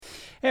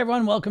Hey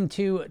everyone, welcome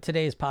to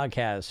today's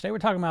podcast. Today we're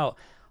talking about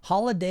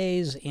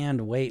holidays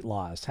and weight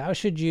loss. How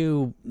should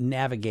you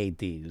navigate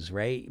these,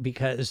 right?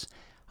 Because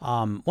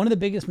one of the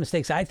biggest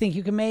mistakes I think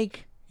you can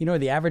make, or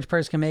the average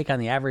person can make on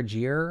the average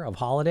year of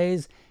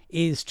holidays,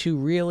 is to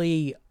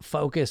really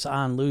focus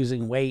on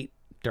losing weight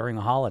during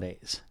the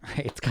holidays,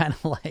 right? It's kind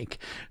of like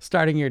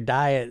starting your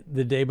diet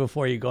the day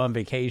before you go on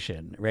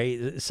vacation,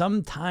 right?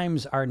 Some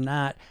times are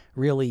not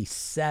really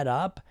set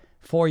up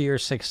for your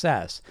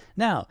success.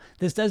 Now,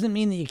 this doesn't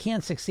mean that you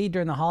can't succeed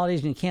during the holidays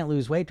and you can't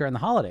lose weight during the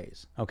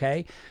holidays,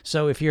 okay?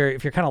 So if you're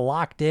kind of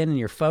locked in and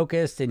you're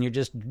focused and you're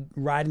just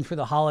riding through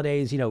the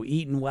holidays,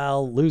 eating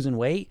well, losing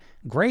weight,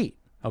 great.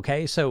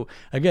 Okay, so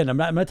again, I'm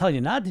not telling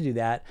you not to do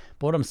that,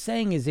 but what I'm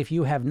saying is if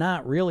you have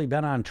not really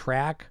been on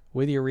track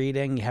with your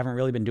eating, you haven't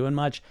really been doing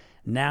much,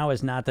 now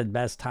is not the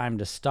best time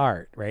to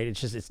start, right?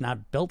 It's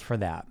not built for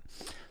that.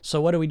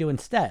 So what do we do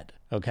instead?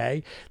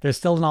 Okay, there's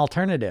still an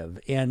alternative,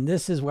 and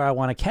this is where I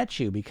want to catch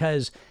you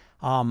because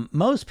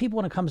most people,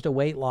 when it comes to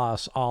weight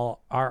loss,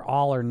 are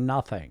all or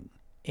nothing.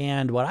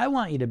 And what I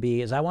want you to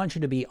be is I want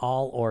you to be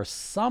all or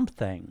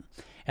something.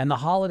 And the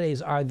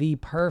holidays are the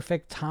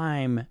perfect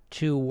time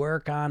to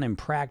work on and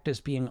practice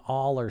being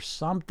all or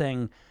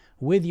something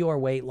with your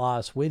weight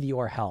loss, with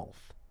your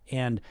health.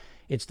 And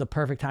it's the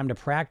perfect time to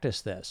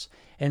practice this.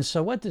 And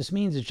so what this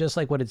means is just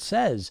like what it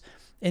says.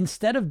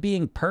 Instead of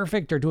being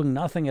perfect or doing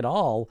nothing at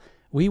all,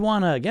 we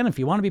want to, again, if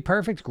you want to be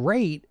perfect,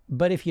 great.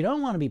 But if you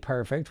don't want to be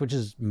perfect, which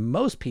is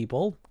most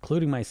people,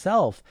 including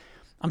myself,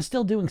 I'm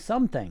still doing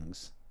some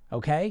things,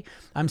 okay?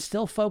 I'm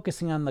still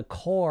focusing on the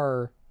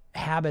core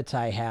habits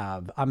I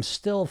have. I'm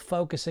still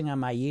focusing on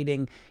my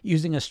eating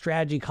using a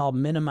strategy called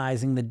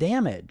minimizing the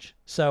damage.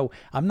 So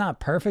I'm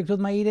not perfect with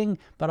my eating,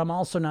 but I'm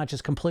also not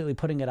just completely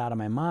putting it out of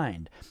my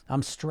mind.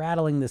 I'm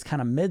straddling this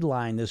kind of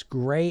midline, this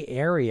gray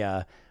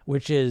area,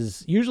 which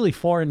is usually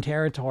foreign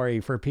territory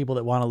for people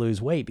that want to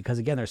lose weight because,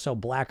 again, they're so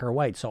black or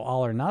white, so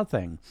all or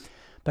nothing.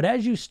 But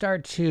as you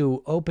start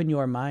to open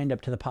your mind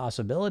up to the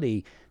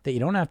possibility that you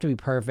don't have to be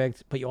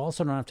perfect, but you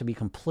also don't have to be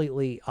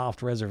completely off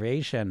the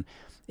reservation,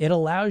 it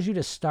allows you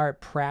to start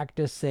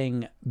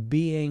practicing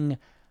being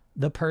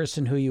the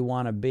person who you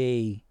want to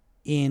be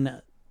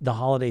in the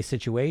holiday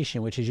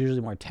situation, which is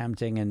usually more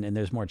tempting and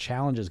there's more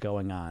challenges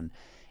going on.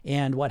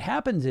 And what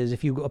happens is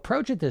if you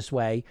approach it this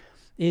way,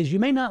 is you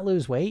may not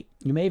lose weight.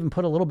 You may even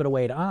put a little bit of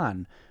weight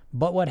on.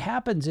 But what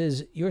happens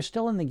is you're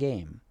still in the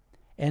game.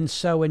 And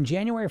so when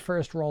January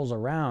 1st rolls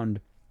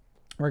around,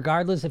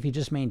 regardless if you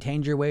just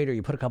maintained your weight or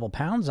you put a couple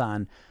pounds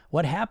on,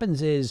 what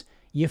happens is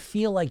you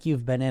feel like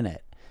you've been in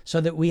it. So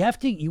that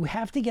you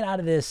have to get out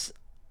of this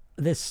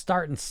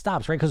start and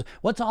stops, right? Because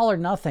what's all or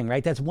nothing,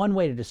 right? That's one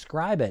way to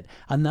describe it.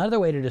 Another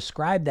way to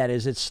describe that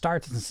is it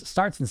starts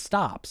and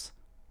stops,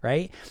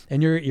 right?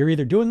 And you're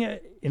either doing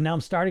it and now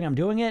I'm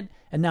doing it,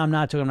 and now I'm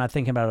not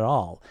thinking about it at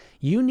all.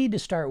 You need to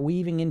start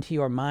weaving into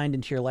your mind,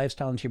 into your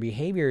lifestyle, into your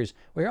behaviors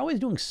where you're always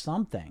doing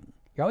something.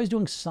 You're always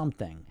doing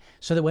something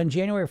so that when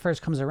January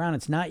 1st comes around,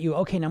 it's not you,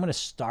 okay, now I'm going to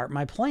start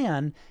my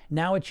plan.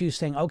 Now it's you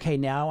saying, okay,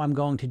 now I'm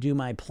going to do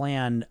my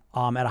plan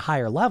at a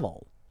higher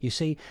level, you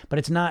see? But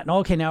it's not,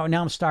 okay, now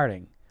I'm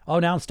starting. Oh,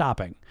 now I'm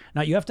stopping.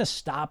 Now you have to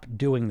stop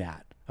doing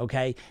that.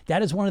 Okay,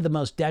 that is one of the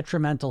most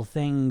detrimental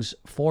things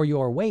for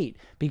your weight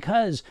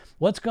because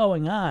what's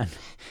going on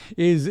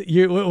is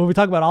when we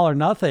talk about all or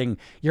nothing,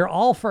 you're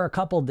all for a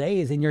couple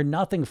days and you're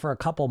nothing for a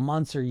couple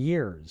months or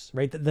years,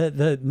 right?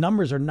 The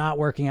numbers are not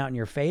working out in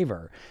your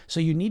favor. So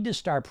you need to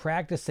start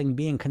practicing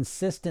being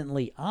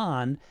consistently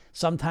on.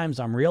 Sometimes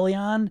I'm really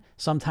on.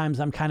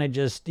 Sometimes I'm kind of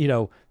just,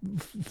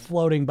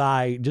 floating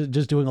by,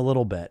 just doing a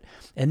little bit.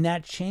 And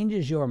that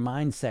changes your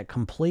mindset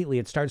completely.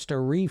 It starts to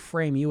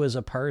reframe you as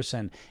a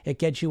person. It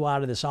gets you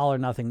out of this all or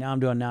nothing. Now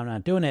I'm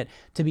not doing it,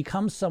 to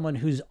become someone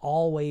who's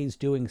always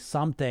doing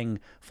something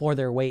for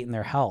their weight and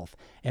their health.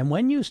 And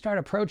when you start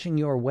approaching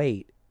your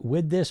weight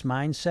with this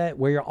mindset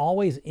where you're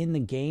always in the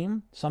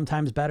game,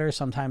 sometimes better,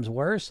 sometimes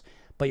worse,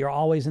 but you're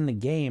always in the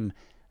game,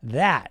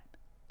 that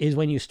is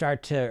when you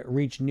start to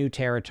reach new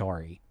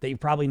territory that you've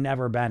probably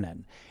never been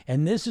in.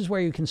 And this is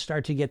where you can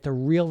start to get the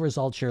real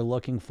results you're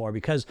looking for,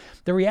 because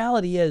the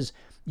reality is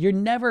you're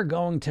never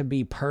going to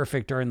be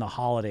perfect during the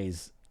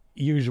holidays.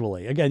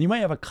 Usually, again, you might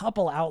have a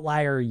couple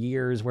outlier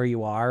years where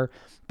you are,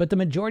 but the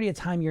majority of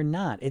the time you're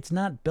not. It's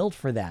not built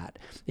for that.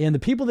 And the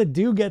people that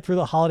do get through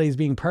the holidays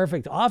being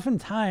perfect,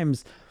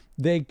 oftentimes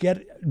they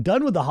get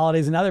done with the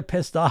holidays and now they're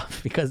pissed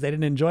off because they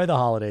didn't enjoy the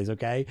holidays.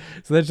 Okay.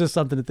 So that's just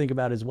something to think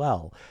about as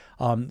well.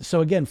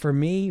 So again, for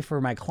me, for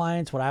my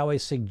clients, what I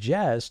always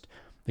suggest,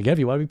 again, if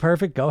you want to be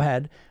perfect, go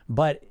ahead,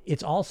 but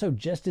it's also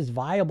just as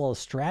viable a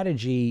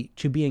strategy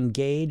to be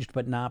engaged,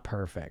 but not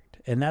perfect.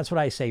 And that's what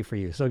I say for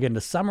you. So again,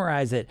 to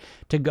summarize it,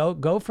 to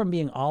go from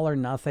being all or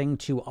nothing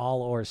to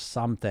all or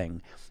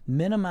something.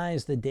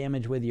 Minimize the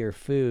damage with your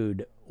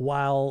food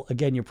while,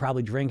 again, you're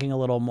probably drinking a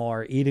little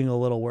more, eating a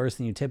little worse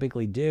than you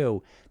typically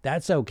do.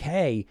 That's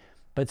okay,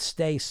 but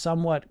stay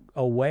somewhat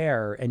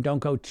aware and don't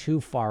go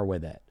too far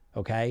with it,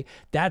 okay?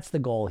 That's the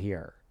goal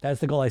here. That's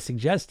the goal I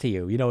suggest to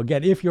you.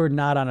 Again, if you're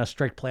not on a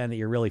strict plan that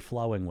you're really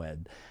flowing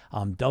with,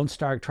 don't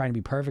start trying to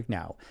be perfect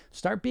now.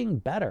 Start being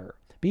better.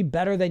 Be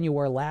better than you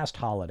were last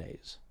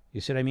holidays.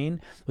 You see what I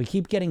mean? We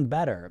keep getting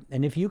better.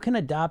 And if you can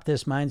adopt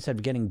this mindset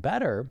of getting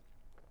better,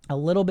 a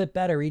little bit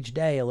better each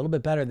day, a little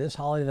bit better this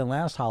holiday than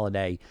last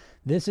holiday,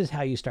 this is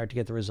how you start to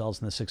get the results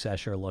and the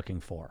success you're looking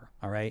for.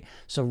 All right.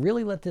 So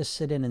really let this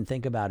sit in and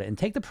think about it and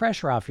take the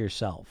pressure off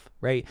yourself,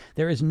 right?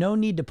 There is no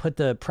need to put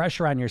the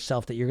pressure on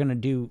yourself that you're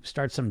going to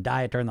start some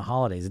diet during the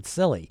holidays. It's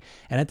silly.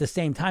 And at the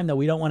same time, though,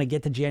 we don't want to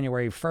get to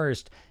January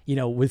 1st,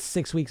 with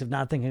 6 weeks of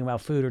not thinking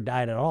about food or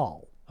diet at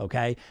all.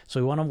 Okay.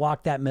 So we want to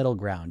walk that middle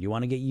ground. You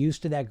want to get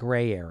used to that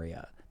gray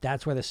area.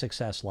 That's where the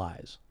success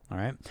lies. All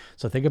right.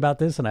 So think about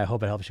this, and I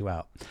hope it helps you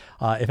out.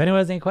 If anyone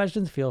has any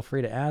questions, feel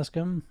free to ask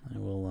them. I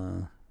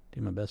will do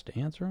my best to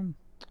answer them.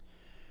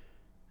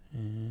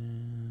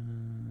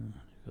 And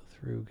go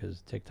through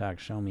because TikTok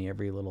show me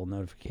every little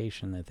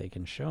notification that they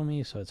can show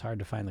me, so it's hard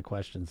to find the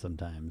questions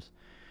sometimes.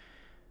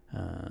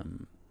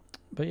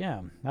 But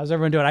yeah, how's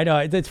everyone doing? I know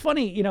it's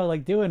funny,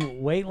 like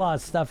doing weight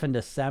loss stuff in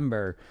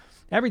December,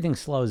 everything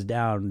slows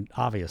down,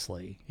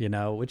 obviously,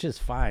 which is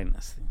fine.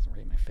 This thing's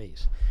right in my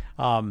face.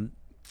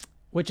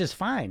 Which is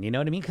fine, you know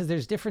what I mean? Because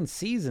there's different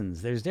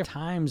seasons. There's different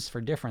times for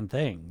different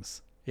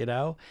things,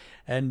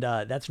 and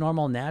that's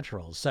normal and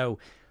natural. So,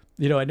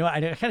 I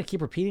kind of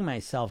keep repeating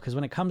myself because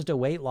when it comes to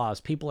weight loss,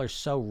 people are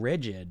so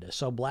rigid,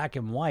 so black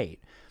and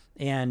white.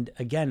 And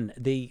again,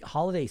 the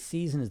holiday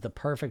season is the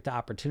perfect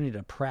opportunity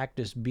to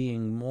practice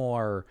being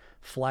more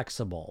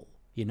flexible,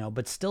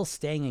 but still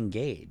staying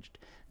engaged.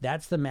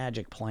 That's the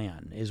magic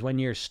plan, is when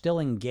you're still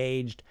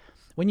engaged.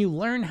 When you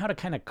learn how to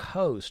kind of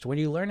coast, when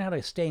you learn how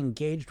to stay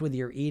engaged with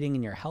your eating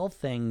and your health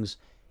things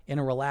in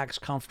a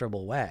relaxed,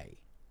 comfortable way.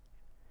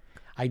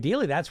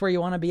 Ideally, that's where you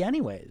want to be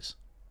anyways,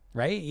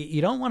 right?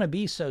 You don't want to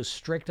be so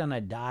strict on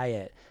a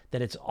diet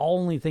that it's the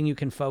only thing you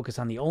can focus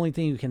on, the only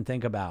thing you can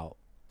think about,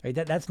 right?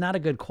 That's not a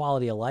good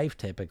quality of life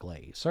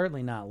typically,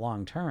 certainly not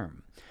long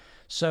term.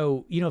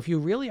 So, if you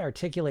really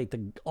articulate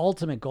the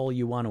ultimate goal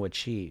you want to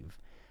achieve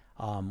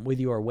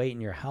with your weight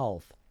and your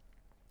health,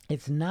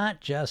 it's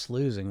not just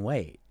losing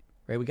weight.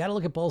 Right? We got to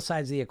look at both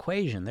sides of the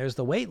equation. There's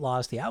the weight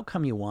loss, the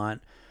outcome you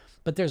want,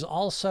 but there's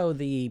also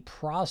the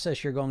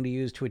process you're going to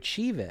use to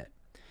achieve it.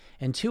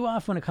 And too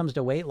often when it comes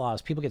to weight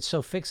loss, people get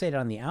so fixated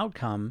on the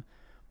outcome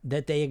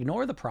that they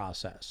ignore the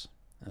process.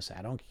 They say,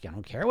 I don't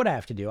care what I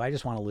have to do. I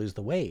just want to lose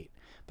the weight.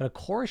 But of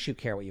course you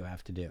care what you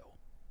have to do.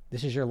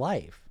 This is your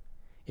life.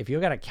 If you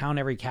got to count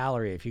every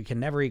calorie, if you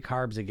can never eat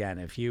carbs again,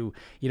 if you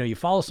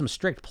follow some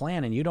strict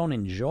plan and you don't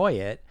enjoy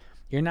it,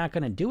 you're not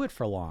going to do it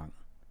for long.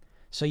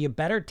 So you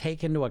better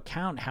take into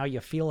account how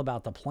you feel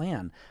about the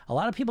plan. A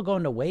lot of people go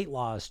into weight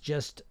loss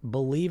just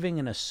believing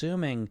and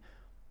assuming,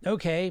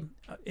 okay,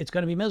 it's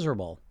going to be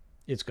miserable.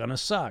 It's going to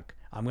suck.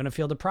 I'm going to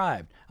feel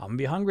deprived. I'm going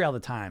to be hungry all the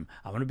time.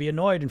 I'm going to be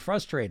annoyed and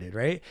frustrated,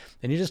 right?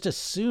 And you just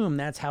assume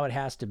that's how it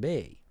has to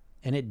be.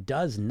 And it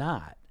does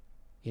not.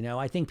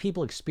 I think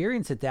people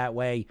experience it that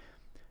way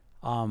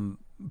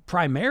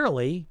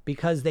primarily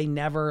because they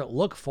never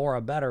look for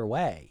a better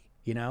way.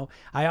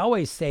 I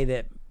always say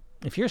that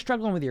if you're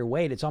struggling with your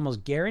weight, it's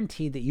almost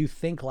guaranteed that you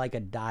think like a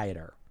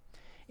dieter.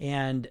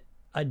 And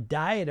a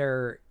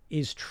dieter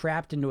is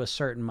trapped into a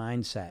certain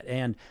mindset.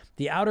 And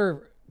the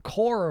outer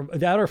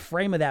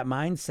frame of that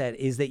mindset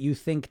is that you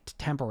think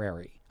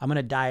temporary. I'm going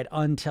to diet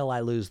until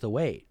I lose the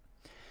weight.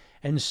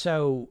 And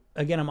so,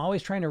 again, I'm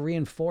always trying to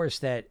reinforce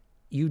that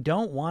you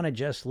don't want to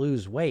just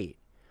lose weight.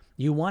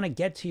 You want to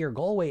get to your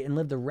goal weight and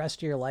live the rest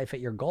of your life at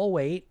your goal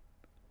weight,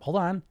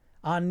 on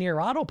near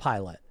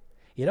autopilot.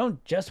 You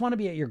don't just want to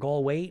be at your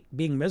goal weight,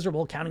 being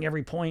miserable, counting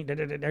every point,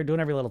 doing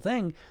every little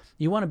thing.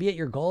 You want to be at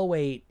your goal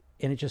weight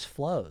and it just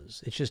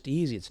flows. It's just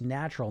easy. It's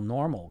natural,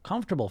 normal,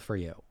 comfortable for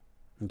you.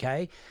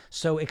 Okay?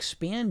 So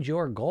expand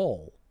your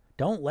goal.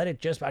 Don't let it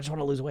I just want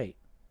to lose weight.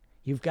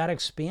 You've got to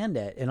expand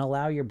it and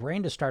allow your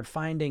brain to start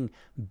finding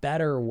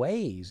better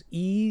ways,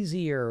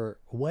 easier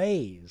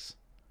ways.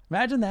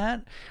 Imagine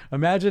that.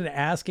 Imagine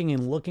asking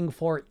and looking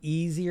for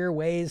easier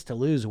ways to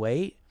lose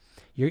weight.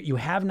 You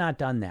have not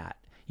done that.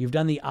 You've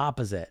done the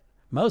opposite.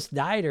 Most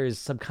dieters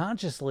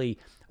subconsciously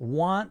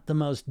want the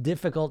most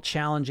difficult,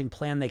 challenging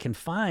plan they can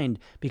find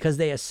because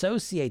they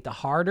associate the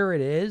harder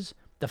it is,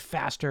 the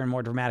faster and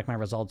more dramatic my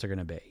results are going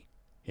to be,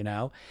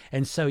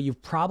 And so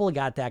you've probably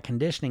got that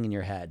conditioning in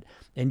your head,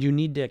 and you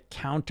need to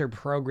counter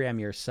program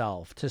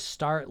yourself to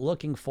start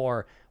looking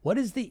for what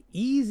is the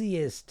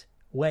easiest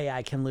way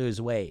I can lose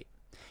weight.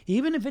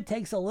 Even if it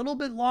takes a little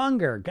bit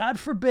longer, God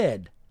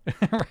forbid,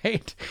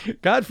 right?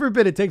 God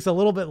forbid it takes a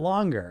little bit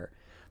longer.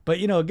 But,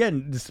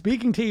 again,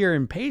 speaking to your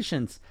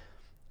impatience,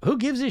 who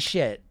gives a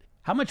shit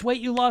how much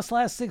weight you lost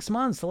last 6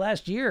 months, the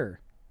last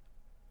year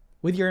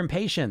with your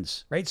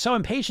impatience, right? So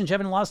impatient, you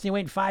haven't lost any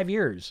weight in 5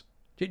 years.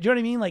 Do you know what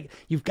I mean? Like,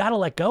 you've got to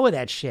let go of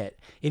that shit.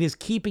 It is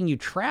keeping you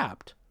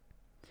trapped.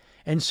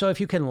 And so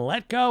if you can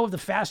let go of the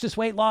fastest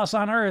weight loss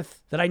on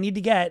earth that I need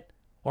to get,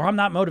 or I'm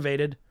not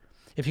motivated,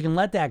 if you can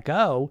let that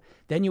go,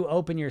 then you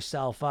open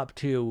yourself up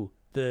to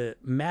the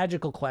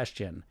magical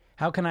question.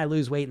 How can I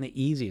lose weight in the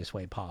easiest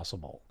way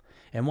possible?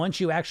 And once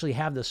you actually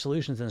have the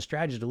solutions and the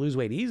strategies to lose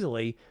weight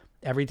easily,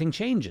 everything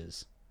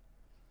changes.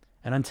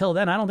 And until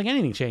then, I don't think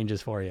anything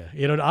changes for you.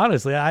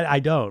 Honestly, I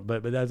don't,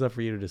 but that's up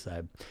for you to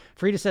decide.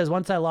 Frida says,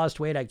 once I lost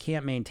weight, I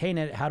can't maintain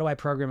it. How do I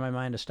program my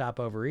mind to stop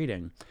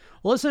overeating?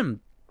 Well, listen,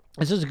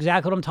 this is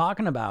exactly what I'm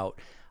talking about.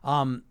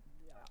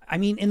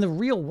 In the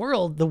real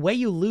world, the way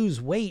you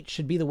lose weight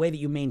should be the way that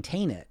you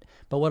maintain it.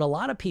 But what a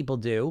lot of people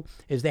do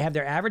is they have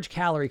their average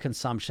calorie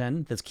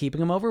consumption that's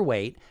keeping them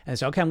overweight. And they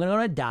say, okay, I'm going to go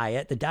on a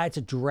diet. The diet's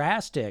a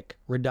drastic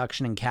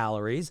reduction in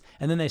calories.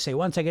 And then they say,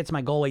 once I get to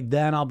my goal weight,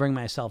 then I'll bring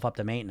myself up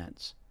to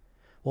maintenance.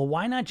 Well,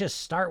 why not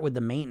just start with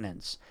the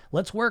maintenance?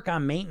 Let's work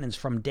on maintenance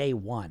from day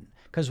one.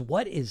 Because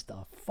what is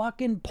the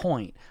fucking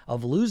point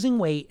of losing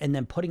weight and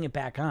then putting it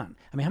back on?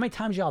 How many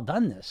times y'all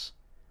done this?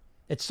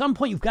 At some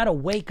point, you've got to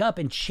wake up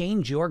and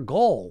change your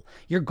goal.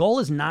 Your goal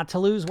is not to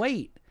lose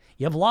weight.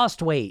 You've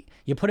lost weight.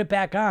 You put it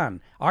back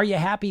on. Are you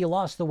happy you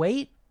lost the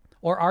weight?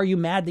 Or are you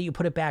mad that you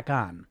put it back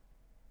on?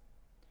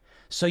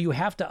 So you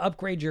have to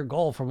upgrade your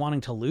goal from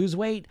wanting to lose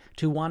weight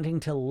to wanting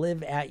to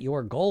live at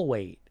your goal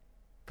weight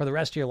for the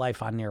rest of your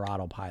life on near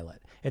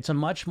autopilot. It's a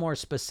much more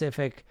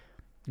specific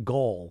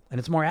goal, and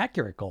it's a more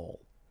accurate goal.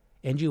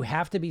 And you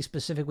have to be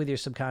specific with your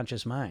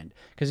subconscious mind.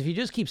 Because if you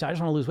just keep saying, I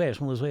just want to lose weight, I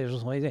just want to lose weight, I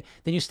just want to lose weight,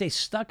 then you stay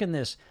stuck in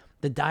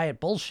the diet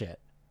bullshit,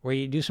 where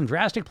you do some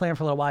drastic plan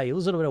for a little while, you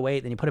lose a little bit of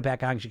weight, then you put it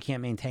back on because you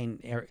can't maintain.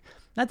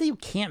 Not that you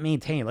can't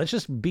maintain. Let's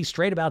just be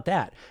straight about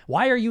that.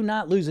 Why are you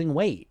not losing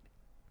weight?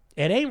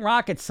 It ain't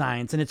rocket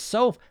science, and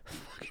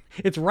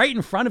it's right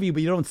in front of you,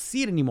 but you don't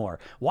see it anymore.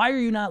 Why are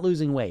you not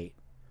losing weight?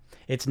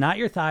 It's not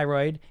your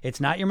thyroid.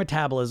 It's not your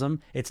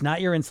metabolism. It's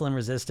not your insulin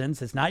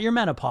resistance. It's not your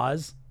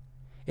menopause.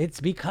 It's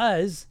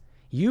because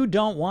you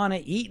don't want to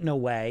eat in a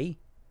way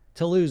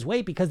to lose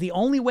weight, because the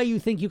only way you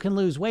think you can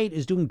lose weight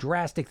is doing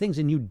drastic things,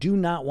 and you do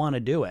not want to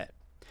do it.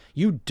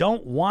 You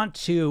don't want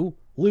to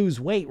lose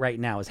weight right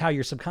now is how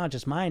your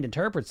subconscious mind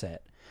interprets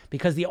it,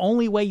 because the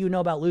only way you know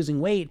about losing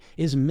weight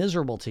is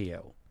miserable to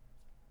you,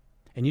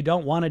 and you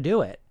don't want to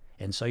do it,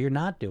 and so you're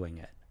not doing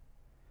it.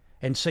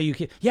 And so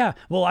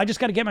I just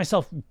got to get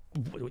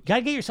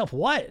yourself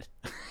what?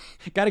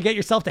 Got to get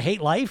yourself to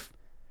hate life?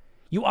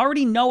 You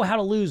already know how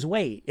to lose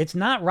weight. It's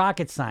not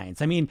rocket science.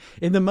 In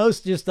the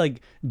most just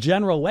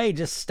general way,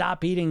 just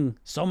stop eating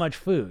so much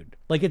food.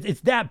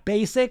 It's that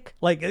basic.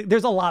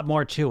 There's a lot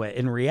more to it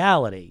in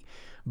reality.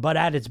 But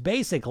at its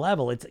basic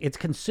level, it's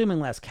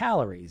consuming less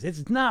calories.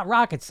 It's not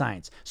rocket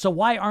science. So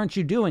why aren't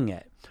you doing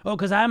it? Oh,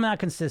 because I'm not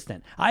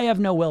consistent. I have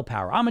no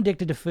willpower. I'm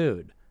addicted to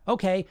food.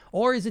 Okay.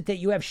 Or is it that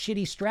you have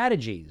shitty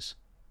strategies?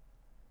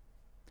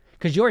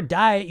 Because your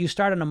diet, you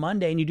start on a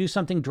Monday and you do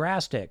something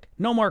drastic.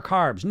 No more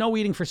carbs, no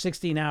eating for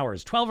 16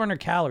 hours, 1,200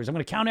 calories. I'm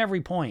going to count every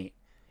point.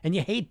 And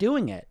you hate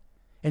doing it.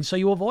 And so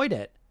you avoid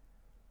it.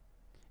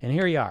 And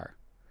here you are,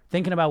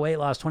 thinking about weight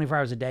loss 24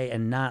 hours a day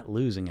and not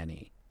losing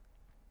any.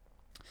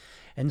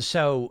 And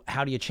so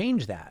how do you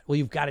change that? Well,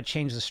 you've got to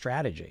change the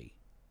strategy.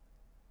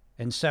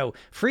 And so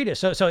Frida,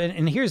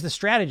 and here's the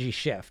strategy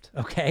shift,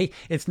 okay?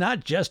 It's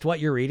not just what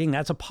you're eating.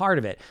 That's a part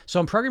of it. So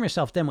in Program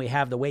Yourself Thin, we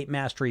have the weight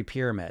mastery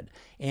pyramid,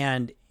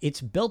 and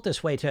it's built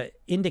this way to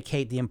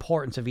indicate the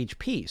importance of each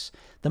piece.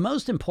 The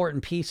most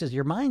important piece is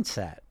your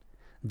mindset,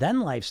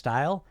 then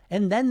lifestyle,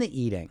 and then the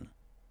eating.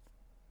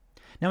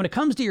 Now, when it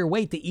comes to your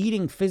weight, the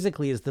eating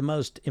physically is the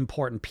most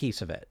important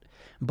piece of it,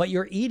 but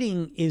your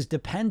eating is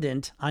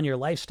dependent on your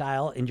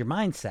lifestyle and your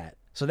mindset.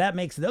 So that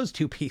makes those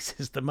two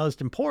pieces the most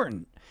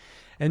important.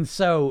 And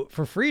so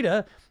for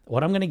Frida,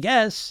 what I'm going to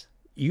guess,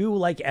 you,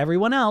 like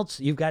everyone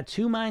else, you've got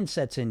two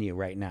mindsets in you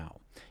right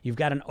now. You've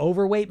got an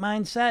overweight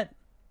mindset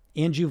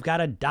and you've got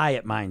a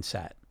diet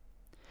mindset.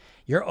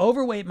 Your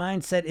overweight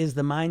mindset is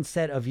the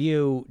mindset of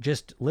you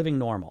just living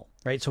normal,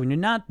 right? So when you're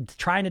not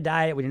trying to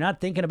diet, when you're not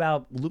thinking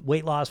about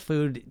weight loss,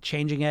 food,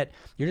 changing it,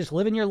 you're just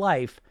living your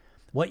life.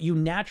 What you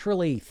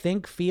naturally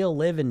think, feel,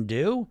 live, and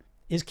do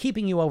is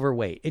keeping you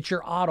overweight. It's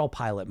your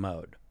autopilot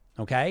mode,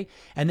 okay?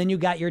 And then you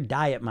got your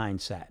diet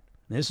mindset.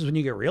 And this is when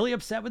you get really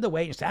upset with the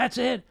weight. You say, that's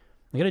it.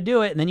 I'm going to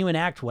do it. And then you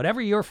enact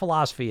whatever your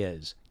philosophy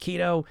is.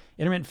 Keto,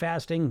 intermittent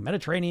fasting,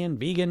 Mediterranean,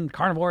 vegan,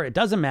 carnivore. It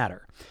doesn't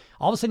matter.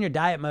 All of a sudden your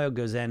diet mode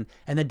goes in.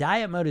 And the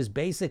diet mode is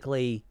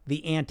basically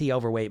the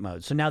anti-overweight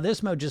mode. So now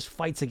this mode just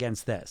fights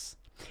against this.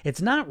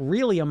 It's not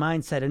really a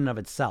mindset in and of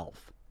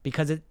itself,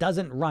 because it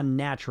doesn't run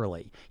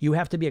naturally. You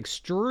have to be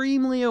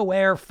extremely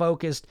aware,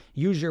 focused,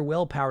 use your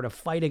willpower to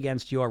fight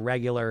against your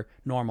regular,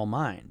 normal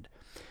mind.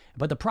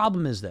 But the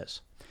problem is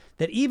this,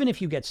 that even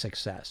if you get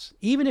success,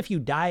 even if you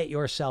diet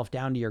yourself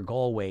down to your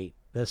goal weight,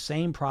 the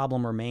same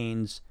problem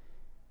remains,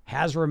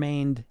 has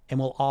remained, and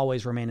will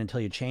always remain until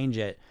you change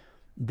it,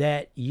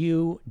 that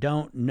you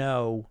don't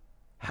know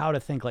how to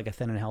think like a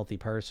thin and healthy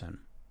person.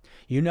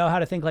 You know how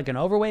to think like an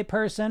overweight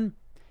person,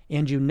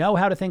 and you know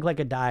how to think like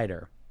a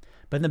dieter.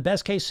 But in the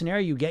best case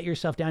scenario, you get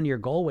yourself down to your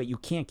goal weight. You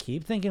can't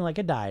keep thinking like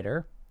a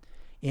dieter,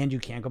 and you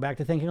can't go back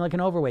to thinking like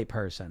an overweight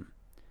person.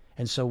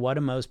 And so what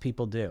do most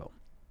people do?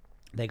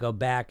 They go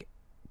back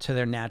to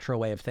their natural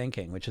way of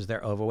thinking, which is their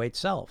overweight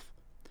self.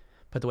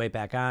 put the weight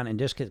back on, and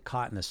just get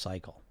caught in this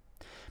cycle.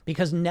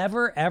 Because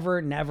never,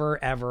 ever,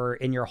 never, ever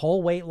in your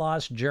whole weight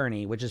loss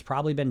journey, which has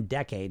probably been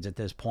decades at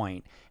this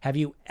point, have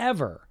you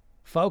ever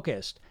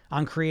focused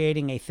on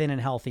creating a thin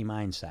and healthy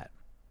mindset.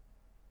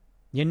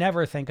 You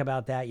never think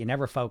about that. You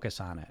never focus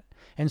on it.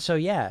 And so,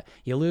 yeah,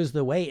 you lose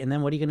the weight, and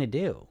then what are you going to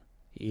do?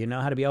 You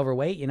know how to be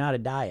overweight. You know how to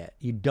diet.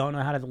 You don't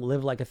know how to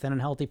live like a thin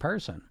and healthy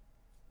person.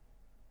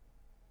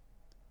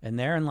 And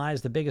therein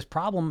lies the biggest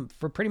problem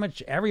for pretty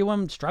much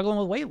everyone struggling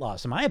with weight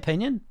loss, in my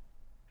opinion.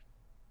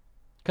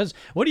 Because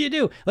what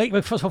do? Like,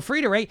 so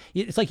Frida, right?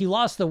 It's like you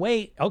lost the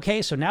weight.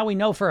 Okay, so now we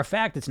know for a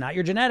fact it's not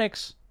your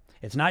genetics.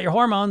 It's not your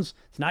hormones.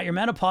 It's not your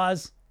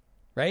menopause,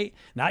 right?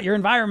 Not your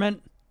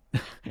environment,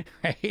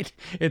 right?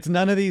 It's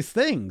none of these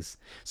things.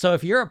 So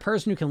if you're a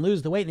person who can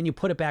lose the weight, then you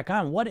put it back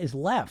on, what is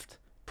left?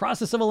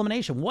 Process of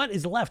elimination. What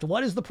is left?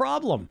 What is the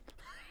problem,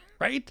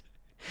 right?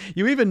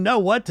 You even know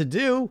what to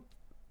do.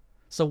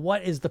 So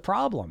what is the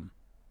problem?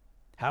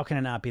 How can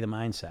it not be the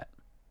mindset,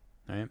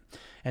 right?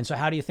 And so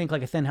how do you think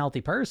like a thin,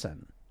 healthy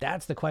person?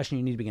 That's the question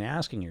you need to begin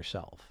asking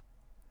yourself.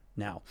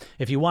 Now,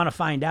 if you want to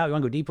find out, you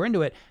want to go deeper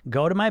into it,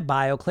 go to my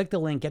bio, click the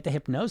link, get the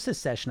hypnosis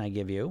session I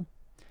give you,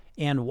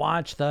 and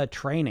watch the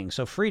training.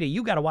 So Frida,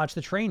 you got to watch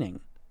the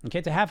training. Okay,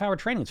 it's a half-hour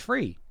training. It's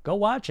free. Go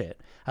watch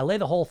it. I lay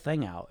the whole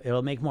thing out.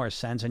 It'll make more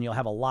sense, and you'll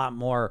have a lot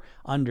more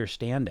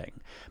understanding.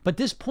 But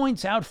this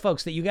points out,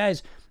 folks, that you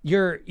guys,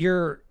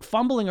 you're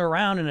fumbling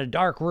around in a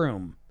dark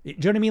room. Do you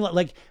know what I mean?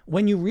 Like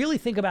when you really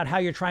think about how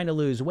you're trying to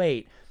lose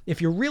weight,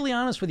 if you're really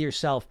honest with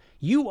yourself,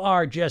 you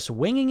are just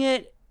winging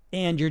it,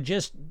 and you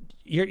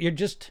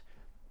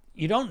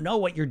don't know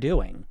what you're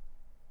doing.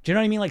 Do you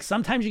know what I mean? Like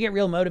sometimes you get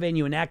real motivated and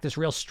you enact this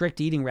real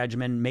strict eating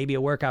regimen, maybe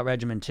a workout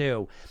regimen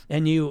too.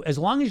 And you, as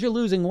long as you're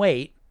losing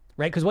weight,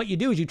 right? Because what you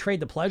do is you trade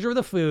the pleasure of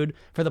the food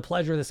for the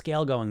pleasure of the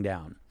scale going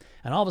down.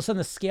 And all of a sudden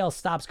the scale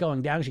stops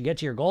going down because you get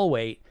to your goal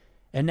weight.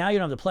 And now you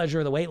don't have the pleasure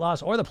of the weight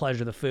loss or the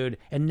pleasure of the food.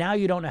 And now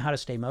you don't know how to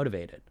stay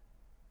motivated.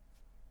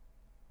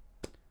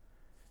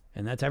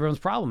 And that's everyone's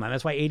problem. And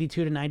that's why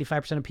 82 to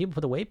 95% of people put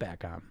the weight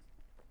back on.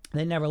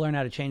 They never learn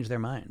how to change their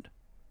mind.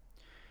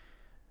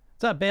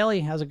 What's up,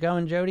 Bailey? How's it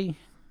going, Jody?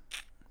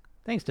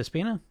 Thanks,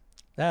 Despina.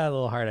 A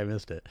little hard. I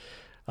missed it.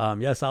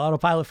 Yes,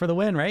 autopilot for the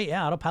win, right?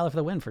 Yeah, autopilot for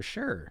the win for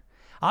sure.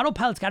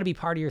 Autopilot's got to be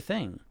part of your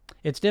thing.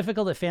 It's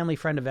difficult at family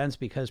friend events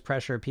because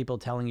pressure of people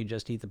telling you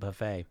just eat the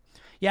buffet.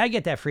 Yeah, I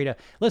get that, Frida.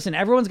 Listen,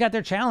 everyone's got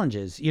their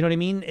challenges. You know what I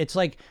mean? It's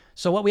like,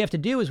 so what we have to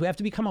do is we have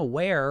to become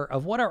aware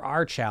of what are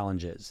our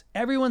challenges.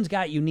 Everyone's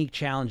got unique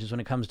challenges when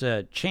it comes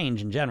to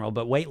change in general,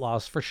 but weight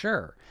loss for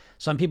sure.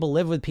 Some people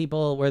live with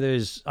people where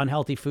there's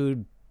unhealthy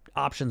food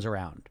options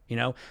around, you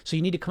know? So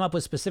you need to come up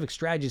with specific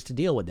strategies to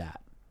deal with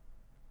that,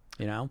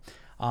 you know?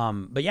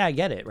 But yeah, I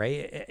get it,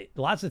 right?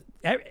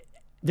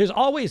 There's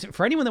always,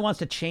 for anyone that wants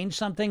to change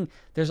something,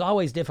 there's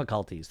always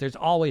difficulties. There's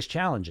always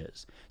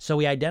challenges. So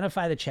we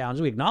identify the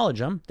challenges, we acknowledge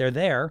them, they're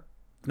there.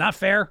 Not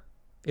fair.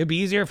 It'd be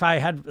easier if I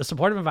had a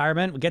supportive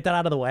environment, we get that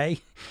out of the way,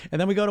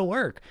 and then we go to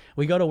work.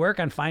 We go to work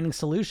on finding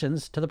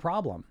solutions to the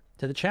problem,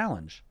 to the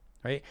challenge.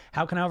 Right?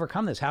 How can I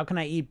overcome this? How can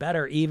I eat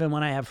better even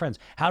when I have friends?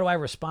 How do I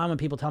respond when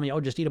people tell me, oh,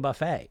 just eat a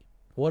buffet?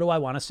 What do I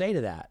want to say to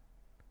that?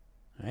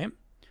 Right?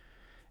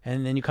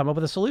 And then you come up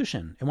with a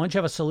solution. And once you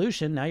have a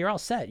solution, now you're all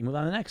set. You move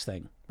on to the next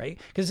thing, right?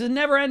 Because it's a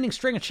never-ending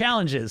string of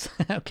challenges,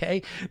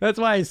 okay? That's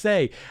why I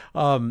say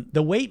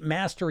the weight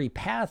mastery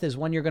path is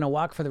one you're going to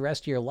walk for the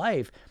rest of your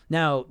life.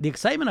 Now, the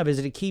excitement of it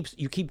is that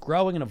you keep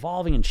growing and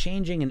evolving and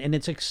changing, and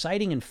it's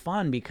exciting and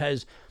fun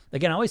because,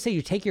 again, I always say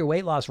you take your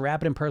weight loss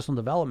rapid and personal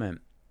development.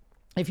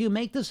 If you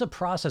make this a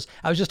process,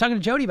 I was just talking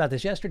to Jody about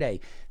this yesterday,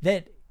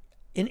 that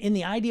in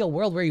the ideal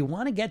world where you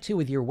want to get to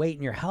with your weight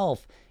and your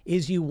health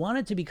is you want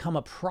it to become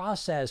a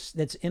process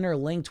that's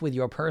interlinked with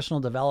your personal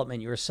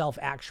development, your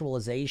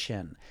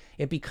self-actualization.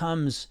 It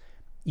becomes,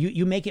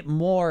 you make it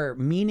more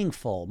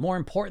meaningful, more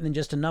important than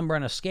just a number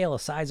on a scale, the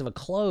size of a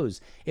clothes.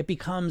 It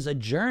becomes a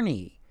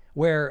journey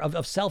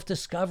of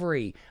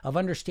self-discovery, of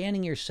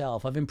understanding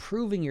yourself, of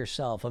improving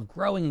yourself, of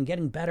growing and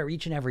getting better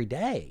each and every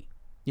day.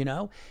 You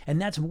know,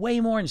 and that's way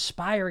more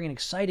inspiring and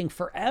exciting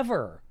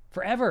forever.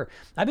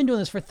 I've been doing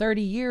this for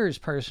 30 years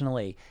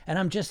personally, and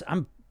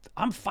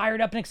I'm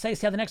fired up and excited to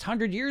see how the next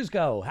 100 years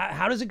go.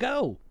 How does it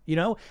go? You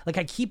know, like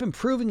I keep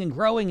improving and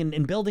growing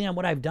and building on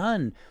what I've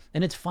done,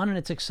 and it's fun and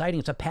it's exciting.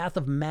 It's a path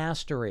of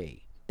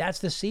mastery. That's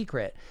the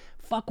secret.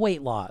 Fuck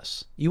weight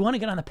loss. You want to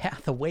get on the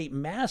path of weight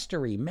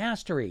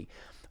mastery.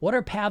 What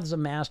are paths of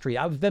mastery?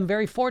 I've been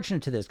very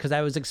fortunate to this because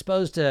I was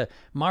exposed to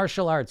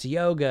martial arts,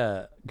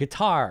 yoga,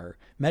 guitar,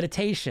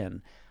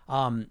 meditation.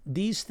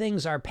 These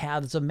things are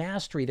paths of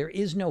mastery. There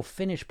is no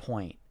finish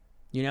point.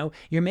 You know,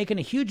 you're making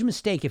a huge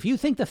mistake. If you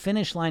think the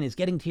finish line is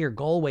getting to your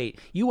goal weight,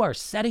 you are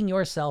setting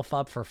yourself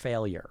up for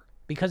failure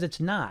because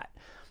it's not.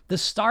 The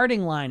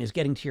starting line is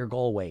getting to your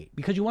goal weight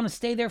because you want to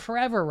stay there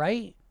forever,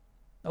 right?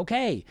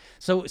 Okay,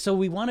 so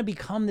we want to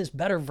become this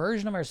better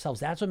version of ourselves.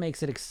 That's what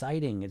makes it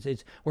exciting.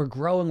 We're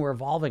growing, we're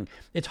evolving.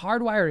 It's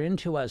hardwired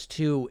into us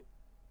to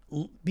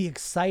be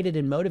excited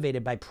and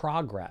motivated by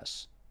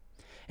progress.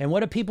 And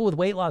what do people with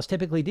weight loss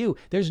typically do?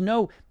 There's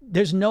no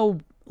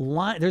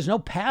line, there's no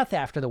path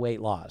after the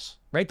weight loss,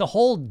 right? The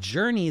whole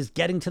journey is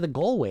getting to the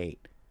goal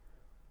weight.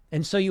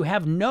 And so you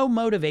have no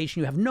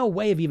motivation. You have no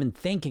way of even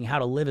thinking how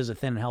to live as a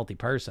thin and healthy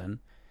person.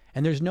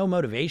 And there's no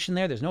motivation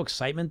there. There's no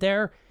excitement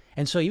there.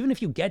 And so even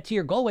if you get to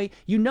your goal weight,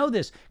 you know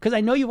this because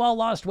I know you've all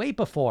lost weight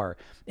before.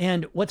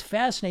 And what's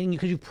fascinating,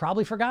 because you've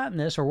probably forgotten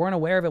this or weren't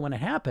aware of it when it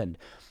happened.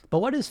 But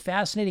what is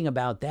fascinating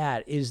about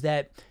that is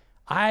that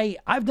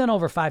I've done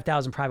over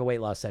 5,000 private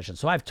weight loss sessions.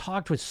 So I've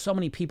talked with so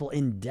many people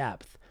in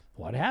depth.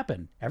 What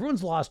happened?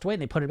 Everyone's lost weight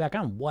and they put it back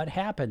on. What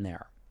happened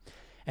there?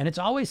 And it's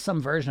always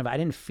some version of, I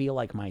didn't feel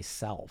like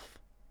myself.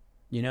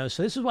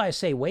 So this is why I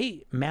say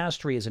weight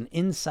mastery is an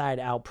inside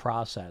out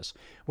process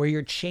where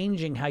you're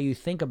changing how you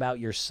think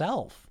about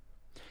yourself.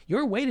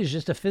 Your weight is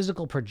just a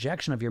physical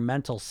projection of your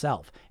mental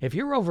self. If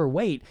you're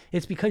overweight,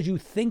 it's because you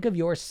think of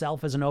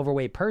yourself as an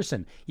overweight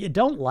person. You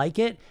don't like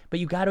it, but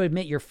you got to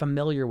admit you're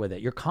familiar with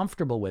it. You're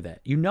comfortable with it.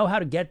 You know how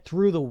to get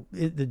through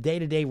the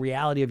day-to-day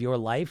reality of your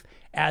life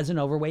as an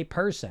overweight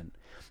person.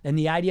 And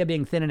the idea of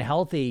being thin and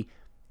healthy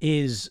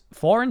is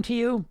foreign to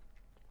you.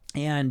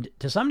 And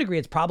to some degree,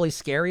 it's probably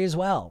scary as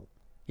well,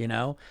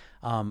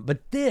 But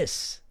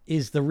this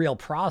is the real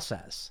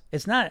process.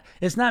 It's not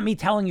me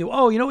telling you,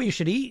 oh, you know what you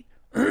should eat?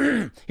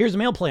 Here's a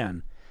meal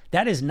plan.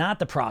 That is not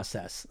the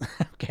process.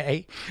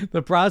 Okay.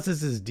 The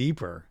process is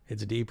deeper.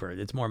 It's deeper.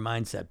 It's more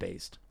mindset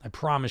based. I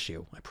promise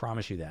you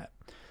that.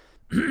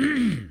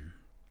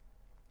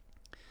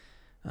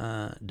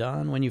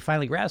 Don, when you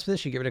finally grasp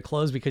this, you give it a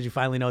close because you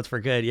finally know it's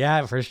for good.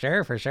 Yeah, for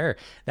sure.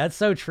 That's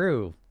so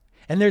true.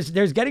 And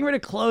there's getting rid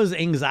of clothes,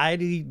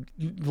 anxiety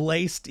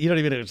laced. You don't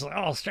even, it's like,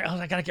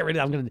 I gotta get rid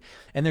of it.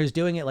 And there's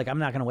doing it like, I'm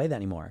not gonna weigh that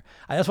anymore.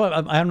 That's why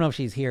I don't know if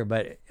she's here,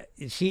 but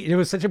it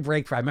was such a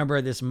breakthrough. I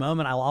remember this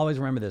moment. I'll always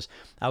remember this.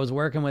 I was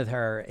working with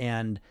her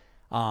and,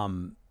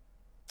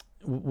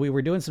 we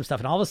were doing some stuff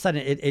and all of a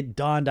sudden it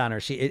dawned on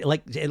her.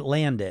 It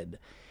landed.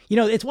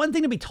 It's one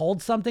thing to be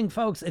told something,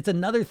 folks. It's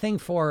another thing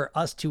for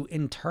us to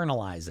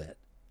internalize it.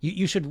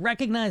 You should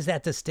recognize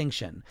that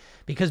distinction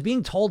because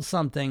being told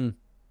something,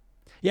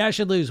 yeah, I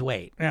should lose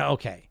weight. Yeah,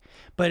 okay.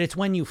 But it's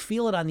when you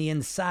feel it on the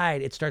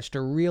inside, it starts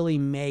to really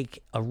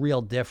make a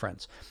real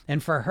difference.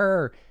 And for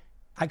her,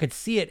 I could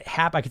see it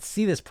happen. I could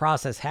see this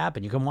process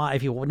happen. If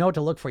you know what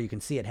to look for, you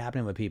can see it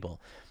happening with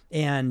people.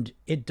 And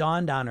it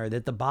dawned on her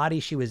that the body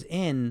she was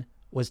in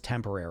was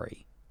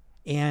temporary.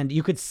 And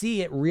you could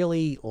see it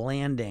really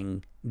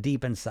landing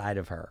deep inside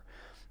of her.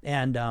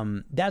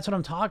 And that's what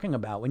I'm talking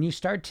about. When you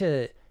start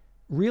to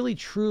really,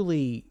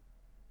 truly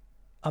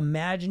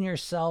imagine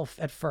yourself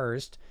at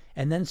first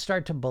and then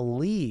start to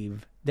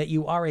believe that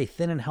you are a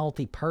thin and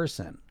healthy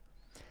person,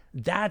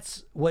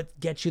 that's what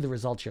gets you the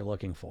results you're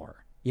looking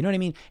for. You know what I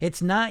mean?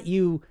 It's not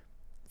you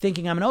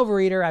thinking I'm an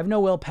overeater, I have no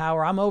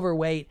willpower, I'm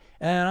overweight,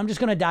 and I'm just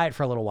going to diet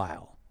for a little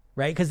while,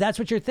 right? Because that's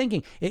what you're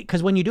thinking.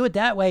 Because when you do it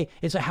that way,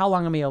 it's how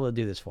long am I going to be able to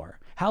do this for?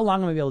 How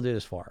long am I going to be able to do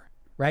this for?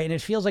 Right? And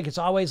it feels like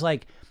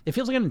it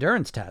feels like an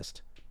endurance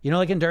test.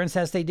 Like endurance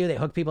tests they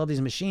hook people up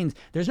these machines.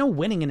 There's no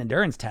winning an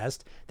endurance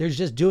test. There's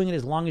just doing it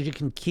as long as you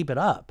can keep it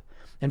up.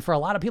 And for a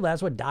lot of people,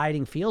 that's what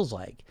dieting feels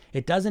like.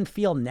 It doesn't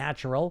feel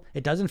natural.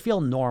 It doesn't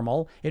feel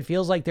normal. It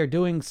feels like they're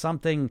doing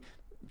something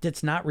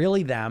that's not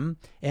really them.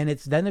 And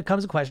then there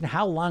comes a question,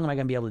 how long am I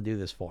going to be able to do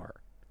this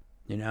for?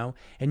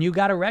 And you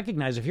got to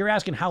recognize if you're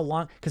asking how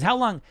long,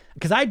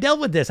 because I dealt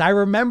with this. I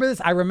remember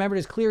this. I remember it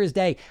as clear as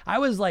day. I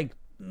was like,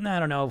 I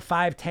don't know,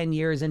 5-10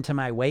 years into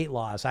my weight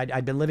loss.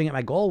 I'd been living at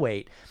my goal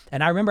weight.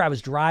 And I remember I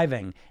was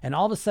driving and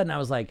all of a sudden I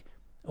was like,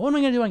 what am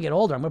I going to do when I get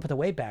older? I'm going to put the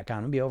weight back on.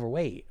 I'm going to be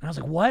overweight. And I was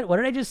like, what? What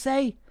did I just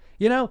say?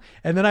 And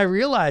then I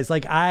realized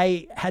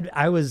I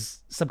was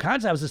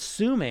subconscious. I was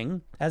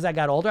assuming as I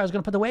got older, I was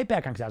going to put the weight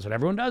back on because that's what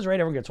everyone does, right?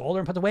 Everyone gets older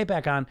and put the weight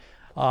back on.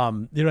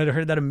 I'd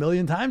heard that a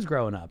million times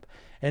growing up.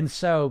 And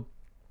so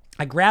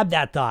I grabbed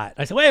that thought.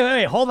 I said,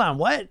 wait, hold on.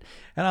 What?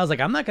 And I was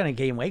like, I'm not going to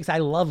gain weight because I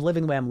love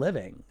living the way I'm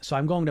living. So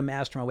I'm going to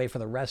master my weight for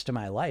the rest of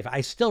my life.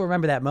 I still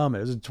remember that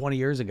moment. It was 20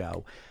 years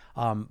ago.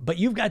 But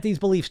you've got these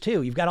beliefs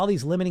too. You've got all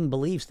these limiting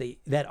beliefs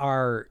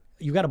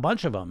you've got a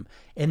bunch of them.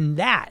 And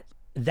that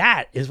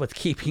is what's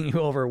keeping you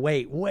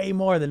overweight way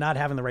more than not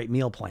having the right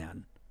meal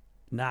plan,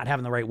 not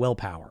having the right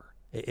willpower.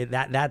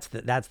 That's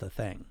the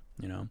thing,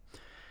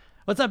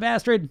 What's up,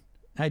 Astrid?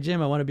 Hi,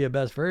 Jim. I want to be a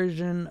best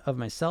version of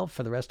myself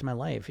for the rest of my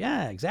life.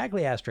 Yeah,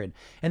 exactly, Astrid.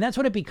 And that's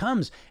what it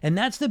becomes. And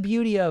that's the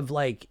beauty of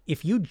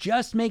if you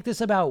just make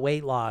this about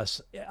weight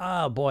loss,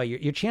 oh boy,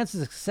 your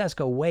chances of success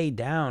go way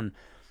down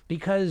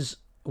because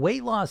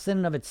weight loss in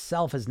and of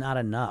itself is not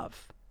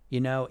enough,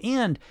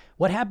 And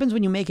what happens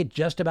when you make it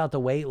just about the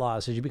weight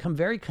loss is you become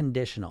very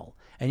conditional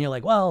and you're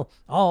like, well,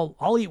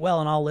 I'll eat well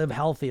and I'll live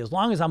healthy as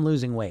long as I'm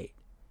losing weight,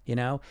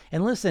 And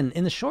listen,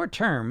 in the short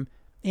term,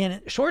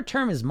 and short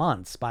term is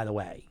months, by the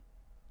way.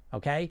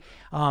 Okay.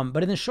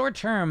 But in the short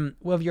term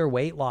of your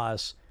weight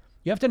loss,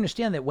 you have to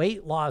understand that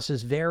weight loss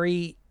is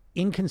very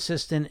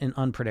inconsistent and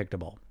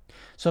unpredictable.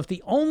 So if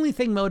the only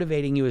thing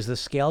motivating you is the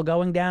scale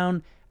going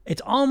down,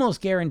 it's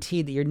almost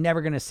guaranteed that you're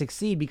never going to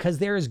succeed, because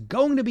there is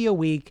going to be a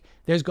week,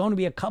 there's going to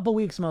be a couple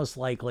weeks most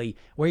likely,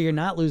 where you're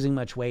not losing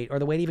much weight, or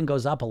the weight even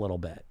goes up a little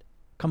bit.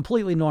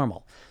 Completely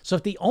normal. So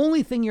if the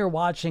only thing you're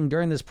watching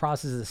during this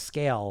process is the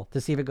scale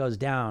to see if it goes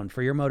down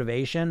for your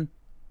motivation,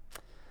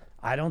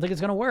 I don't think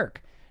it's going to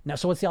work. Now,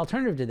 so what's the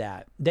alternative to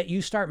that? That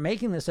you start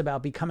making this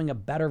about becoming a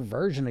better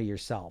version of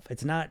yourself.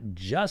 It's not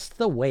just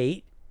the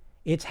weight.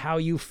 It's how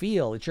you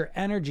feel. It's your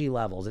energy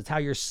levels. It's how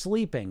you're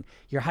sleeping,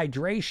 your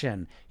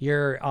hydration,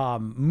 your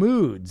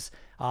moods,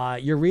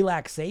 your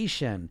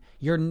relaxation,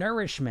 your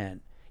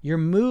nourishment, your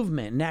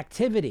movement and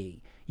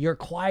activity. You're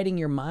quieting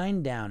your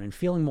mind down and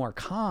feeling more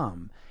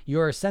calm,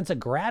 your sense of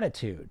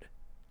gratitude.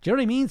 Do you know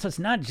what I mean? So it's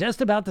not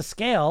just about the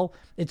scale.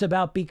 It's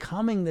about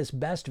becoming this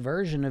best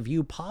version of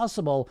you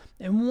possible.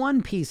 And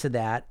one piece of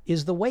that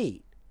is the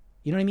weight.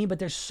 You know what I mean? But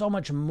there's so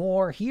much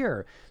more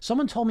here.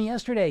 Someone told me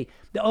yesterday,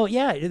 oh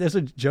yeah, there's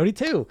a Jody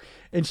too.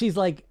 And she's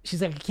like,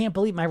 I can't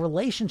believe my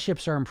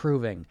relationships are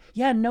improving.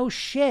 Yeah, no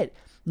shit.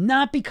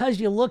 Not because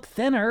you look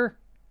thinner.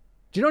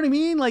 Do you know what I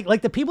mean?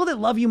 Like the people that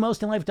love you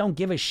most in life don't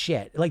give a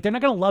shit. Like they're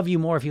not going to love you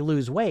more if you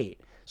lose weight.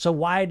 So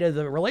why do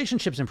the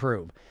relationships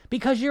improve?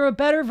 Because you're a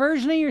better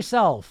version of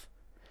yourself.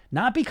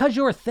 Not because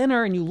you're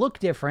thinner and you look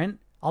different,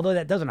 although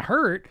that doesn't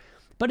hurt,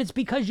 but it's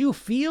because you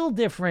feel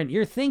different.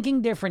 You're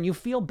thinking different. You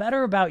feel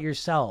better about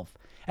yourself.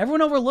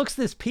 Everyone overlooks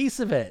this piece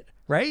of it,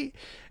 right?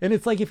 And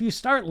it's like if you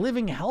start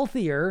living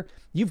healthier,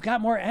 you've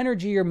got more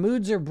energy. Your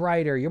moods are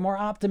brighter. You're more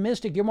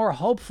optimistic. You're more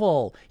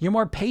hopeful. You're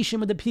more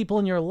patient with the people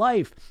in your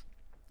life.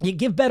 You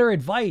give better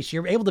advice.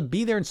 You're able to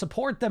be there and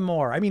support them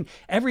more. I mean,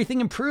 everything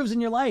improves in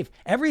your life.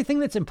 Everything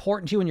that's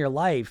important to you in your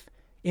life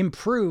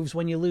improves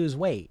when you lose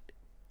weight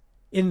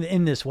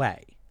in this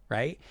way,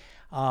 right?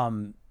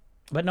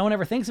 But no one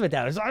ever thinks of it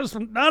that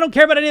way. I don't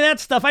care about any of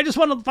that stuff. I just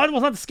want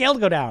the scale to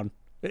go down.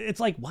 It's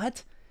like,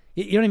 what?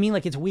 You know what I mean?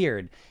 Like, it's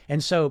weird.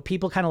 And so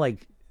people kind of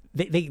like,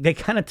 they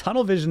kind of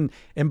tunnel vision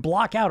and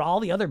block out all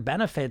the other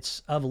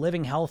benefits of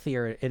living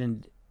healthier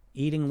and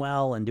eating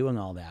well and doing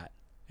all that.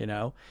 You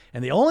know,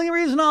 and the only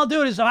reason I'll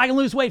do it is so I can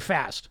lose weight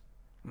fast.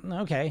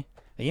 Okay.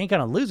 You ain't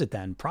going to lose it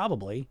then,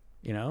 probably,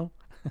 you know.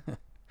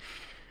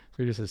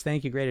 Frida says,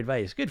 thank you. Great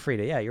advice. Good,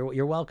 Frida. Yeah,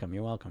 you're welcome.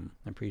 You're welcome.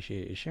 I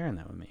appreciate you sharing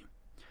that with me.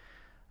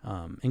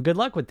 And good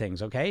luck with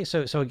things. Okay.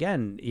 So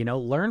again, you know,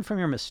 learn from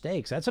your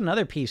mistakes. That's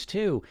another piece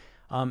too.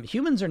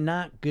 Humans are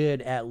not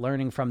good at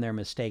learning from their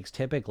mistakes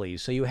typically.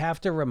 So you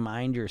have to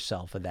remind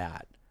yourself of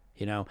that.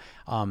 You know,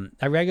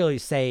 I regularly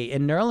say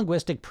in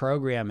neurolinguistic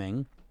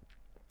programming,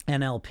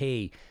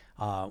 NLP,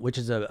 which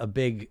is a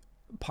big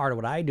part of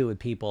what I do with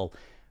people,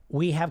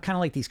 we have kind of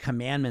like these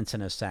commandments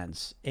in a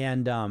sense.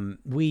 And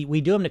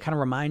we do them to kind of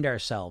remind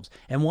ourselves.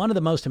 And one of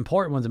the most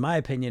important ones, in my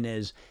opinion,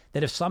 is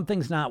that if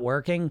something's not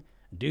working,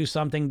 do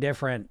something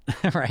different,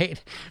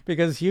 right?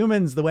 Because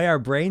humans, the way our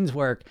brains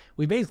work,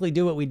 we basically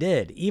do what we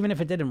did, even if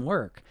it didn't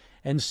work.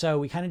 And so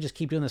we kind of just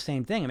keep doing the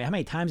same thing. I mean, how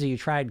many times have you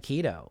tried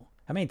keto?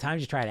 How many times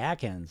have you tried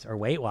Atkins or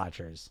Weight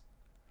Watchers?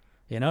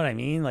 You know what I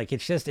mean? Like,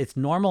 it's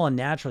normal and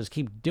natural to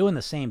keep doing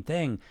the same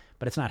thing,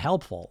 but it's not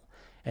helpful.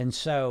 And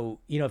so,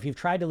 you know, if you've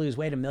tried to lose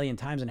weight 1,000,000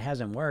 times and it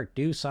hasn't worked,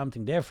 do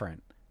something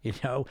different. You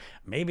know,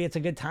 maybe it's a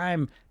good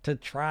time to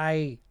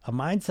try a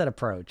mindset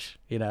approach,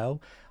 you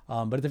know,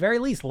 but at the very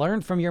least,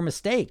 learn from your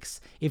mistakes.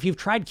 If you've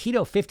tried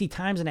keto 50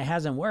 times and it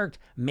hasn't worked,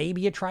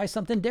 maybe you try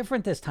something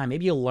different this time.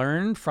 Maybe you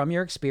learn from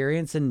your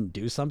experience and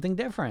do something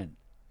different.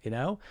 You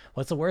know,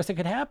 what's the worst that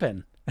could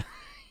happen?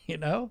 You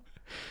know?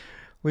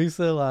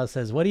 Lisa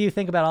says, what do you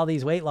think about all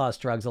these weight loss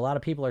drugs a lot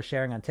of people are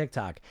sharing on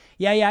TikTok?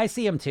 Yeah, I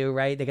see them too,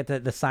 right? They get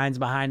the signs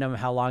behind them,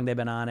 how long they've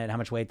been on it, how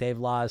much weight they've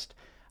lost.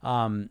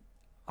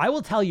 I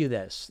will tell you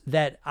this,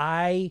 that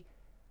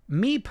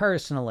me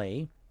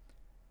personally,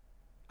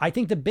 I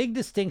think the big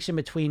distinction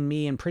between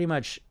me and pretty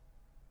much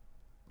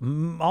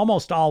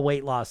almost all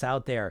weight loss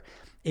out there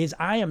is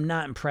I am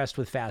not impressed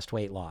with fast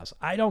weight loss.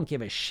 I don't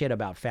give a shit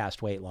about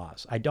fast weight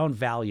loss. I don't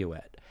value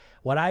it.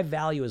 What I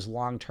value is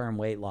long-term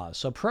weight loss.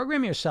 So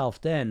Program Yourself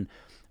Thin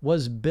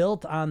was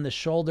built on the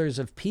shoulders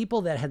of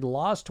people that had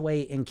lost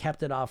weight and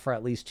kept it off for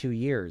at least 2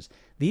 years.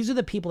 These are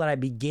the people that I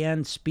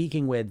began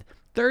speaking with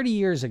 30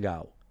 years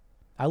ago.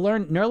 I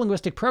learned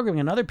neurolinguistic programming.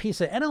 Another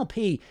piece of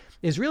NLP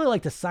is really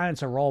like the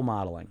science of role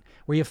modeling,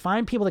 where you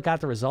find people that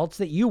got the results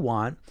that you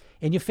want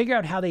and you figure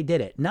out how they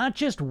did it. Not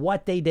just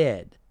what they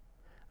did,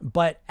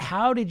 but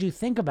how did you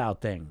think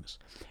about things?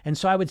 And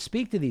so I would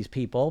speak to these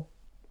people,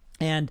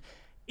 and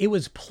it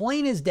was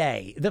plain as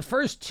day. The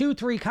first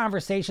 2-3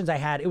 conversations I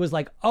had, it was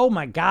like, oh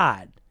my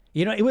God.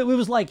 You know, it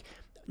was like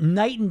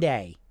night and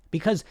day,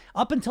 because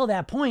up until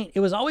that point, it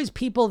was always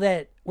people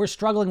that were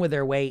struggling with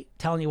their weight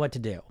telling you what to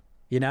do,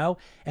 you know?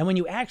 And when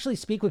you actually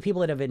speak with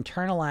people that have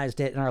internalized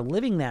it and are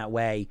living that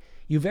way,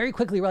 you very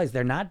quickly realize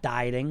they're not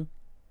dieting,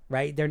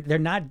 right? They're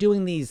not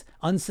doing these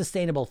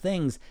unsustainable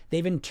things.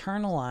 They've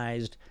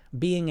internalized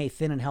being a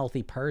thin and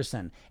healthy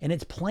person, and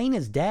it's plain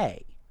as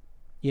day,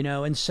 you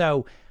know? And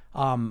so,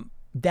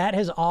 that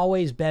has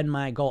always been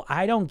my goal.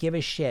 I don't give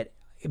a shit,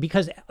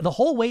 because the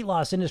whole weight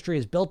loss industry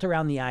is built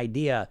around the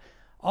idea,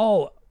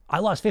 oh, I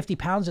lost 50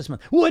 pounds this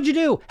month. What'd you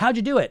do? How'd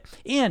you do it?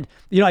 And,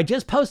 I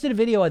just posted a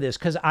video of this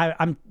because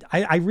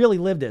I really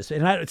lived this.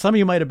 And some of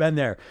you might have been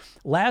there.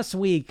 Last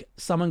week,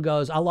 someone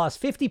goes, I lost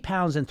 50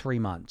 pounds in 3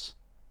 months,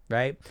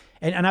 right?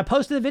 And I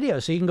posted the video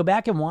so you can go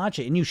back and watch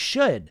it. And you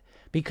should,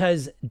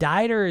 because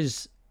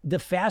dieters, the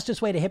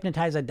fastest way to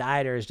hypnotize a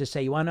dieter is to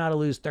say, you want to know how to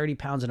lose 30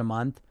 pounds in a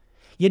month?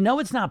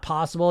 It's not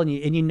possible.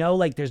 And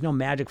like there's no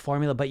magic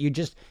formula, but you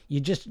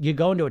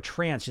go into a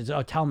trance. You say,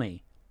 oh, tell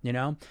me.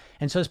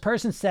 And so this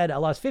person said, I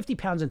lost 50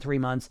 pounds in 3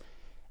 months.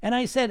 And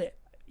I said,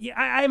 yeah,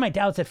 I had my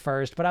doubts at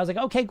first, but I was like,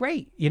 okay,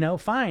 great.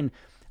 Fine.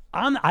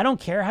 I don't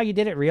care how you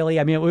did it really.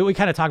 I mean, we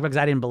kind of talked about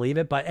because I didn't believe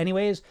it, but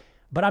anyways,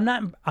 but it's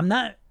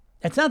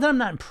not that I'm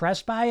not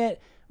impressed by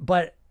it,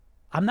 but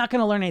I'm not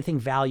going to learn anything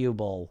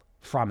valuable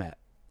from it.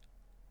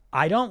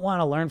 I don't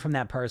want to learn from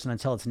that person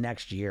until it's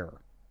next year.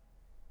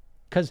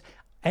 Because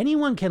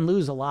anyone can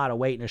lose a lot of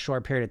weight in a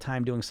short period of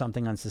time doing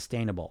something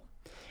unsustainable.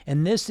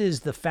 And this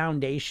is the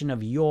foundation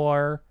of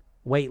your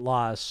weight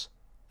loss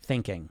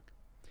thinking,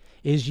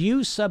 is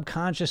you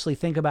subconsciously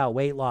think about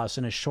weight loss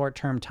in a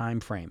short-term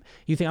time frame.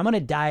 You think, I'm going to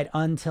diet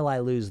until I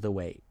lose the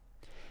weight.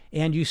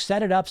 And you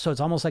set it up so it's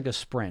almost like a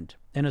sprint.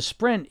 In a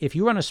sprint, if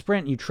you run a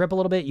sprint and you trip a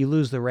little bit, you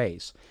lose the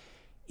race.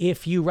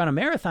 If you run a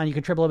marathon, you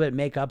can trip a little bit and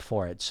make up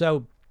for it.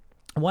 So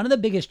one of the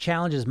biggest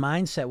challenges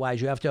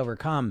mindset-wise you have to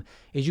overcome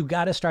is you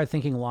got to start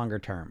thinking longer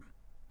term,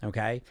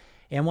 okay?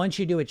 And once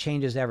you do, it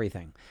changes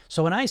everything.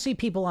 So when I see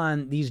people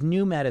on these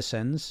new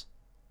medicines,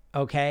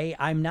 okay,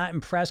 I'm not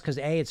impressed because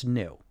A, it's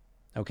new,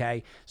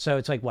 okay? So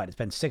it's like, what? It's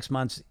been 6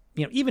 months,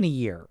 even a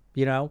year,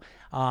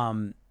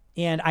 and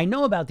I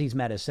know about these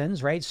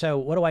medicines, right? So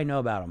what do I know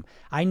about them?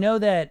 I know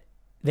that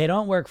they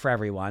don't work for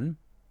everyone,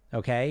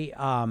 okay?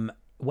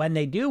 When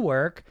they do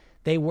work,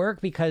 they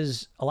work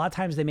because a lot of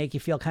times they make you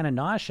feel kind of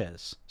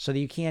nauseous so that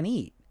you can't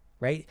eat,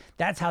 right?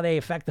 That's how they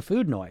affect the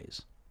food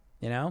noise,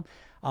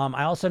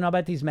 I also know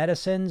about these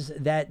medicines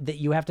that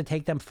you have to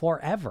take them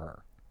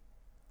forever,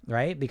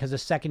 right? Because the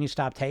second you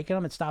stop taking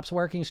them, it stops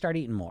working, you start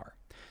eating more.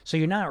 So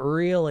you're not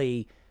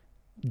really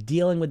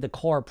dealing with the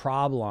core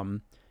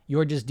problem.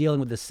 You're just dealing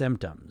with the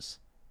symptoms.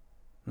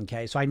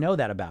 Okay. So I know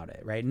that about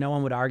it, right? No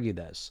one would argue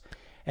this.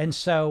 And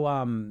so,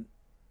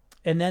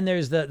 and then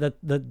there's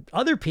the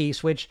other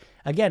piece, which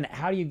again,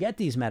 how do you get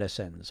these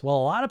medicines? Well,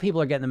 a lot of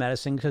people are getting the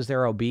medicine because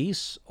they're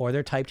obese or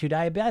they're type 2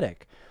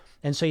 diabetic.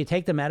 And so you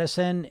take the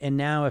medicine, and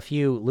now if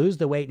you lose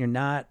the weight and you're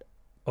not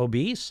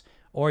obese,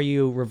 or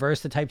you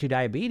reverse the type 2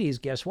 diabetes,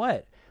 guess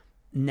what?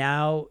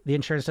 Now the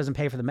insurance doesn't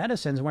pay for the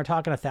medicines, and we're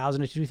talking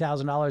 $1,000 to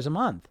 $2,000 a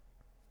month.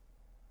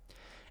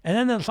 And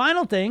then the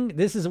final thing,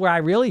 this is where I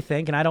really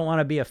think, and I don't want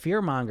to be a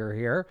fear monger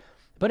here,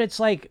 but it's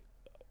like,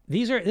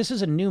 this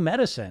is a new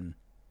medicine.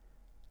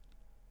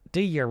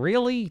 Do you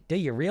really?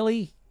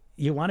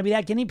 You want to be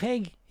that guinea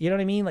pig? You know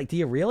what I mean? Like, do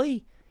you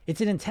really?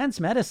 It's an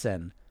intense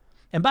medicine.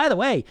 And by the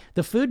way,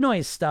 the food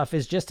noise stuff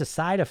is just a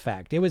side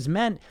effect.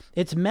 Originally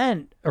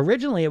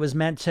it was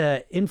meant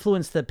to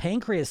influence the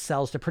pancreas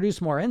cells to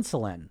produce more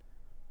insulin,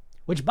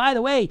 which by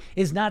the way,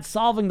 is not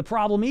solving the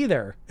problem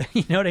either.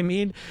 You know what I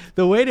mean?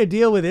 The way to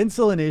deal with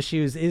insulin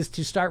issues is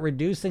to start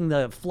reducing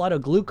the flood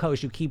of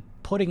glucose you keep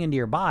putting into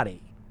your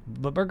body.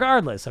 But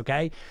regardless,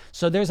 okay?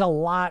 So there's a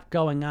lot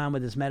going on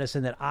with this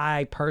medicine that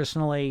I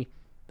personally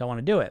don't want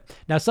to do it.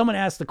 Now, someone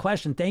asked the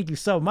question, thank you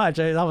so much.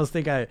 I almost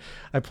think I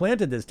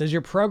planted this. Does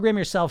your program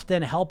yourself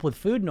then help with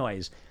food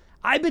noise?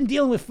 I've been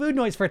dealing with food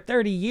noise for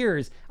 30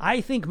 years. I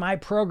think my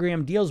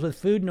program deals with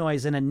food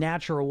noise in a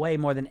natural way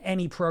more than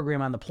any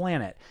program on the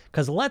planet.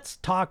 Because let's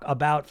talk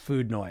about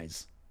food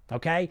noise,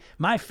 okay?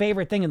 My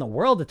favorite thing in the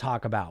world to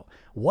talk about.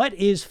 What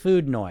is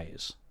food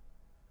noise?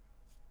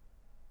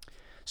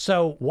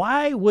 So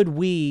why would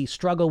we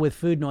struggle with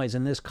food noise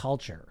in this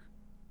culture?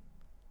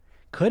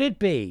 Could it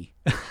be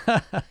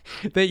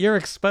that you're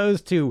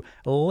exposed to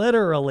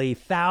literally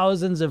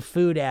thousands of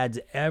food ads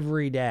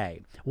every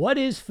day? What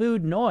is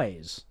food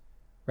noise?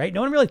 Right?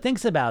 No one really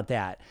thinks about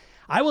that.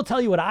 I will tell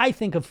you what I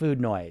think of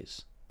food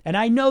noise. And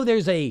I know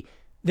there's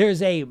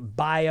a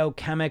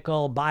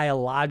biochemical,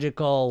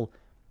 biological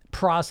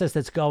process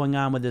that's going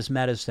on with this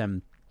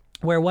medicine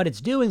where what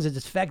it's doing is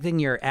it's affecting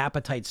your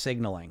appetite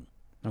signaling.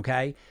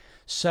 Okay?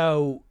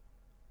 So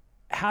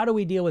how do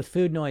we deal with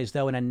food noise,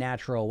 though, in a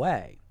natural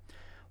way?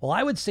 Well,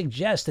 I would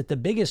suggest that the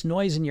biggest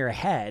noise in your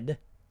head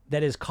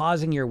that is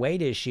causing your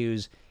weight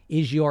issues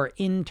is your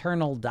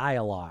internal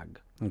dialogue,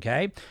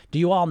 okay? Do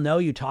you all know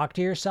you talk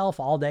to yourself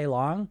all day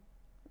long?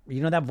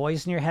 You know that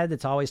voice in your head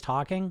that's always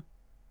talking,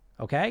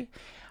 okay?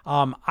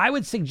 I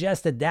would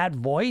suggest that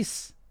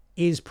voice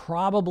is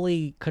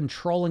probably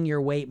controlling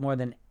your weight more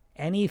than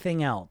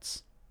anything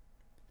else.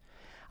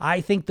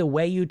 I think the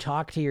way you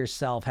talk to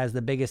yourself has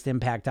the biggest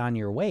impact on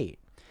your weight.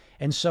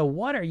 And so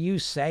what are you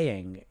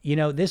saying?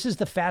 This is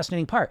the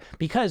fascinating part,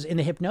 because in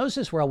the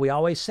hypnosis world, we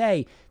always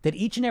say that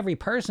each and every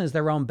person is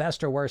their own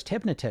best or worst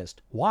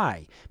hypnotist.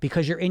 Why?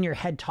 Because you're in your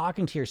head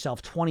talking to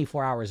yourself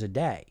 24 hours a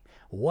day.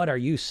 What are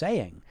you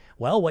saying?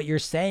 Well, what you're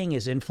saying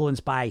is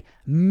influenced by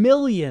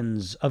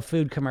millions of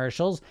food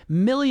commercials,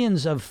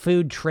 millions of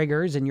food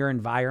triggers in your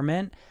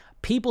environment,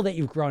 people that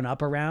you've grown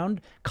up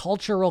around,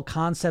 cultural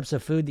concepts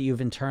of food that you've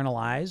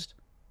internalized,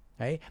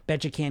 right?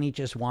 Bet you can't eat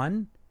just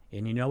one.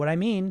 And you know what I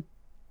mean,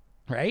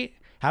 right?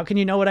 How can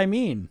you know what I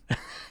mean?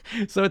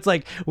 So it's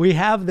like we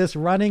have this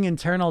running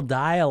internal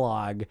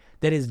dialogue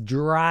that is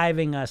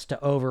driving us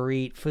to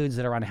overeat foods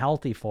that are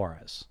unhealthy for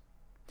us.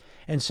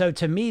 And so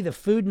to me, the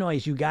food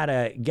noise you got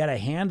to get a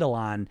handle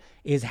on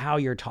is how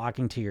you're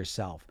talking to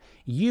yourself.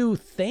 You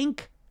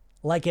think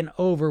like an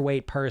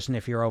overweight person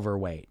if you're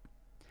overweight.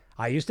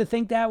 I used to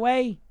think that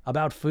way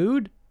about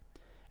food,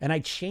 and I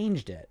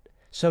changed it.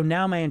 So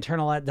now my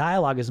internal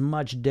dialogue is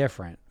much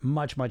different,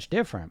 much, much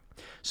different.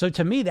 So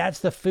to me, that's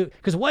the food.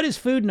 Because what is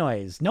food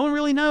noise? No one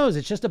really knows.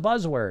 It's just a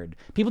buzzword.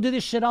 People do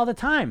this shit all the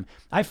time.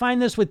 I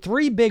find this with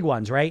three big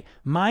ones, right?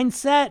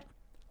 Mindset,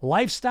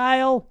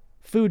 lifestyle,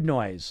 food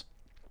noise.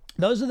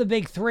 Those are the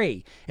big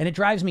three. And it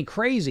drives me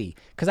crazy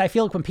because I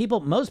feel like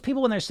most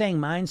people, when they're saying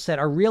mindset,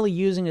 are really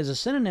using it as a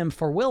synonym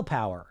for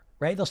willpower,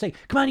 right? They'll say,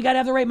 come on, you got to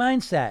have the right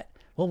mindset.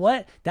 Well,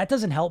 what? That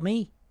doesn't help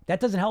me. That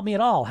doesn't help me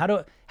at all.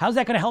 How's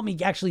that going to help me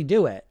actually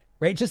do it?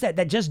 Right? Just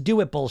that just do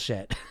it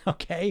bullshit.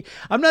 Okay.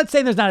 I'm not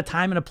saying there's not a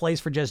time and a place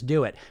for just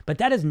do it, but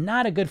that is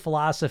not a good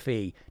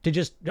philosophy to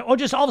just all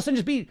of a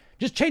sudden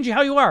just changing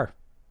how you are.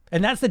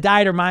 And that's the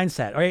dieter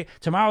mindset. All right.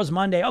 Tomorrow's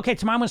Monday. Okay.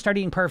 Tomorrow I'm going to start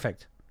eating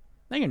perfect.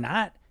 No, you're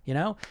not,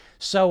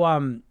 So,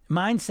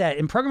 mindset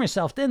and program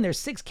yourself thin. There's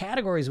 6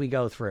 categories we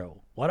go through.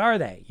 What are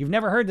they? You've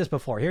never heard this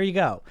before. Here you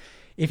go.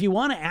 If you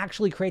want to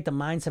actually create the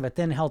mindset of a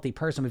thin, healthy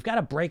person, we've got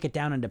to break it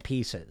down into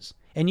pieces.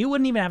 And you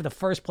wouldn't even have the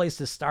first place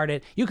to start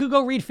it. You could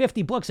go read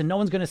 50 books and no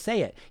one's going to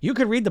say it. You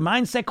could read the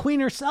Mindset Queen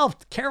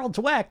herself, Carol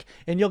Dweck,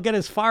 and you'll get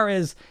as far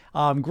as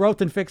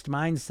growth and fixed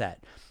mindset.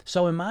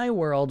 So in my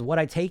world, what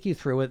I take you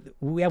through,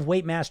 we have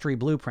weight mastery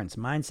blueprints,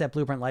 mindset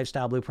blueprint,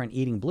 lifestyle blueprint,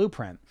 eating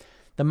blueprint.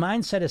 The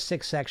mindset is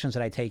 6 sections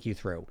that I take you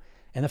through.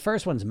 And the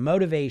first one's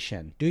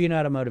motivation. Do you know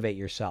how to motivate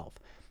yourself?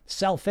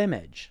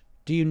 Self-image.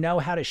 Do you know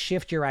how to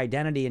shift your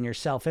identity and your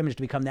self-image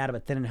to become that of a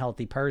thin and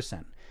healthy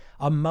person?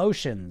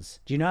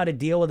 Emotions. Do you know how to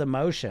deal with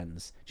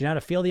emotions? Do you know how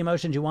to feel the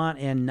emotions you want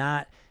and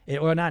not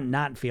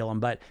feel them,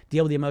 but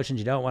deal with the emotions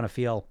you don't want to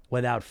feel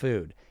without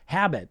food?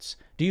 Habits.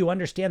 Do you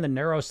understand the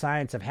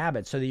neuroscience of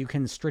habits so that you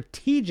can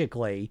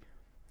strategically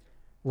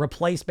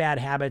replace bad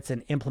habits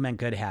and implement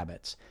good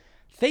habits?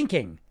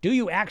 Thinking. Do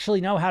you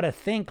actually know how to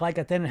think like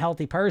a thin and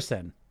healthy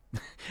person?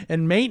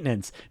 And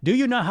maintenance. Do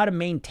you know how to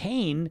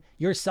maintain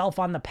yourself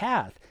on the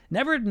path?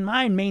 Never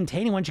mind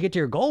maintaining once you get to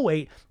your goal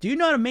weight. Do you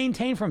know how to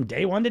maintain from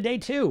day 1 to day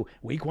 2,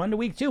 week 1 to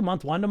week 2,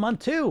 month 1 to month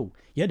 2?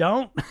 You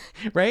don't,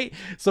 right?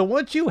 So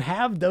once you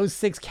have those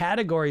 6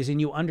 categories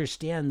and you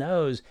understand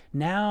those,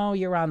 now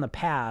you're on the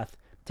path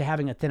to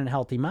having a thin and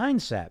healthy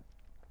mindset.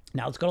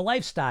 Now let's go to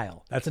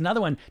lifestyle. That's another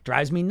one.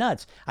 Drives me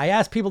nuts. I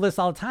ask people this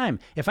all the time.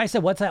 If I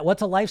said,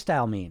 what's a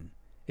lifestyle mean?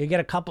 You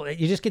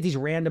just get these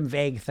random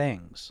vague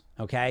things,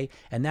 okay?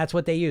 And that's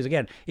what they use.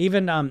 Again,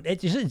 even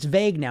it's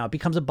vague now. It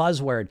becomes a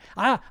buzzword.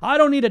 I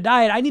don't need a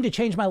diet. I need to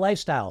change my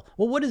lifestyle.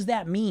 Well, what does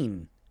that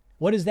mean?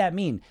 What does that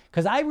mean?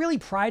 Because I really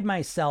pride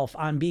myself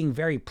on being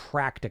very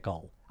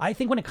practical. I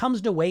think when it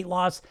comes to weight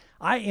loss,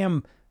 I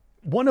am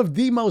one of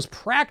the most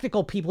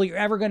practical people you're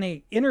ever going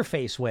to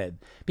interface with.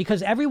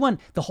 Because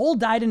the whole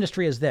diet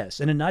industry is this.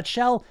 In a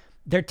nutshell,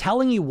 they're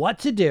telling you what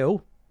to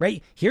do.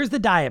 Right? Here's the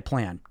diet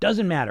plan.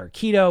 Doesn't matter.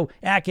 Keto,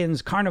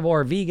 Atkins,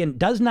 carnivore, vegan,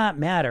 does not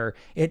matter.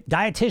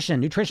 Dietitian,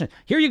 nutrition.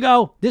 Here you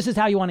go. This is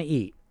how you want to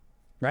eat.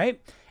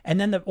 Right? And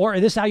then or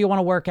this is how you want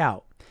to work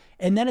out.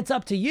 And then it's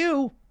up to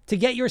you to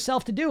get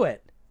yourself to do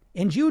it.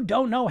 And you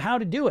don't know how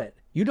to do it.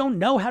 You don't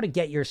know how to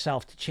get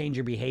yourself to change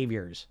your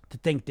behaviors, to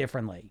think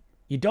differently.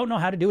 You don't know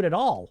how to do it at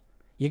all.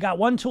 You got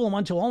one tool and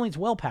one tool only. It's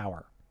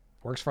willpower.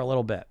 Works for a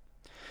little bit.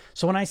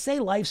 So when I say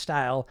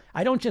lifestyle,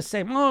 I don't just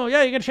say, oh,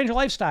 yeah, you got to change your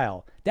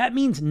lifestyle. That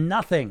means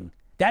nothing.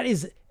 That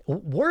is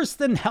worse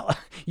than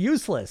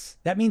useless.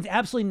 That means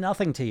absolutely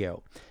nothing to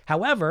you.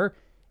 However,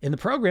 in the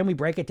program, we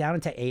break it down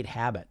into 8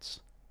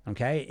 habits,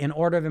 okay, in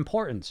order of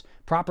importance.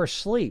 Proper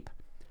sleep,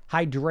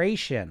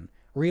 hydration,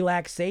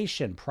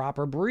 relaxation,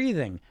 proper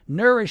breathing,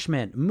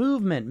 nourishment,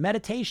 movement,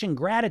 meditation,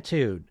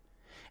 gratitude.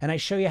 And I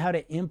show you how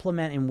to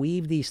implement and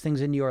weave these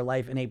things into your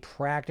life in a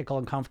practical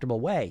and comfortable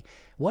way.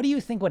 What do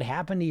you think would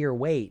happen to your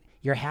weight,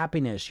 your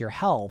happiness, your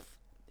health,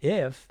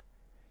 if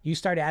you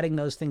start adding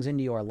those things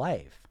into your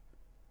life?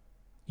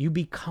 You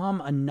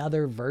become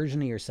another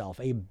version of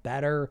yourself, a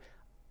better,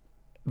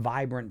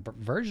 vibrant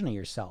version of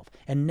yourself.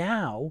 And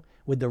now,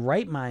 with the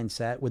right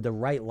mindset, with the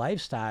right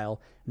lifestyle,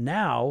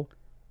 now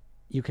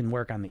you can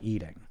work on the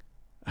eating.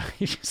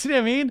 You see what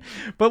I mean?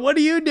 But what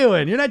are you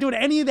doing? You're not doing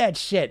any of that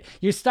shit.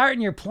 You're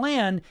starting your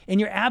plan and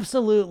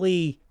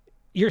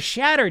you're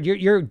shattered.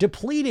 You're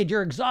depleted.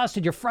 You're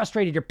exhausted. You're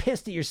frustrated. You're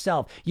pissed at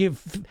yourself. You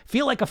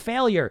feel like a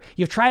failure.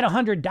 You've tried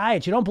 100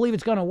 diets. You don't believe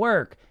it's going to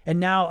work. And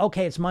now,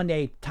 okay, it's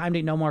Monday. Time to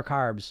eat no more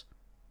carbs.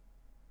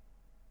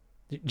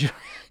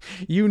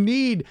 You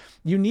need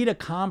a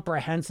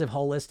comprehensive,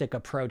 holistic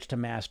approach to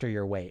master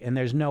your weight. And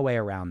there's no way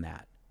around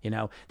that.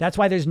 That's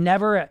why there's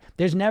never,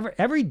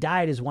 every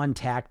diet is one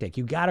tactic.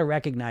 You got to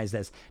recognize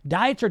this.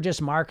 Diets are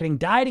just marketing.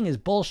 Dieting is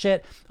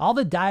bullshit. All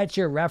the diets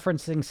you're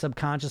referencing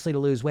subconsciously to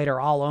lose weight are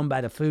all owned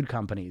by the food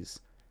companies.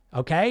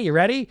 Okay, you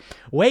ready?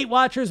 Weight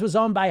Watchers was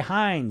owned by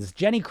Heinz.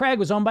 Jenny Craig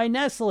was owned by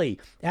Nestle.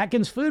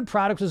 Atkins Food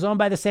Products was owned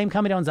by the same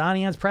company that owns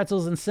Onions,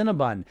 Pretzels, and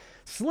Cinnabon.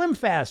 Slim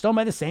Fast owned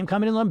by the same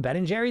company that owns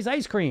Ben & Jerry's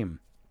ice cream.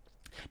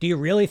 Do you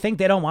really think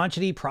they don't want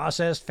you to eat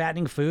processed,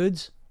 fattening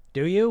foods?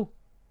 Do you?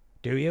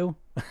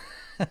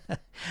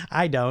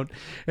 I don't.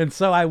 And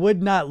so I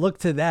would not look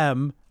to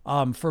them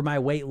for my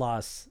weight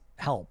loss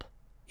help.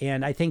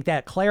 And I think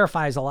that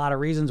clarifies a lot of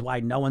reasons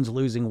why no one's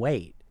losing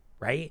weight,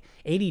 right?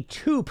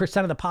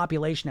 82% of the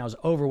population now is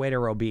overweight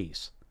or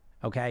obese.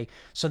 Okay.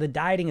 So the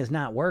dieting is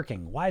not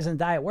working. Why doesn't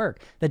diet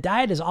work? The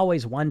diet is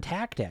always one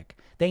tactic.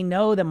 They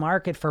know the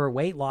market for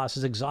weight loss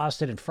is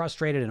exhausted and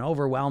frustrated and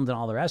overwhelmed and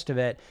all the rest of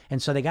it.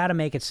 And so they got to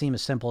make it seem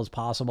as simple as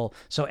possible.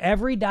 So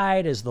every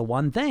diet is the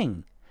one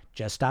thing.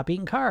 Just stop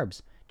eating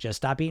carbs. Just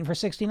stop eating for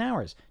 16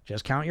 hours.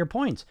 Just count your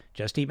points.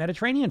 Just eat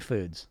Mediterranean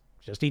foods.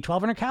 Just eat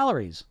 1,200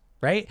 calories,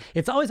 right?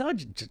 It's always,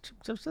 that.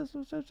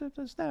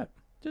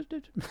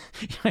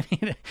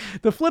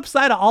 The flip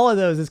side of all of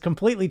those is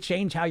completely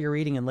change how you're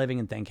eating and living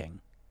and thinking.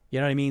 You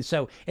know what I mean?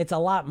 So it's a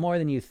lot more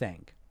than you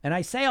think. And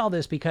I say all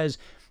this because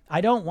I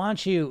don't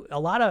want you,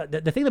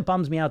 the thing that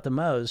bums me out the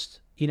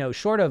most,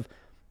 short of,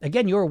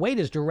 again, your weight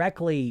is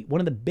directly one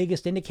of the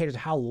biggest indicators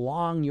of how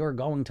long you're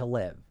going to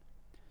live.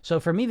 So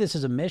for me, this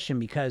is a mission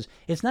because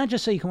it's not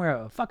just so you can wear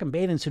a fucking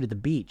bathing suit at the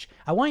beach.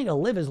 I want you to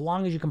live as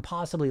long as you can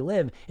possibly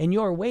live. And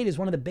your weight is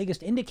one of the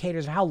biggest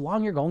indicators of how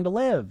long you're going to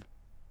live.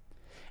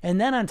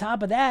 And then on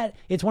top of that,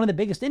 it's one of the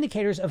biggest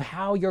indicators of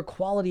how your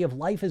quality of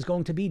life is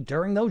going to be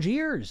during those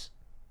years.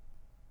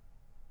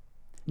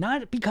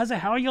 Not because of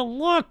how you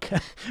look,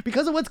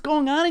 because of what's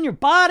going on in your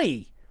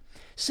body.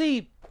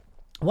 See,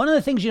 one of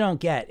the things you don't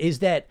get is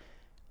that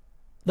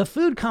the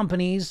food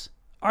companies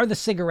are the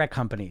cigarette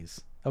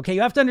companies. Okay,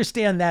 you have to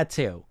understand that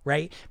too,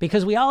 right?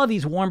 Because we all have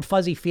these warm,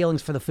 fuzzy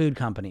feelings for the food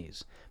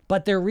companies,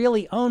 but they're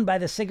really owned by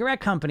the cigarette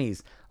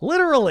companies.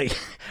 Literally,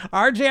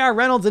 RJR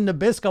Reynolds and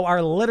Nabisco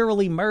are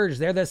literally merged.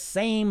 They're the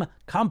same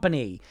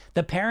company.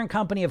 The parent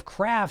company of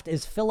Kraft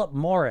is Philip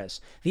Morris.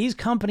 These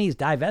companies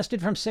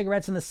divested from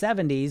cigarettes in the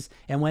 70s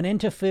and went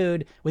into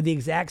food with the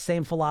exact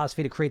same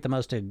philosophy to create the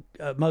most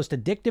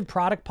addictive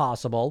product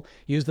possible,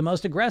 use the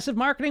most aggressive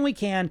marketing we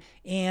can,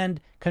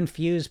 and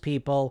confuse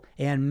people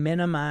and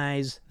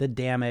minimize the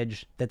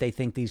damage that they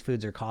think these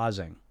foods are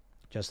causing.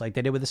 Just like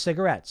they did with the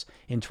cigarettes.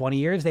 In 20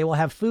 years, they will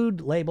have food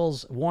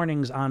labels,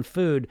 warnings on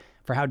food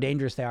for how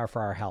dangerous they are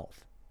for our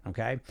health.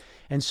 Okay?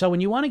 And so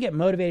when you want to get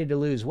motivated to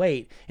lose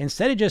weight,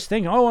 instead of just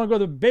thinking, oh, I want to go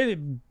to the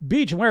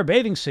beach and wear a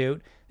bathing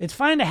suit, it's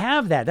fine to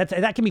have that.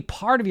 That can be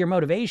part of your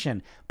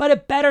motivation. But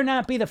it better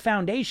not be the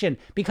foundation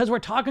because we're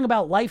talking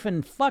about life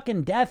and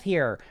fucking death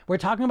here. We're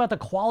talking about the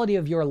quality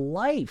of your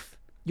life.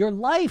 Your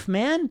life,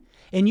 man.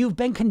 And you've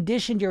been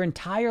conditioned your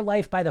entire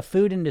life by the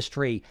food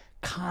industry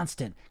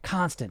constant,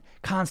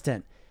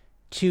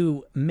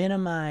 to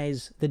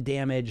minimize the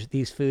damage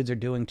these foods are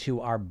doing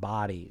to our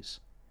bodies.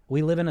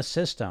 We live in a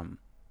system,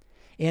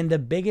 and the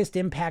biggest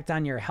impact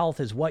on your health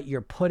is what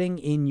you're putting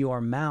in your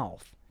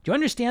mouth. Do you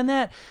understand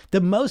that? The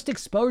most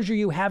exposure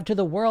you have to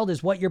the world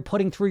is what you're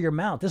putting through your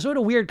mouth. This is sort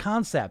of weird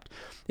concept.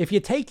 If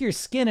you take your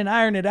skin and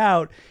iron it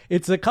out,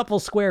 it's a couple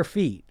square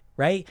feet.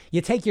 Right? You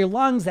take your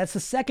lungs, that's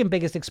the second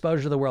biggest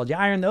exposure to the world. You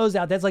iron those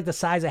out, that's like the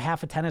size of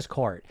half a tennis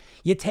court.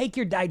 You take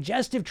your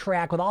digestive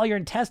tract with all your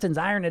intestines,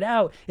 iron it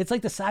out, it's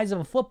like the size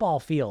of a football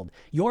field.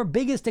 Your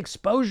biggest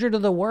exposure to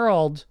the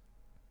world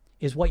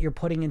is what you're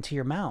putting into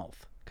your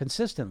mouth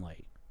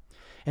consistently.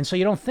 And so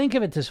you don't think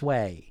of it this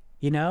way,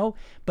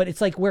 but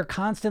it's like we're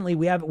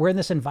in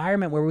this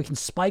environment where we can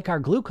spike our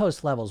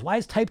glucose levels. Why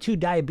is type 2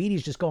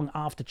 diabetes just going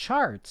off the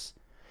charts?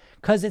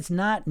 Because it's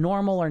not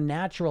normal or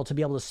natural to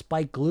be able to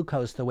spike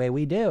glucose the way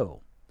we do.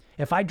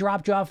 If I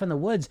dropped you off in the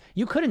woods,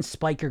 you couldn't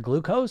spike your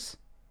glucose,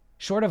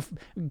 short of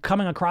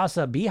coming across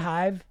a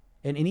beehive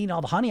and eating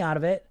all the honey out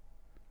of it,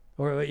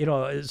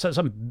 or,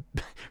 some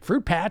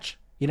fruit patch,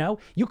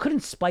 you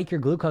couldn't spike your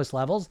glucose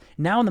levels.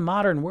 Now in the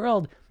modern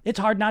world, it's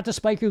hard not to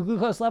spike your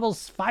glucose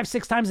levels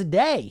 5-6 times a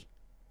day,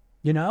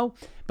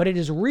 but it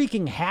is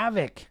wreaking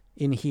havoc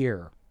in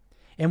here,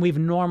 and we've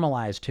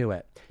normalized to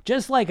it.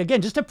 Just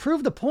to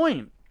prove the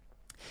point,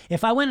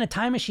 if I went in a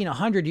time machine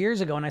 100 years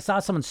ago and I saw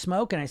someone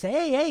smoke and I say,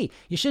 hey,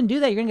 you shouldn't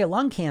do that, you're going to get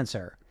lung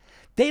cancer,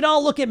 they'd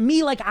all look at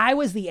me like I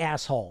was the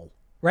asshole,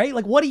 right?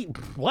 Like,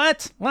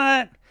 what?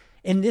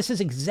 And this is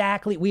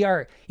exactly,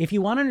 if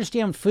you want to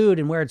understand food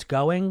and where it's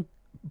going,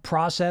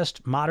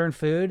 processed modern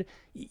food,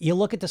 you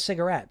look at the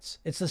cigarettes.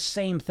 It's the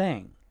same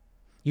thing.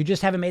 You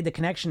just haven't made the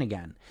connection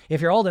again. If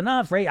you're old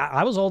enough, right?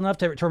 I was old enough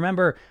to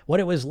remember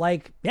what it was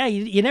like. Yeah,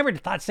 you never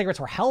thought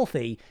cigarettes were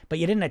healthy, but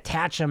you didn't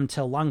attach them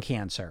to lung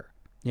cancer.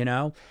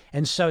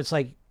 And so it's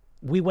like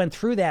we went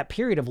through that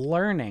period of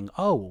learning,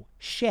 oh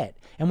shit,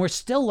 and we're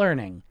still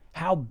learning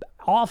how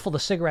awful the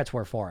cigarettes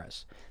were for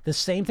us. The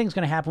same thing's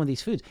going to happen with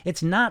these foods.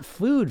 It's not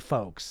food,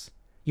 folks.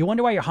 You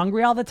wonder why you're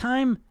hungry all the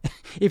time?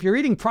 If you're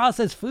eating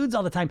processed foods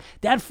all the time,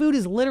 that food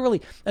is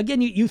literally,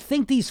 again, you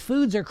think these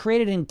foods are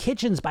created in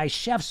kitchens by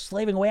chefs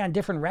slaving away on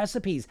different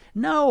recipes.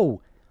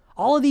 No.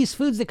 All of these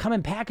foods that come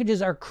in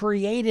packages are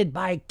created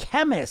by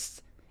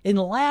chemists in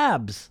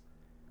labs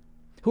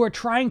who are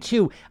trying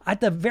to, at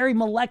the very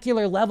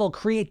molecular level,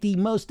 create the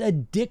most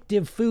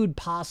addictive food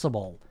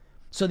possible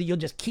so that you'll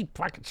just keep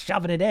fucking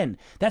shoving it in.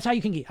 That's how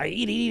you can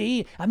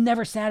eat. I'm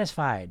never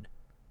satisfied.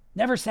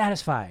 Never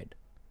satisfied.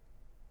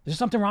 There's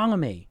something wrong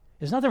with me.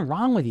 There's nothing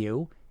wrong with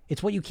you.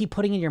 It's what you keep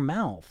putting in your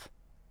mouth.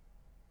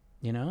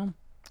 You know?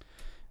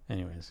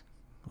 Anyways,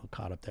 a little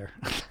caught up there.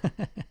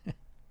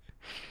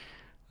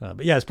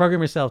 But yes,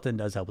 program yourself then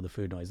does help with the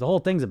food noise. The whole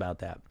thing's about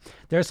that.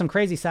 There are some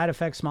crazy side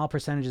effects, small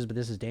percentages, but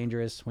this is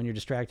dangerous when you're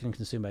distracted and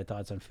consumed by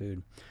thoughts on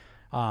food.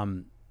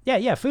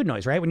 Food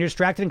noise, right? When you're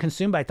distracted and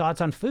consumed by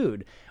thoughts on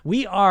food.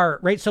 We are,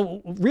 right?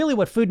 So really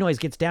what food noise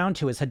gets down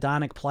to is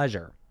hedonic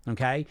pleasure,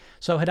 okay?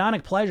 So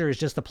hedonic pleasure is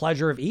just the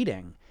pleasure of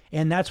eating.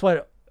 And that's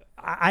what,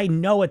 I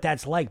know what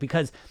that's like,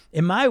 because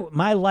in my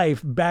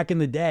life back in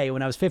the day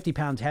when I was 50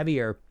 pounds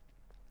heavier,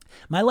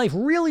 my life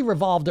really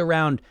revolved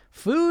around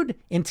food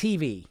and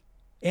TV.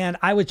 And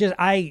I was just,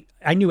 I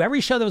knew every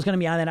show that was going to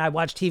be on, and I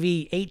watched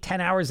TV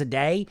 8-10 hours a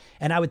day,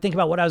 and I would think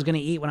about what I was going to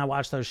eat when I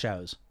watched those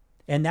shows.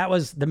 And that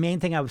was the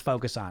main thing I would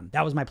focus on.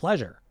 That was my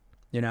pleasure,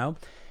 you know?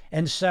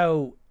 And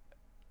so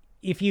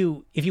if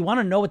you want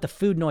to know what the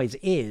food noise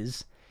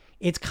is,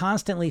 it's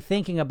constantly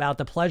thinking about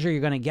the pleasure you're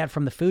going to get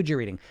from the food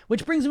you're eating,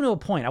 which brings me to a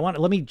point.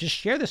 Let me just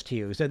share this to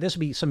you. So this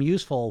will be some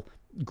useful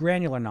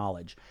granular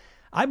knowledge.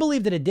 I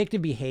believe that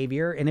addictive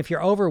behavior, and if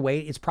you're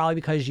overweight, it's probably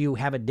because you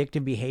have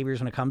addictive behaviors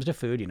when it comes to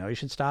food. You know, you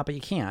should stop, but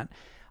you can't.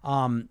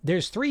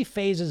 There's 3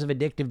 phases of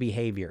addictive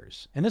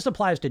behaviors, and this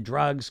applies to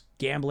drugs,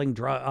 gambling,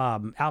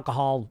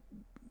 alcohol,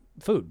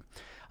 food.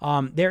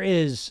 There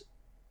is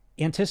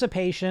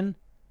anticipation,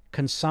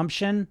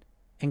 consumption,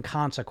 and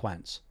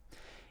consequence.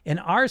 In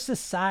our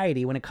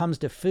society, when it comes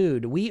to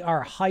food, we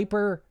are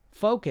hyper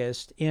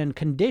focused and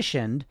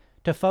conditioned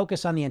to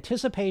focus on the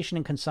anticipation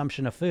and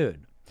consumption of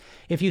food.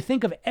 If you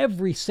think of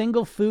every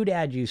single food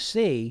ad you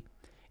see,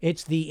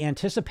 it's the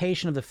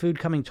anticipation of the food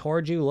coming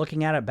towards you,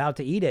 looking at it, about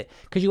to eat it,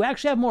 because you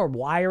actually have more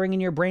wiring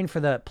in your brain for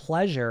the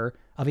pleasure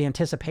of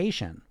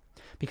anticipation.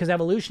 Because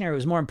evolutionary, it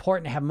was more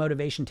important to have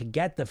motivation to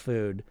get the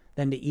food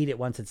than to eat it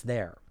once it's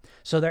there.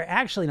 So they're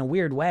actually, in a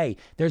weird way,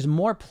 there's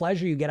more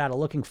pleasure you get out of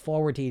looking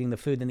forward to eating the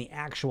food than the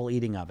actual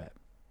eating of it.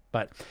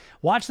 But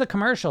watch the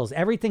commercials.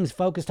 Everything's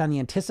focused on the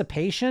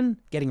anticipation,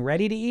 getting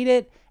ready to eat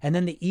it, and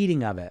then the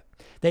eating of it.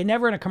 They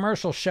never in a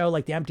commercial show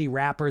like the empty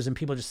wrappers and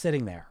people just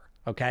sitting there,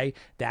 okay?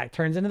 That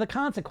turns into the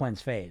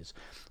consequence phase.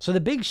 So the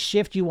big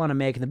shift you want to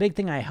make, and the big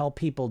thing I help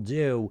people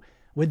do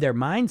with their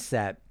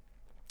mindset,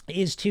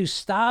 is to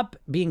stop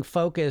being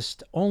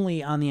focused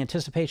only on the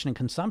anticipation and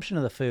consumption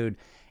of the food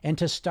and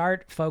to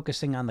start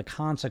focusing on the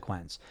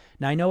consequence.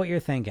 Now, I know what you're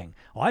thinking.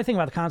 Oh, I think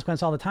about the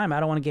consequence all the time. I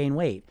don't want to gain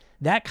weight.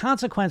 That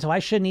consequence, I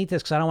shouldn't eat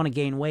this because I don't want to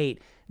gain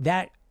weight.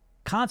 That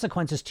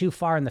consequence is too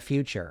far in the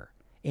future,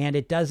 and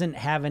it doesn't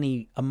have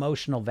any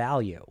emotional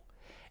value.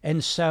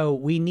 And so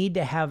we need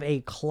to have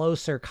a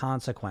closer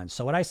consequence.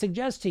 So what I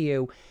suggest to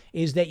you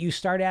is that you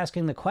start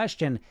asking the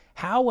question,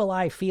 how will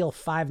I feel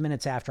 5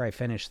 minutes after I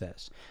finish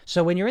this?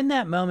 So when you're in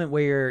that moment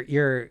where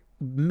you're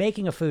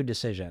making a food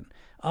decision,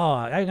 oh,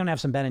 I'm going to have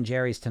some Ben &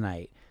 Jerry's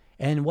tonight.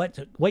 And what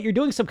you're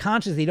doing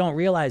subconsciously you don't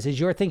realize is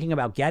you're thinking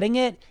about getting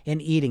it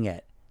and eating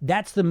it.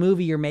 That's the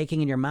movie you're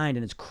making in your mind,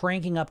 and it's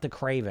cranking up the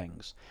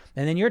cravings.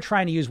 And then you're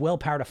trying to use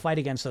willpower to fight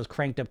against those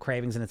cranked up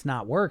cravings, and it's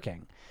not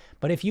working.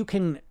 But if you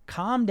can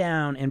calm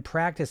down and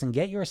practice and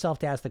get yourself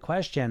to ask the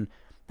question,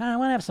 I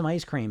want to have some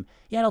ice cream.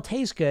 Yeah, it'll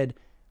taste good,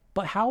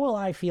 but how will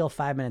I feel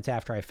 5 minutes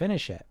after I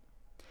finish it?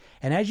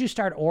 And as you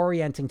start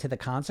orienting to the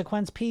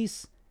consequence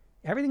piece,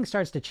 everything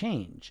starts to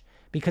change.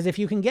 Because if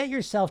you can get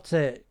yourself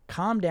to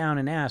calm down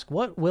and ask,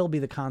 what will be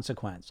the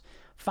consequence?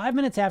 5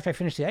 minutes after I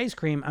finish the ice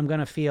cream, I'm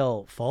going to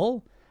feel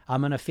full.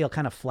 I'm going to feel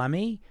kind of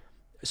phlegmy.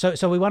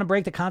 So we want to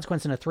break the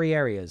consequence into 3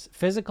 areas: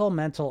 physical,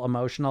 mental,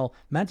 emotional.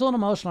 Mental and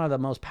emotional are the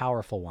most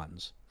powerful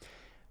ones.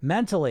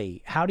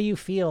 Mentally, how do you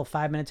feel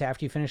 5 minutes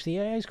after you finish the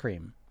ice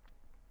cream?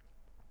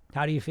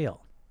 How do you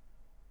feel?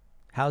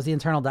 How's the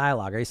internal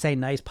dialogue? Are you saying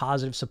nice,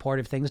 positive,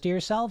 supportive things to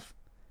yourself?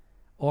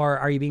 Or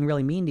are you being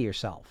really mean to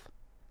yourself?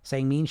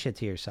 Saying mean shit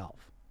to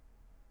yourself?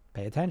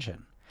 Pay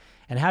attention.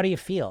 And how do you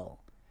feel?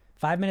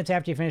 5 minutes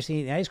after you finish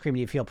eating the ice cream,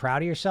 do you feel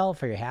proud of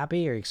yourself? Are you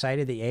happy? Are you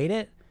excited that you ate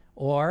it?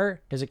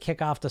 Or does it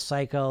kick off the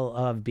cycle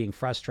of being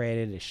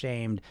frustrated,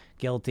 ashamed,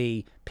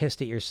 guilty,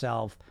 pissed at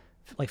yourself,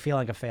 like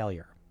feeling like a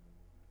failure?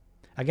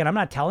 Again, I'm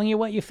not telling you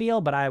what you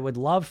feel, but I would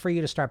love for you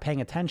to start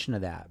paying attention to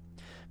that.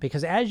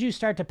 Because as you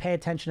start to pay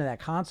attention to that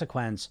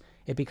consequence,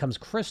 it becomes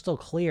crystal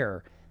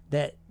clear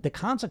that the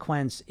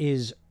consequence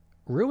is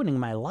ruining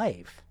my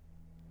life.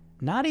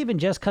 Not even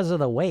just because of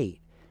the weight,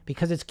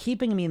 because it's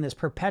keeping me in this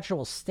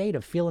perpetual state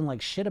of feeling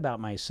like shit about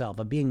myself,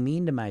 of being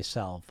mean to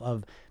myself,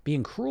 of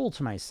being cruel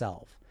to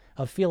myself,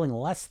 of feeling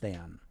less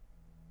than.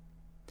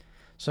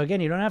 So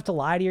again, you don't have to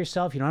lie to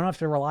yourself. You don't have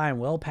to rely on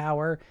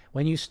willpower.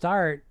 When you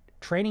start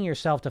training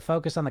yourself to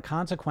focus on the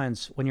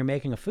consequence when you're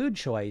making a food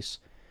choice,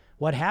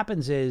 what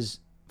happens is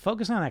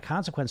focusing on that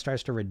consequence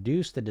starts to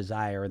reduce the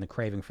desire and the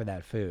craving for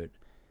that food.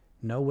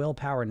 No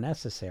willpower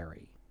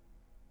necessary.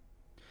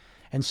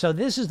 And so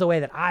this is the way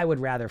that I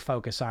would rather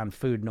focus on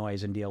food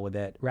noise and deal with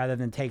it rather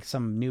than take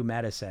some new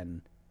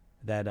medicine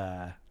that,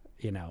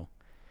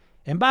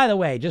 And by the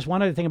way, just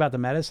one other thing about the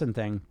medicine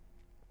thing.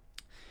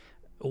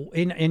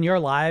 In your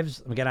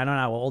lives, again, I don't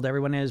know how old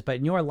everyone is, but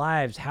in your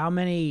lives, how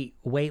many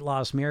weight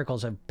loss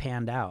miracles have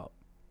panned out?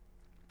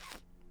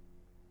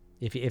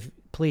 If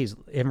please,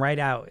 and write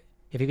out,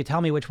 if you could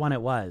tell me which one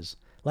it was.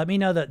 Let me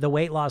know the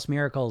weight loss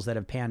miracles that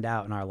have panned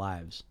out in our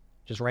lives.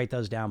 Just write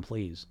those down,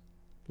 please.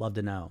 Love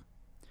to know.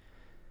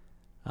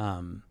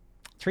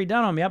 Tree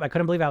Dunham, yep. I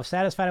couldn't believe how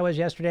satisfied I was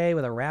yesterday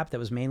with a wrap that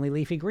was mainly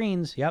leafy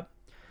greens. Yep.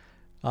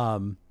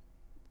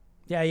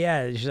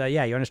 Yeah.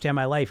 You understand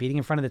my life. Eating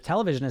in front of the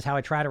television is how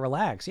I try to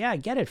relax. Yeah, I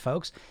get it,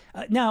 folks.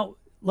 Now,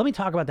 let me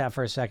talk about that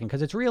for a second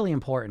because it's really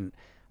important.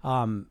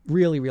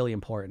 Really, really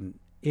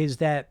important is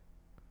that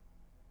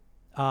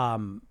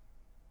do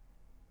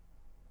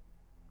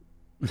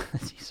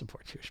you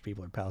support Jewish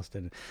people or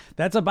Palestinians?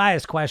 That's a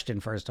biased question,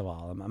 first of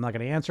all. I'm not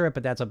going to answer it,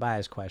 but that's a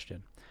biased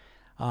question.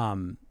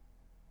 Yeah,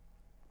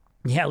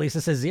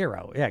 Lisa says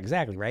 0. Yeah,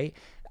 exactly, right?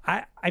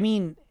 I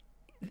mean,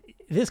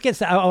 this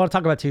gets, I want to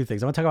talk about two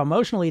things. I want to talk about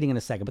emotional eating in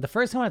a second, but the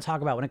first thing I want to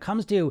talk about when it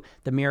comes to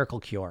the miracle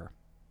cure,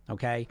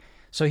 okay?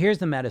 So here's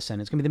the medicine.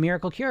 It's going to be the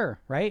miracle cure,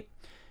 right?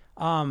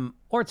 Or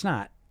it's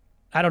not.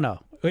 I don't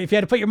know. If you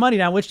had to put your money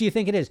down, which do you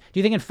think it is? Do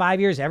you think in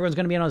 5 years everyone's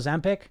going to be on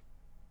Ozempic?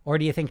 Or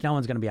do you think no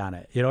one's going to be on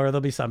it? Or there'll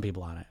be some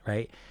people on it,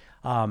 right?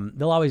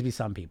 There'll always be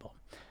some people.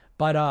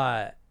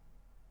 But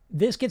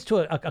this gets to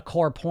a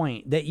core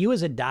point that you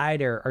as a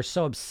dieter are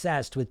so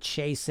obsessed with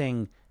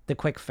chasing the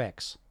quick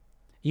fix.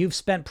 You've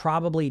spent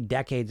probably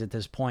decades at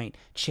this point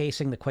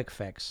chasing the quick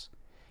fix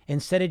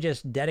instead of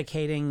just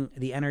dedicating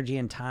the energy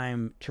and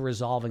time to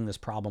resolving this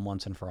problem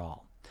once and for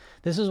all.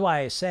 This is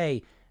why I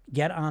say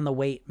get on the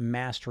weight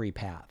mastery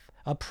path.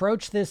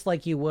 Approach this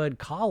like you would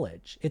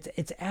college.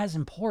 It's as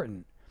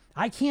important.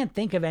 I can't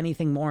think of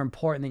anything more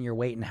important than your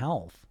weight and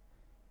health.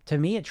 To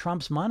me, it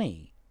trumps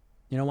money.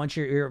 Once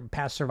you're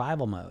past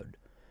survival mode.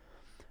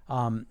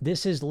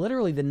 This is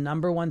literally the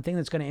number one thing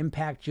that's going to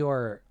impact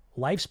your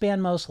lifespan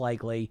most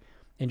likely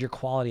and your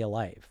quality of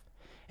life.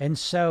 And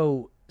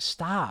so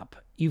stop.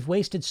 You've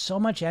wasted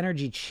so much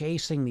energy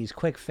chasing these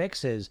quick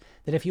fixes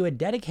that if you had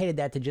dedicated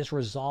that to just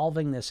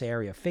resolving this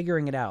area,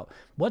 figuring it out,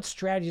 what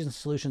strategies and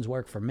solutions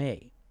work for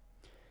me,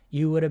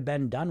 you would have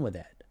been done with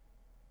it.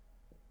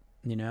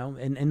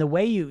 And the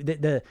way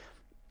the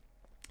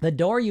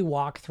door you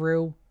walk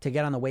through to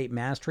get on the weight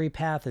mastery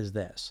path is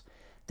this,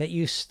 that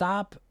you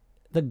stop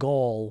the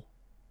goal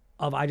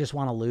of I just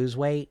want to lose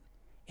weight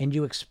and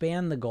you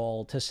expand the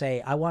goal to say,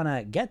 I want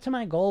to get to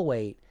my goal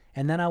weight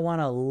and then I want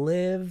to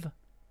live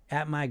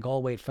at my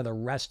goal weight for the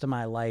rest of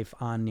my life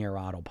on near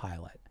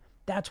autopilot.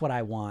 That's what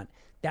I want.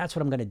 That's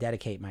what I'm going to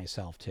dedicate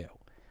myself to.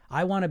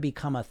 I want to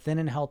become a thin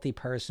and healthy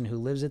person who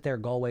lives at their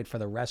goal weight for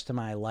the rest of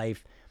my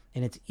life,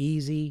 and it's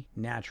easy,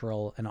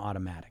 natural, and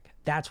automatic.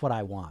 That's what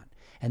I want.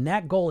 And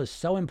that goal is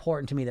so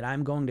important to me that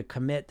I'm going to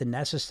commit the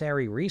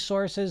necessary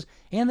resources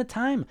and the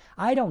time.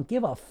 I don't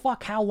give a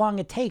fuck how long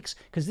it takes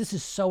because this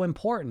is so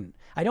important.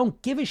 I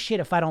don't give a shit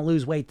if I don't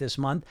lose weight this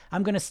month.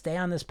 I'm going to stay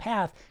on this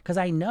path because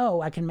I know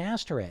I can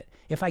master it.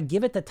 If I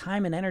give it the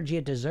time and energy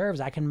it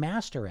deserves, I can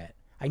master it.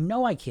 I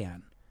know I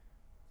can.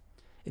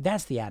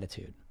 That's the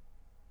attitude.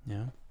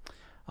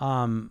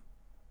 Wesam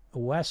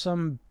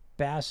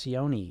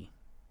Bassioni.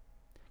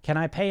 Can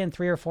I pay in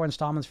 3 or 4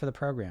 installments for the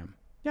program?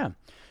 Yeah.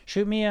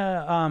 Shoot me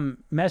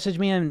message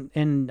me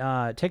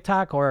in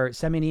TikTok or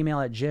send me an email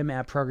at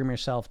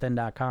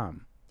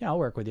jim@programyourselfthin.com. Yeah, I'll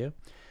work with you.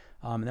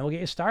 And then we'll get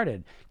you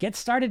started. Get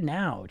started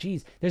now.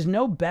 Jeez, there's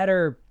no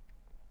better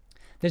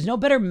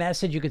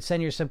message you could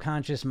send your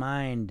subconscious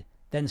mind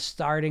than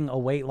starting a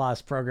weight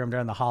loss program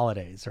during the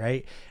holidays,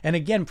 right? And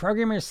again,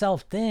 Program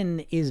Yourself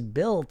Thin is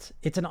built,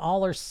 it's an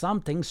all or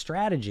something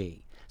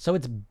strategy. So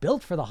it's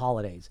built for the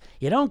holidays.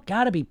 You don't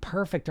got to be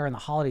perfect during the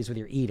holidays with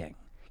your eating.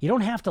 You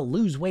don't have to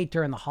lose weight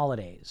during the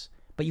holidays,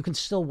 but you can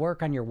still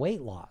work on your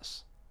weight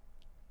loss.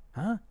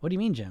 Huh? What do you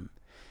mean, Jim?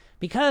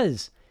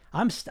 Because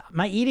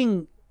my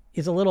eating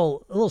is a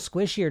little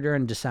squishier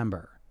during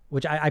December,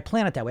 which I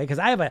plan it that way because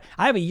I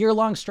have a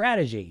year-long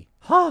strategy.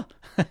 Huh?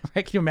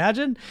 Right? Can you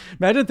imagine?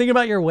 Imagine thinking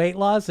about your weight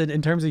loss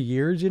in terms of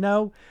years,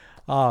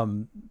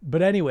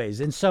 But anyways,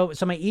 and so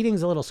my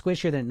eating's a little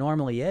squishier than it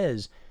normally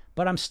is,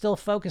 but I'm still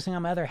focusing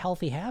on my other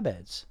healthy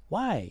habits.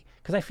 Why?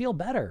 Because I feel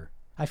better.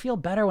 I feel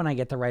better when I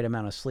get the right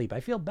amount of sleep.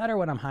 I feel better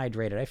when I'm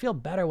hydrated. I feel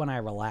better when I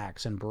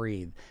relax and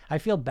breathe. I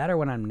feel better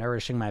when I'm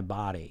nourishing my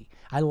body.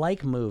 I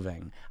like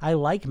moving. I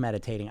like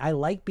meditating. I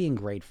like being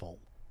grateful.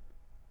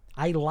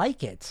 I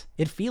like it.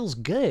 It feels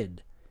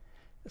good.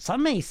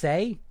 Some may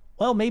say,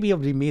 well, maybe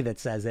it'll be me that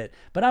says it,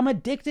 but I'm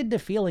addicted to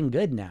feeling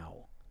good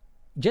now.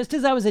 Just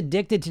as I was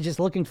addicted to just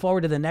looking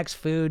forward to the next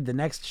food, the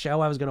next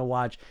show I was going to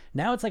watch,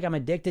 now it's like I'm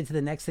addicted to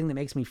the next thing that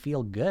makes me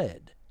feel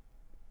good.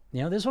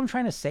 This is what I'm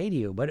trying to say to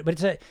you, but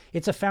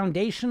it's a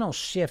foundational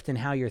shift in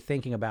how you're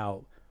thinking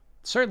about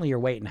certainly your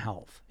weight and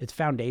health. It's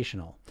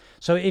foundational.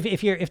 So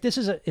if this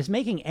is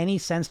making any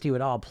sense to you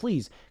at all,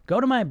 please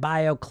go to my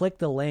bio, click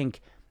the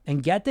link,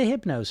 and get the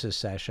hypnosis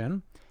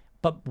session,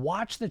 but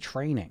watch the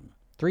training.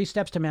 3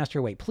 Steps to Master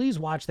Your Weight. Please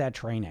watch that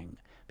training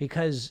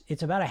because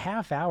it's about a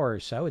half hour or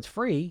so. It's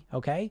free,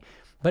 okay?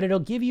 But it'll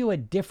give you a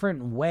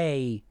different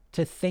way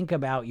to think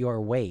about your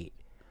weight.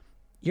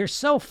 You're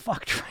so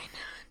fucked right now.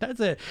 I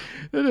don't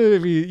know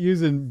if you're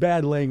using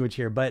bad language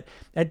here, but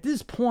at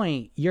this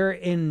point, you're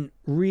in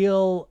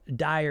real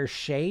dire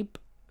shape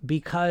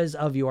because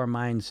of your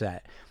mindset.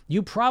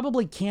 You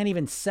probably can't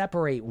even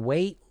separate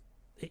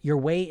your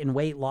weight and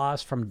weight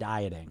loss from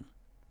dieting.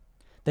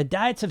 The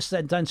diets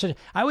have done such.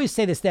 I always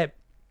say this, that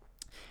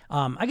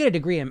I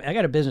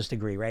got a business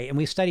degree, right? And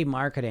we study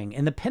marketing.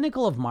 And the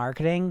pinnacle of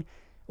marketing,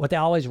 what they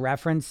always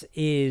reference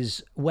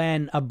is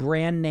when a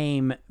brand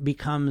name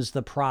becomes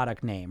the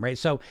product name, right?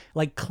 So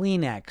like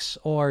Kleenex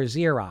or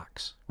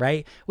Xerox,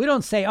 right? We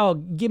don't say, oh,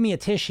 give me a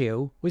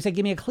tissue. We say,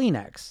 give me a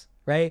Kleenex,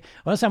 right?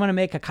 Unless I'm going to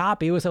make a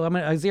copy, we say, I'm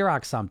going to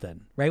Xerox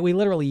something, right? We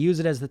literally use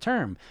it as the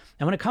term.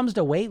 And when it comes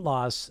to weight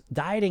loss,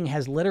 dieting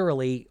has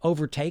literally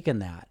overtaken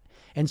that.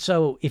 And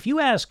so if you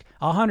ask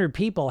 100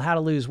 people how to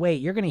lose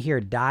weight, you're going to hear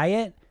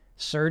diet,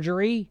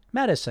 surgery,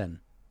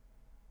 medicine,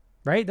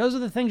 right? Those are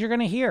the things you're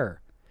going to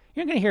hear.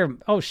 You're going to hear,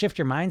 oh, shift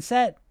your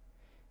mindset,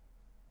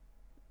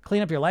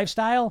 clean up your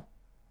lifestyle,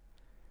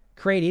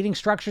 create eating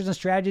structures and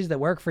strategies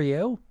that work for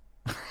you.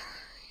 You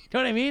know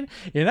what I mean?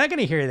 You're not going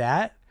to hear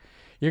that.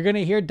 You're going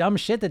to hear dumb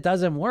shit that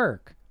doesn't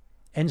work.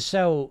 And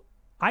so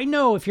I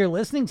know if you're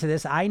listening to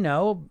this,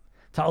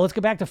 let's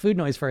go back to food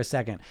noise for a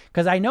second.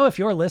 Because I know if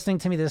you're listening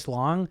to me this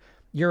long,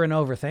 you're an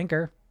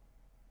overthinker,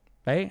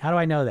 right? How do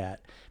I know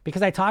that?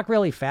 Because I talk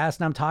really fast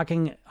and I'm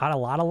talking on a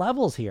lot of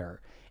levels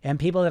here. And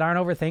people that aren't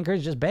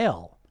overthinkers just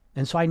bail.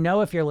 And so I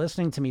know if you're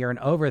listening to me, you're an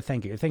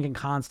overthinker. You're thinking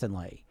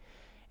constantly.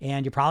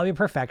 And you're probably a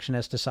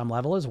perfectionist to some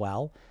level as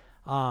well.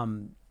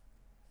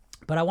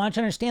 But I want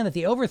you to understand that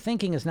the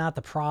overthinking is not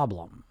the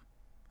problem.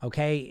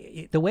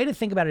 Okay? The way to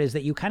think about it is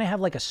that you kind of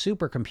have like a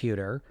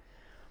supercomputer,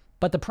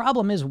 but the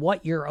problem is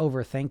what you're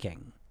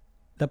overthinking,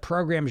 the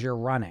programs you're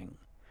running.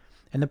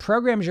 And the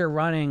programs you're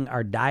running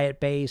are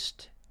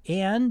diet-based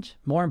and,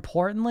 more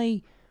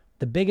importantly,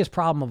 the biggest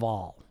problem of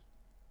all,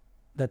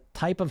 the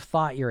type of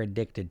thought you're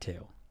addicted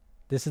to.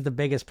 This is the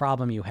biggest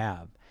problem you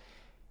have.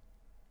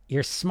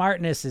 Your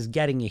smartness is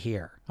getting you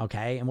here,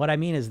 okay? And what I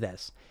mean is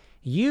this.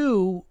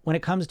 You, when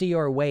it comes to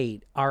your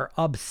weight, are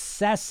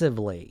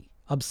obsessively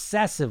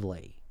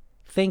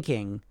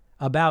thinking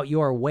about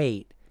your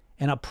weight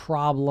in a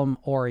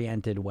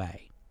problem-oriented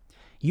way.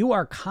 You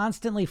are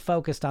constantly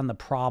focused on the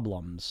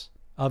problems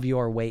of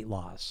your weight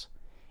loss,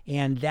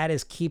 and that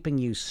is keeping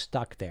you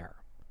stuck there.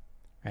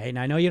 Right? And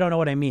I know you don't know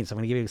what I mean, so I'm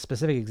going to give you a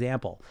specific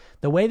example.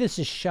 The way this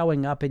is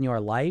showing up in your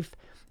life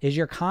is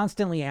you're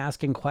constantly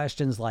asking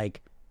questions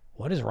like,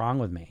 what is wrong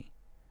with me?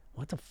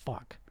 What the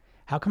fuck?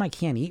 How come I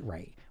can't eat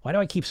right? Why do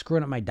I keep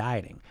screwing up my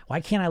dieting? Why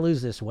can't I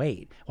lose this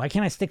weight? Why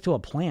can't I stick to a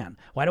plan?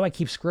 Why do I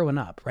keep screwing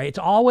up, right? It's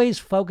always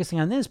focusing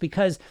on this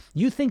because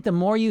you think the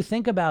more you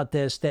think about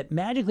this, that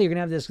magically you're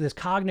going to have this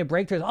cognitive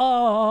breakthrough.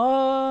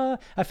 Oh,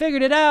 I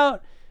figured it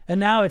out. And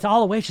now it's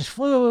all the weight just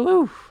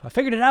flew. I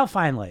figured it out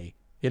finally.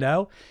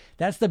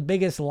 That's the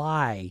biggest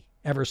lie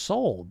ever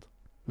sold.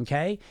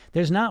 Okay.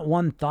 There's not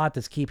one thought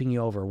that's keeping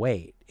you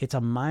overweight. It's a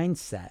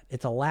mindset.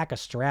 It's a lack of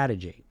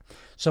strategy.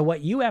 So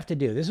what you have to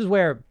do, this is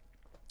where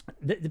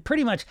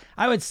pretty much,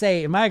 I would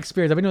say in my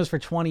experience, I've been doing this for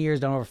 20 years,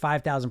 done over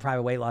 5,000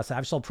 private weight loss.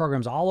 I've sold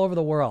programs all over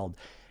the world.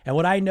 And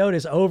what I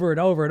notice over and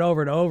over and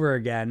over and over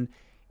again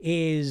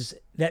is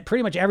that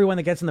pretty much everyone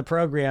that gets in the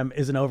program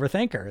is an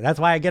overthinker. That's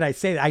why I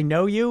say that I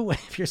know you.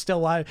 If you're still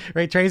alive,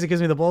 right? Tracy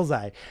gives me the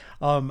bullseye.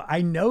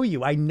 I know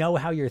you. I know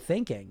how you're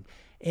thinking.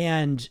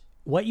 And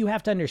what you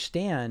have to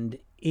understand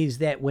is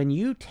that when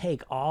you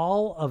take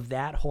all of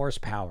that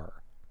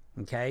horsepower,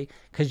 okay,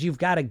 because you've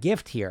got a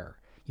gift here,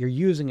 you're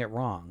using it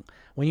wrong.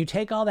 When you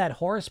take all that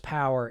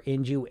horsepower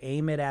and you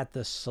aim it at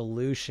the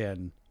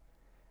solution,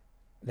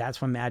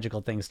 that's when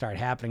magical things start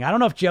happening. I don't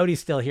know if Jody's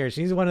still here.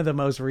 She's one of the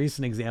most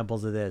recent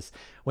examples of this.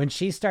 When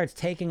she starts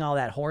taking all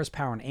that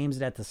horsepower and aims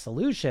it at the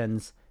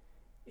solutions,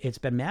 it's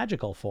been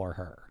magical for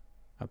her.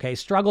 Okay,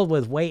 struggled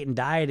with weight and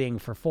dieting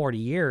for 40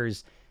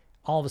 years,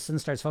 all of a sudden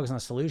starts focusing on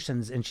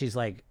solutions, and she's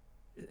like,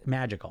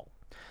 magical.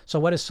 So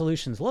what does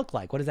solutions look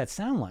like? What does that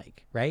sound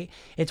like, right?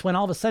 It's when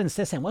all of a sudden,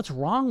 instead of saying, what's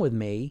wrong with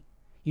me?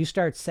 You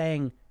start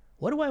saying,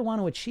 what do I want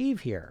to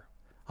achieve here?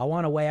 I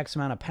want to weigh X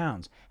amount of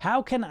pounds.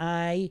 How can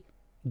I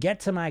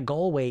get to my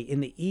goal weight in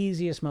the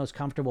easiest, most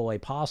comfortable way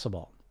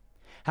possible?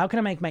 How can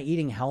I make my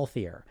eating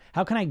healthier?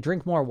 How can I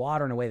drink more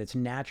water in a way that's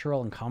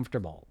natural and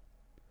comfortable?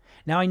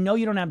 Now, I know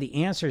you don't have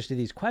the answers to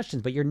these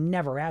questions, but you're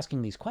never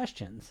asking these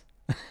questions,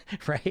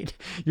 right?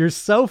 You're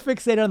so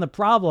fixated on the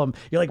problem.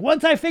 You're like,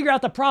 once I figure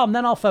out the problem,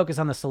 then I'll focus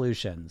on the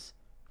solutions.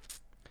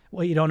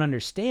 what you don't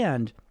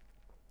understand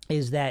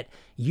is that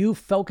you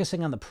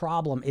focusing on the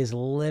problem is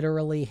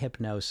literally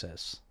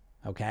hypnosis.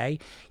 Okay.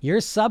 Your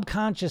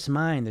subconscious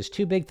mind, there's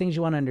two big things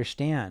you want to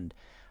understand.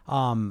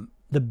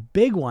 The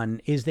big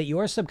one is that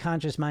your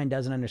subconscious mind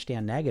doesn't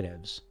understand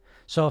negatives.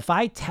 So if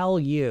I tell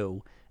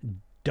you,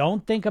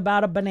 don't think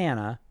about a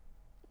banana,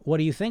 what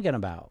are you thinking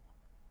about?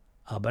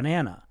 A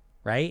banana,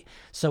 right?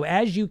 So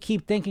as you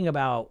keep thinking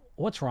about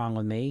what's wrong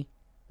with me,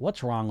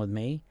 what's wrong with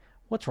me,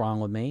 what's wrong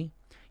with me,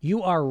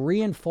 you are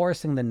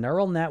reinforcing the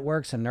neural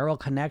networks and neural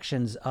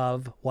connections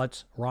of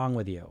what's wrong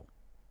with you.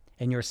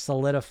 And you're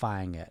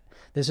solidifying it.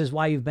 This is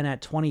why you've been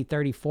at 20,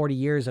 30, 40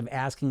 years of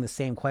asking the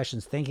same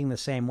questions, thinking the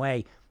same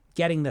way,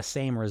 getting the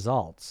same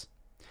results.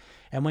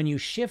 And when you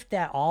shift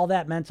all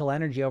that mental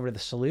energy over to the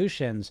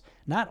solutions,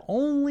 not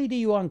only do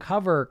you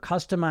uncover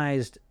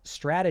customized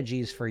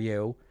strategies for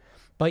you,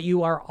 but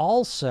you are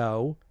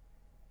also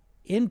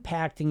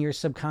impacting your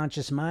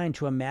subconscious mind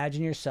to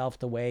imagine yourself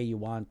the way you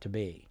want to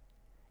be.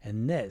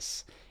 And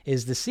this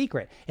is the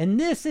secret. And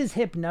this is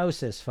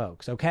hypnosis,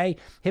 folks, okay?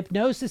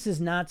 Hypnosis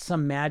is not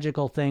some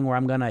magical thing where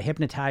I'm going to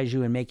hypnotize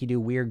you and make you do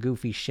weird,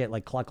 goofy shit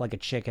like cluck like a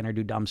chicken or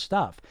do dumb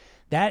stuff.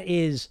 That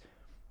is,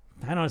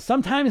 I don't know,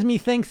 sometimes me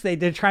thinks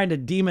they're trying to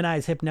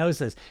demonize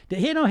hypnosis.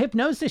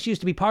 Hypnosis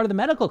used to be part of the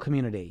medical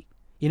community.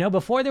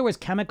 Before there was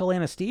chemical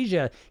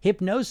anesthesia,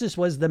 hypnosis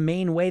was the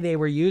main way they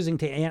were using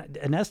to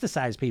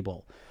anesthetize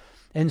people.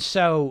 And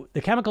so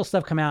the chemical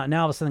stuff come out, and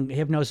now all of a sudden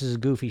hypnosis is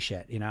goofy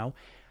shit,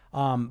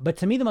 But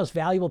to me, the most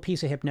valuable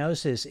piece of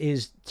hypnosis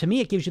is,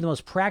 it gives you the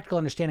most practical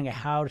understanding of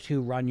how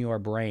to run your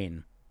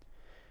brain.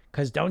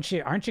 Because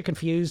aren't you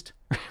confused,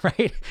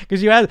 right?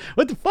 Because you ask,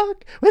 what the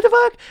fuck?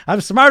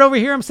 I'm smart over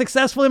here. I'm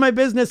successful in my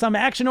business. I'm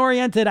action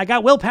oriented. I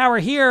got willpower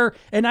here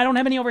and I don't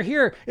have any over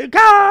here.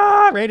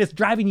 Right? It's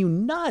driving you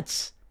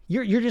nuts.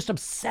 You're just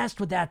obsessed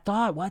with that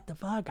thought. What the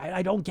fuck?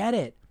 I don't get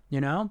it,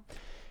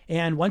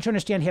 And once you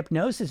understand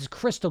hypnosis, it's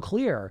crystal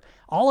clear.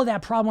 All of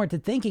that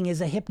problem-oriented thinking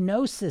is a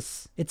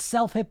hypnosis. It's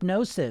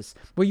self-hypnosis,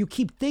 where you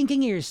keep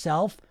thinking of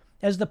yourself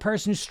as the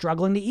person who's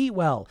struggling to eat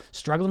well,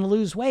 struggling to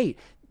lose weight,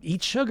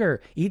 eat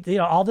sugar, eat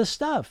all this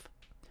stuff.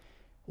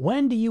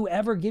 When do you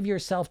ever give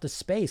yourself the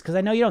space? Because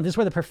I know you don't. This is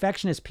where the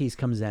perfectionist piece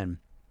comes in.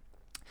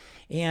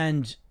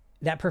 And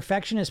that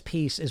perfectionist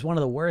piece is one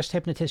of the worst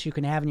hypnotists you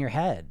can have in your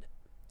head.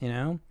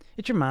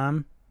 It's your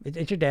mom.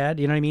 It's your dad,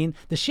 you know what I mean?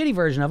 The shitty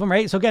version of them,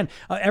 right? So again,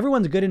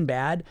 everyone's good and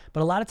bad,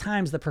 but a lot of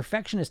times the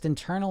perfectionist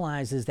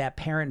internalizes that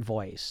parent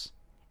voice,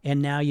 and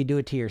now you do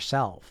it to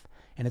yourself,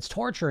 and it's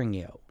torturing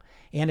you,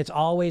 and it's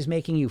always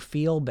making you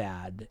feel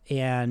bad,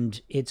 and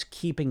it's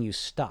keeping you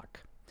stuck.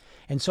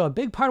 And so a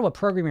big part of what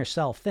program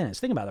yourself thin is,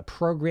 think about it,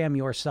 program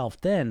yourself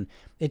thin,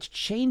 it's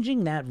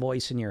changing that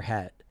voice in your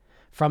head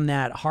from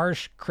that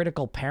harsh,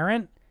 critical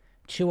parent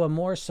to a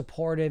more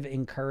supportive,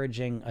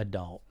 encouraging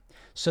adult,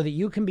 so that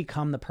you can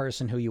become the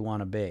person who you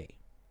want to be.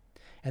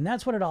 And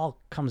that's what it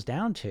all comes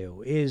down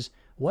to, is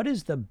what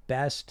is the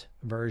best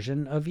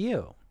version of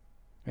you?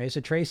 Right? So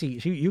Tracy,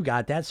 you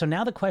got that. So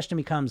now the question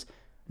becomes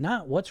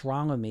not what's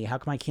wrong with me? How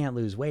come I can't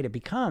lose weight? It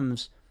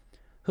becomes,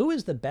 who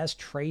is the best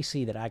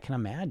Tracy that I can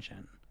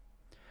imagine?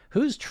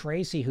 Who's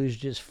Tracy who's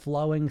just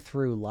flowing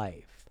through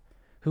life,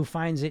 who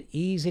finds it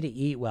easy to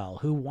eat well,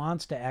 who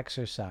wants to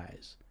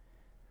exercise,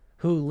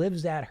 who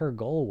lives at her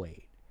goal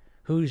weight,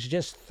 who's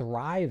just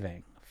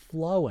thriving,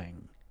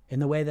 flowing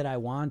in the way that I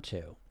want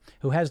to,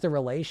 who has the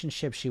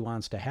relationship she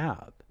wants to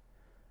have,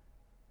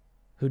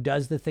 who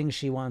does the things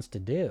she wants to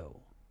do.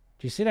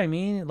 Do you see what I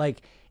mean?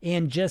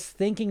 And just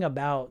thinking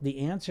about the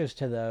answers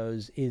to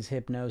those is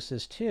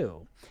hypnosis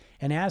too.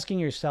 And asking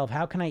yourself,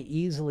 how can I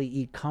easily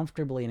eat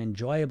comfortably and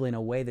enjoyably in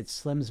a way that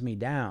slims me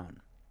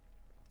down?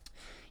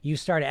 You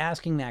start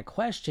asking that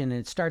question and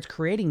it starts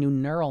creating new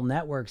neural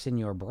networks in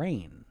your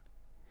brain.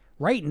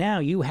 Right now,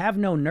 you have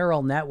no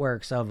neural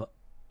networks of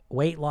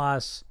weight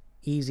loss,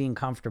 easy and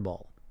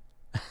comfortable.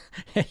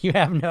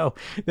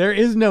 There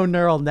is no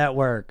neural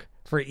network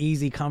for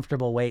easy,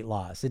 comfortable weight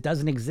loss. It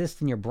doesn't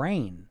exist in your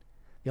brain.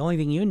 The only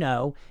thing you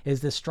know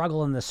is the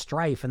struggle and the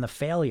strife and the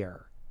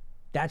failure.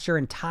 That's your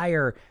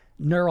entire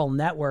neural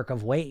network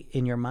of weight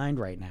in your mind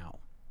right now.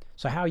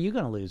 So how are you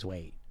going to lose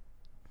weight?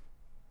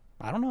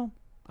 I don't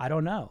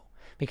know.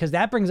 Because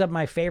that brings up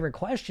my favorite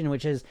question,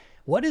 which is,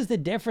 what is the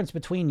difference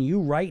between you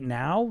right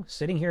now,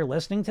 sitting here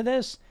listening to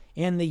this,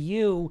 and the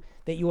you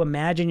that you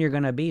imagine you're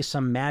going to be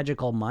some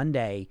magical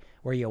Monday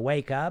where you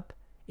wake up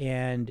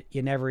and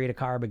you never eat a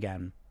carb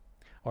again,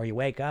 or you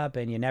wake up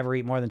and you never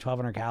eat more than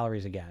 1,200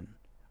 calories again,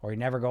 or you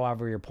never go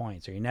over your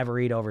points, or you never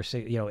eat over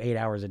 8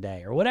 hours a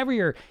day, or whatever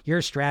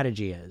your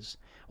strategy is.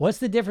 What's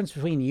the difference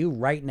between you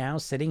right now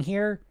sitting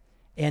here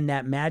and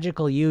that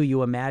magical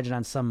you imagine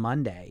on some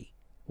Monday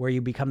where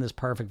you become this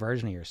perfect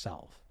version of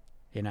yourself?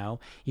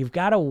 You've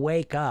got to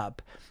wake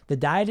up. The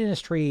diet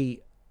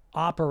industry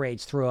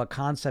operates through a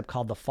concept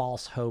called the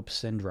false hope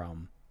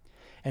syndrome.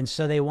 And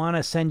so they want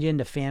to send you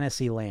into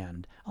fantasy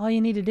land. All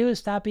you need to do is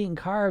stop eating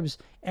carbs.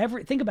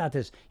 Think about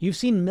this. You've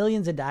seen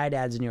millions of diet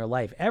ads in your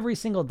life. Every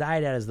single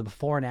diet ad is the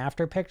before and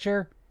after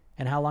picture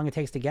and how long it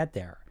takes to get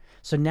there.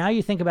 So now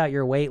you think about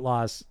your weight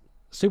loss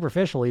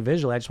superficially,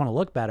 visually, I just want to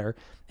look better.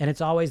 And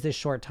it's always this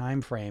short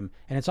time frame.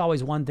 And it's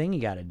always one thing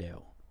you got to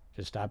do.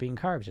 Just stop eating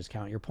carbs. Just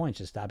count your points.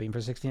 Just stop eating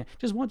for 16.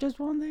 Just one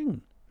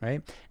thing,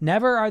 right?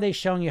 Never are they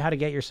showing you how to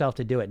get yourself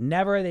to do it.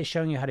 Never are they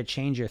showing you how to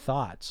change your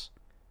thoughts,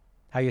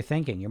 how you're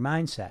thinking, your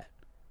mindset.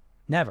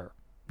 Never.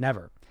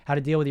 How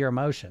to deal with your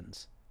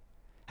emotions,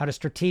 how to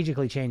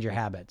strategically change your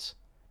habits.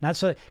 Not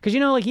so, because,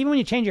 like even when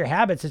you change your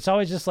habits, it's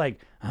always just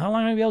like, how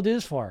long am I going to be able to do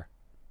this for?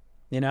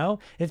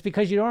 It's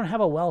because you don't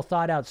have a well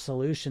thought out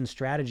solution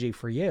strategy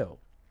for you.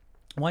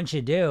 Once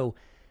you do,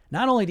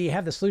 not only do you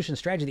have the solution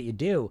strategy that you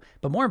do,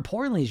 but more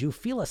importantly is you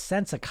feel a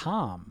sense of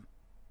calm.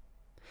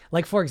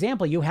 Like, for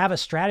example, you have a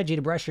strategy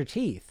to brush your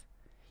teeth.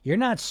 You're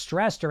not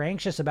stressed or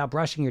anxious about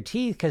brushing your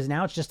teeth because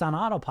now it's just on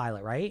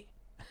autopilot, right?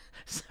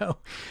 So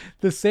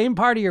the same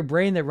part of your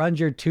brain that runs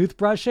your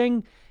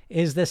toothbrushing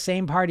is the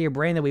same part of your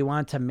brain that we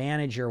want to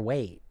manage your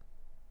weight.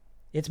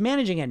 It's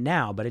managing it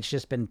now, but it's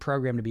just been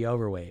programmed to be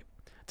overweight.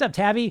 What's up,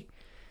 Tabby?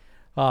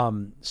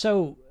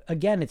 So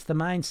again, it's the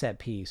mindset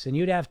piece, and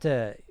you'd have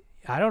to,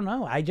 I don't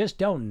know. I just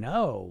don't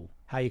know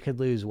how you could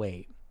lose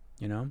weight.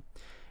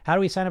 How do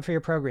we sign up for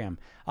your program?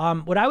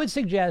 What I would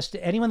suggest,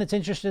 anyone that's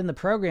interested in the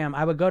program,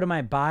 I would go to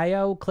my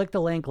bio, click the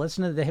link,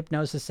 listen to the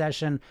hypnosis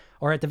session,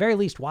 or at the very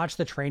least, watch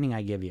the training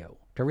I give you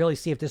to really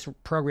see if this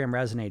program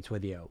resonates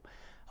with you.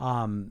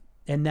 And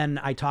then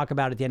I talk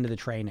about it at the end of the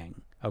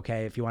training.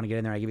 Okay. If you want to get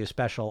in there, I give you a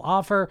special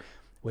offer,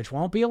 which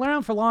won't be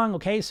around for long.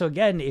 Okay. So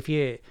again, if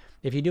you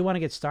do want to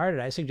get started,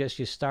 I suggest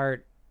you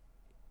start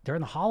during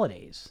the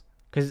holidays.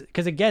 Cause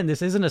again,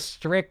 this isn't a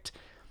strict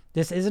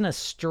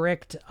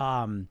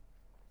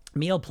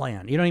meal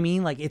plan. You know what I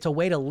mean? Like, it's a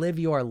way to live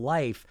your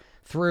life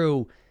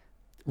through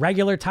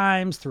regular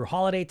times, through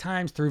holiday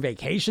times, through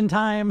vacation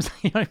times.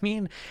 You know what I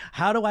mean?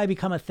 How do I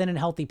become a thin and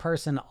healthy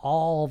person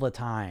all the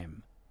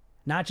time?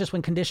 Not just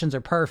when conditions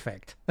are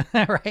perfect,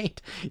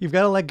 right? You've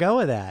got to let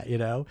go of that,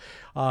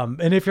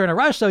 And if you're in a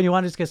rush, though, and you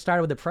want to just get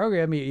started with the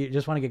program, you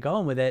just want to get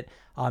going with it,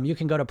 you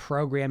can go to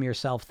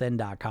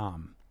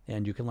programyourselfthin.com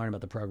and you can learn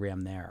about the program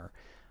there.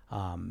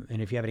 And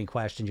if you have any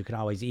questions, you can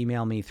always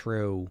email me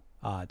through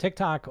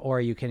TikTok,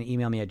 or you can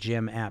email me at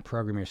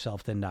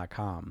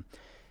jim@programyourselfthin.com.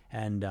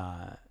 And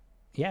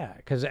yeah,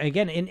 because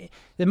again, in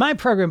my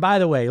program, by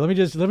the way, let me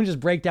just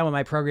break down what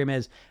my program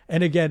is.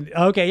 And again,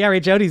 okay, yeah,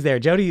 right, Jody's there.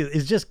 Jody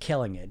is just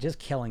killing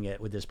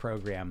it with this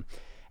program.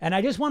 And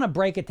I just want to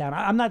break it down.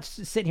 I'm not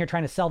sitting here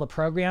trying to sell the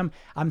program.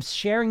 I'm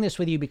sharing this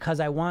with you because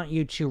I want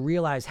you to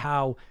realize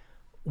how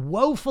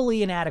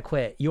woefully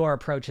inadequate your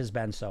approach has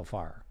been so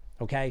far.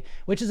 Okay,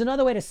 which is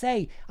another way to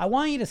say, I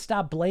want you to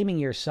stop blaming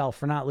yourself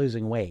for not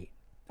losing weight.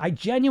 I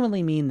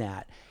genuinely mean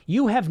that.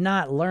 You have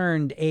not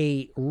learned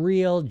a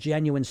real,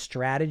 genuine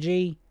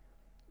strategy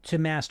to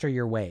master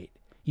your weight.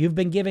 You've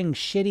been giving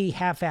shitty,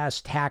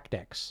 half-assed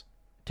tactics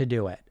to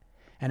do it,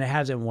 and it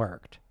hasn't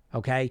worked,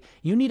 okay?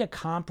 You need a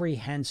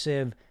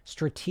comprehensive,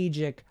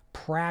 strategic,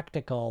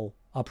 practical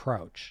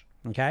approach,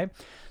 okay?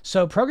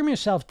 So Program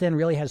Yourself Thin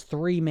really has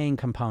three main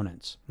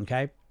components,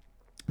 okay?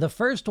 The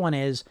first one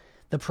is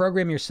the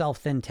Program Yourself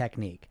Thin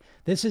technique.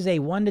 This is a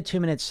 1 to 2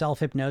 minute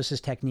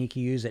self-hypnosis technique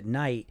you use at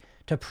night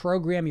to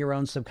program your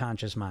own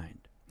subconscious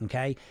mind,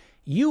 okay?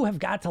 You have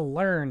got to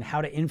learn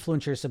how to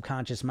influence your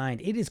subconscious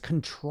mind. It is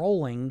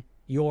controlling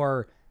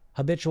your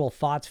habitual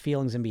thoughts,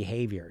 feelings, and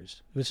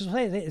behaviors.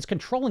 It's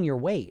controlling your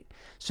weight.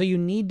 So you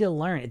need to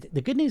learn.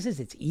 The good news is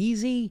it's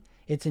easy,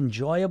 it's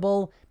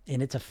enjoyable,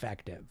 and it's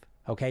effective.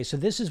 Okay, so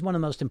this is one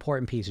of the most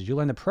important pieces. You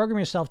learn the Program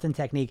Yourself Thin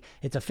technique.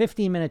 It's a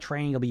 15-minute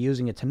training. You'll be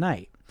using it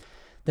tonight.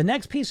 The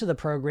next piece of the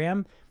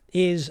program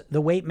is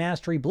the weight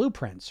mastery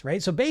blueprints,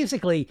 right? So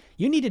basically,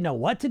 you need to know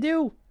what to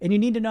do, and you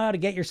need to know how to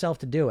get yourself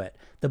to do it.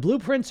 The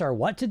blueprints are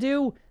what to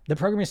do. The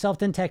Program Yourself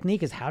Thin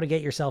technique is how to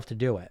get yourself to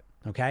do it,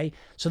 okay?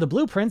 So the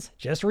blueprints,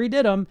 just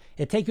redid them.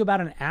 It take you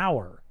about an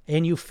hour,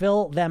 and you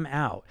fill them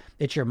out.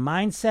 It's your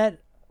mindset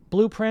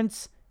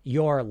blueprints,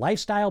 your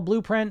lifestyle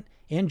blueprint,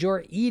 and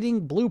your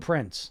eating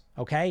blueprints,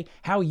 okay?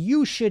 How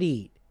you should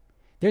eat.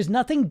 There's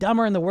nothing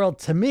dumber in the world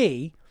to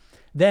me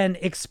than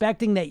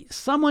expecting that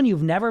someone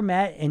you've never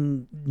met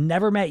and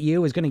never met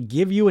you is going to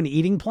give you an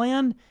eating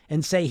plan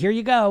and say, here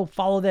you go,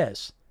 follow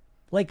this.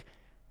 Like,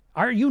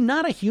 are you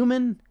not a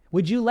human?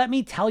 Would you let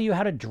me tell you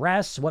how to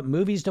dress, what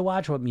movies to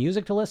watch, what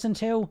music to listen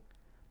to?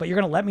 But you're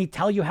going to let me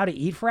tell you how to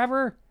eat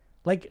forever?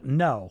 Like,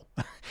 no.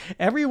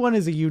 Everyone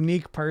is a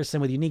unique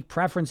person with unique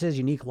preferences,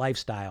 unique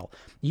lifestyle.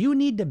 You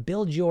need to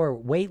build your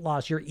weight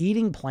loss, your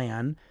eating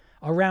plan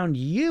around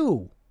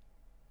you.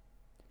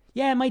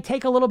 Yeah, it might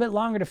take a little bit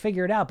longer to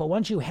figure it out, but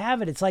once you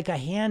have it, it's like a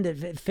hand,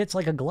 it fits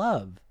like a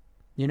glove,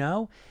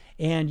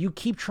 And you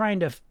keep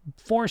trying to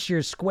force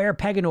your square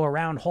peg into a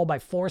round hole by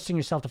forcing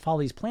yourself to follow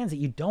these plans that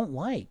you don't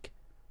like,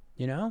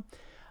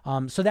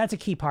 So that's a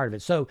key part of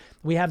it. So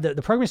we have the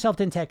Program Yourself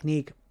Thin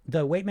technique,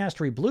 the weight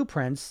mastery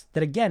blueprints,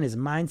 that again is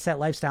mindset,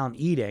 lifestyle, and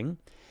eating.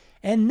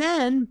 And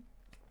then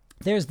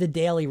there's the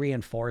daily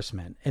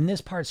reinforcement. And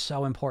this part's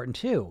so important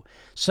too.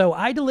 So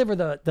I deliver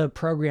the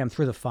program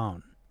through the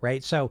phone.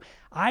 Right? So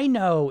I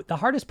know the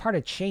hardest part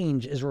of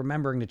change is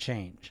remembering to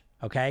change.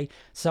 Okay.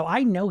 So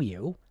I know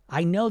you.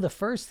 I know the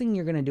first thing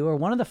you're going to do, or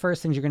one of the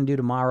first things you're going to do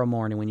tomorrow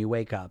morning when you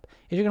wake up,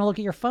 is you're going to look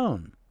at your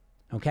phone.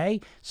 Okay?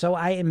 So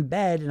I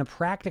embed in a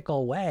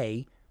practical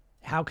way,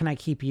 how can I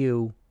keep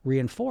you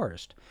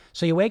reinforced?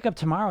 So you wake up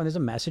tomorrow and there's a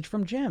message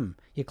from Jim.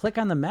 You click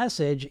on the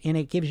message and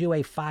it gives you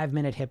a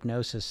 5-minute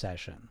hypnosis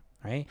session,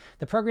 right?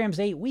 The program's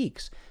 8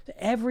 weeks.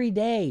 Every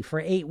day for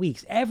 8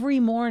 weeks, every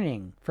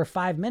morning for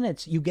 5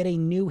 minutes, you get a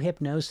new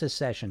hypnosis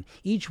session.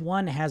 Each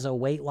one has a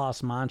weight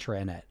loss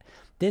mantra in it.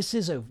 This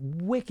is a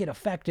wicked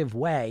effective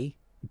way,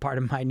 part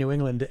of my New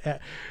England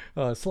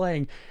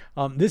slang.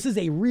 This is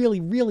a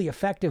really, really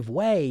effective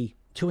way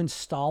to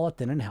install a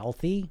thin and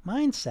healthy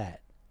mindset.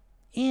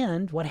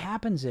 And what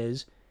happens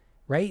is,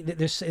 right,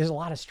 there's a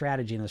lot of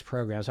strategy in this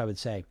program, so I would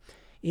say,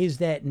 is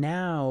that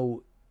now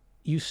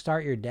you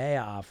start your day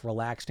off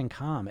relaxed and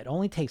calm. It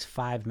only takes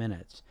 5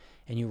 minutes,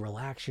 and you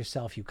relax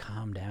yourself, you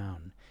calm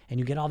down, and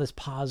you get all this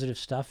positive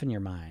stuff in your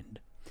mind.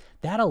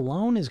 That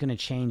alone is going to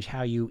change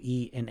how you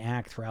eat and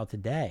act throughout the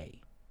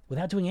day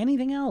without doing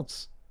anything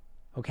else,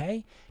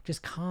 okay?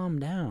 Just calm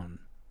down.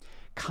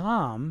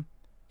 Calm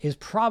is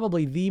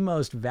probably the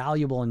most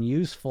valuable and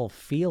useful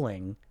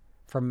feeling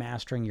for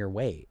mastering your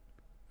weight.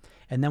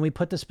 And then we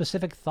put the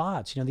specific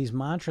thoughts, these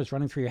mantras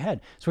running through your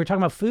head. So we're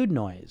talking about food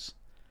noise.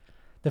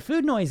 The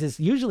food noise is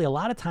usually, a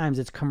lot of times,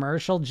 it's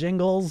commercial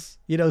jingles,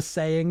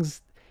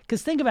 sayings.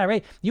 Because think about it,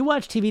 right? You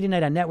watch TV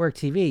tonight on network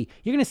TV,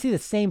 you're going to see the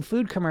same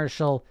food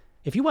commercial.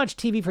 If you watch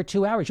TV for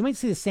 2 hours, you might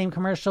see the same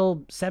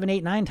commercial 7,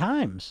 8, 9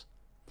 times.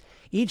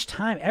 Each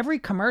time, every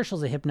commercial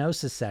is a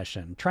hypnosis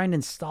session, trying to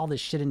install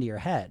this shit into your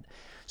head.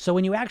 So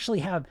when you actually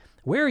have,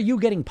 where are you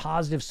getting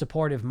positive,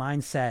 supportive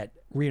mindset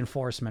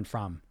reinforcement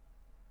from?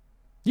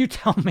 You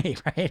tell me,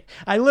 right?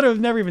 I literally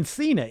have never even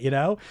seen it,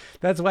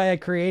 That's why I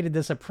created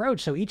this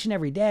approach. So each and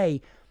every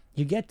day,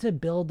 you get to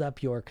build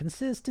up your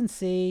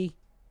consistency.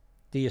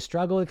 Do you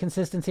struggle with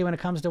consistency when it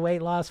comes to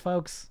weight loss,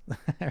 folks?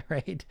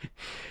 Right?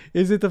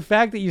 Is it the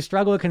fact that you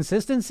struggle with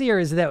consistency, or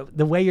is it that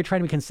the way you're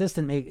trying to be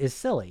consistent is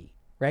silly,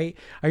 right?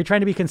 Are you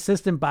trying to be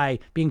consistent by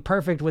being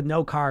perfect with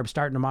no carbs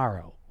starting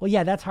tomorrow? Well,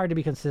 yeah, that's hard to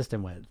be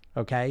consistent with,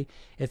 okay?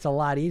 It's a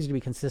lot easier to be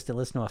consistent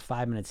listening to a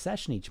 5-minute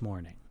session each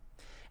morning.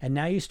 And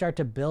now you start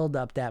to build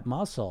up that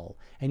muscle,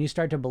 and you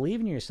start to believe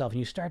in yourself, and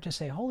you start to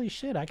say, holy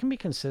shit, I can be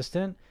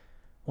consistent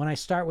when I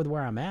start with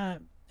where I'm at.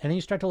 And then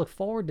you start to look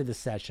forward to the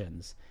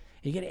sessions.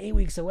 You get 8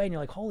 weeks away and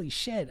you're like, holy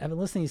shit, I've been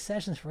listening to these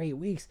sessions for 8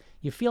 weeks.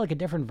 You feel like a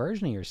different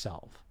version of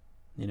yourself,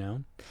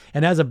 And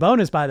as a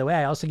bonus, by the way,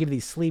 I also give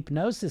these sleep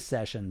hypnosis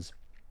sessions.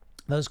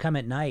 Those come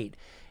at night,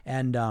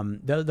 and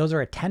those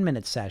are a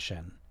 10-minute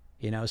session,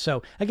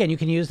 So again, you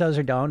can use those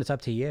or don't. It's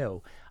up to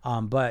you.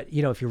 But,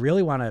 if you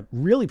really want to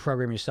really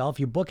program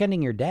yourself, you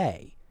bookending your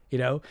day,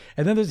 And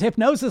then there's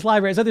hypnosis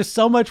library. So there's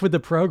so much with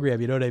the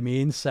program, you know what I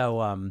mean?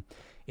 So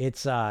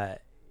it's,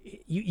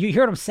 you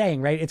hear what I'm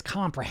saying, right? It's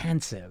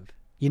comprehensive.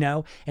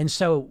 And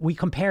so we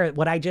compare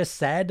what I just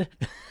said.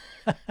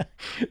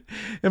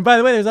 And by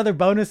the way, there's other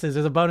bonuses.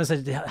 There's a bonus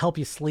that help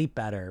you sleep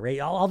better, right?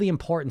 All the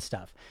important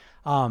stuff.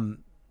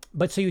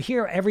 But so you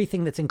hear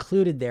everything that's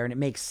included there and it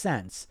makes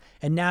sense.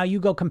 And now you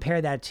go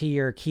compare that to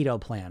your keto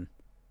plan.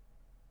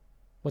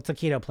 What's the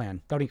keto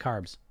plan? Don't eat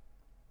carbs.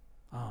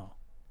 Oh,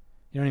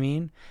 you know what I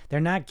mean?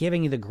 They're not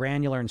giving you the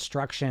granular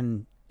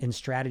instruction and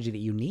strategy that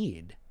you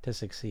need to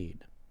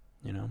succeed,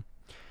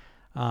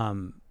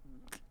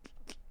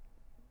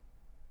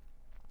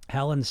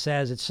 Helen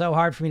says, it's so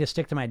hard for me to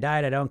stick to my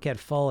diet. I don't get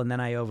full and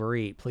then I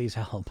overeat. Please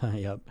help.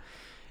 Yep.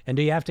 And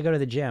do you have to go to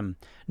the gym?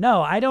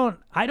 No, I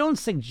don't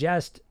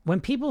suggest,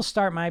 when people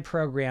start my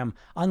program,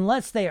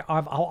 unless they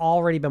have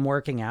already been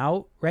working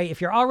out, right?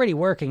 If you're already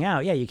working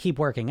out, yeah, you keep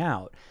working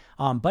out.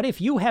 But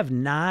if you have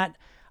not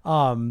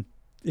been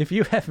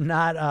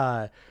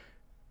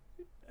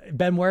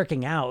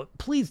working out,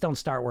 please don't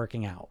start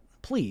working out.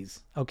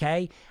 Please.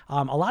 Okay.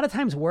 A lot of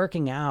times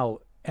working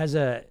out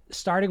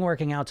starting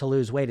working out to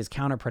lose weight is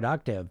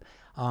counterproductive.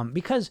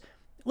 Because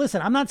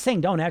listen, I'm not saying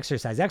don't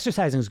exercise.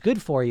 Exercising is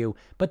good for you,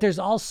 but there's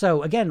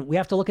also, again, we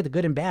have to look at the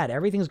good and bad.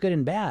 Everything's good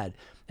and bad.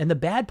 And the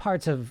bad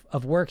parts of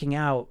working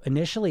out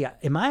initially,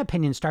 in my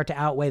opinion, start to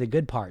outweigh the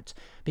good parts.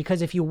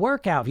 Because if you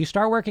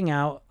start working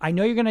out, I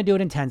know you're going to do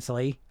it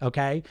intensely,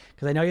 okay?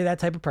 Because I know you're that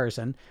type of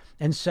person.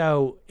 And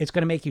so it's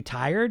going to make you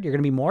tired. You're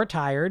going to be more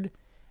tired.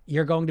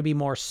 You're going to be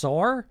more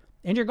sore,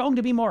 and you're going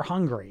to be more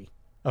hungry.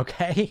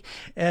 Okay.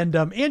 And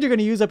you're going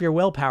to use up your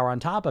willpower on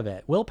top of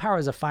it. Willpower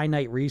is a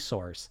finite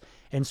resource.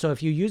 And so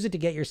if you use it to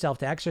get yourself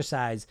to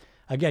exercise,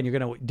 again, you're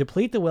going to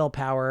deplete the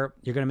willpower.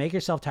 You're going to make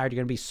yourself tired. You're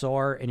going to be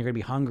sore and you're going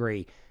to be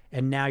hungry.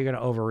 And now you're going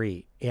to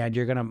overeat, and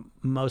you're going to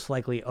most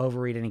likely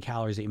overeat any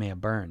calories that you may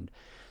have burned.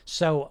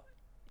 So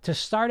to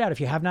start out, if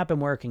you have not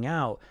been working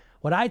out,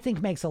 what I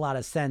think makes a lot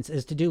of sense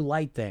is to do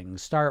light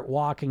things, start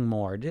walking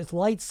more, just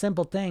light,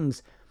 simple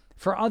things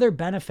for other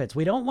benefits.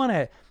 We don't want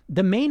to,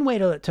 the main way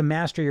to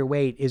master your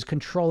weight is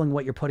controlling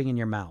what you're putting in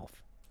your mouth.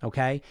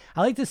 Okay. I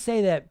like to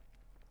say that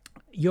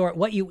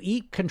what you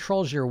eat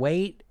controls your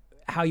weight.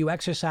 How you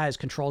exercise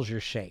controls your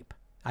shape.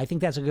 I think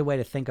that's a good way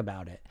to think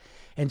about it.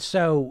 And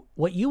so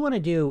what you want to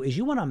do is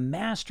you want to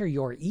master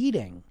your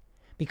eating,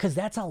 because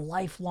that's a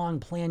lifelong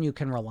plan you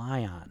can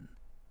rely on.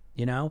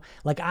 You know,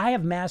 like I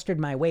have mastered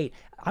my weight.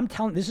 I'm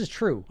telling, this is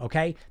true.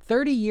 Okay.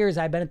 30 years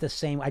I've been at the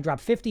same, I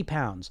dropped 50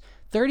 pounds.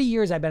 30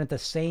 years I've been at the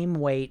same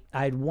weight.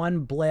 I had one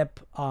blip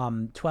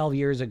 12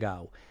 years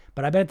ago,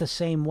 but I've been at the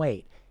same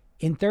weight.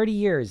 In 30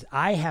 years,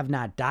 I have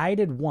not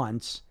dieted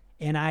once,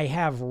 and I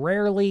have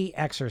rarely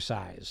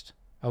exercised.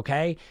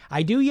 Okay.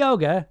 I do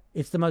yoga.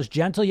 It's the most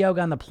gentle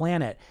yoga on the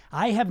planet.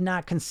 I have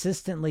not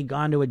consistently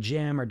gone to a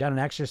gym or done an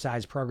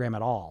exercise program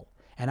at all.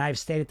 And I've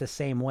stayed at the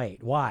same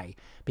weight. Why?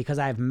 Because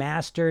I've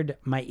mastered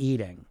my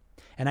eating.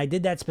 And I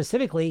did that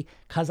specifically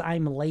because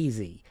I'm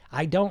lazy.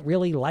 I don't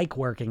really like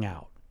working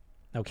out.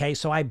 Okay.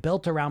 So I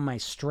built around my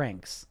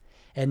strengths.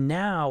 And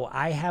now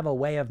I have a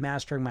way of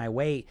mastering my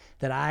weight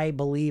that I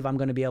believe I'm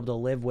going to be able to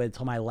live with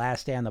till my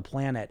last day on the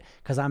planet,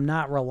 because I'm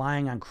not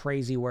relying on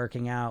crazy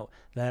working out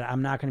that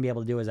I'm not going to be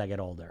able to do as I get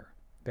older.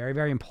 Very,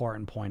 very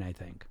important point, I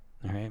think.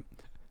 All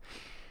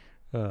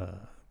right.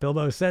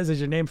 Bilbo says,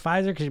 is your name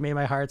Pfizer? Because you made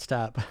my heart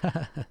stop.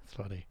 That's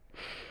funny.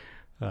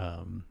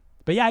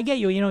 But yeah, I get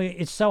you. You know,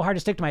 it's so hard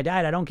to stick to my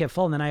diet. I don't get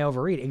full and then I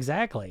overeat.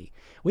 Exactly.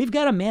 We've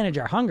got to manage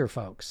our hunger,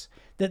 folks.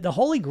 The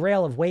holy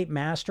grail of weight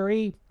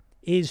mastery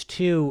is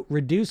to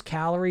reduce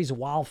calories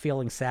while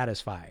feeling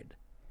satisfied.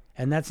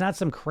 And that's not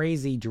some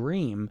crazy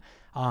dream.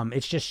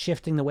 It's just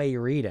shifting the way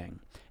you're eating.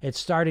 It's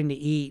starting to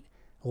eat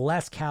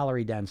less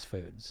calorie dense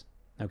foods.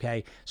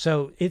 Okay.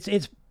 So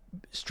it's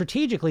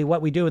strategically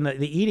what we do in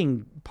the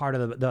eating part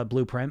of the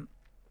blueprint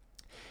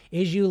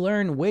is you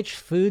learn which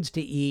foods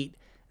to eat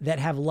that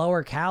have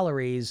lower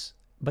calories,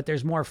 but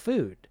there's more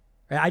food.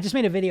 I just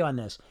made a video on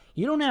this.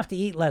 You don't have to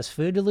eat less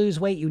food to lose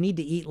weight. You need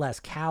to eat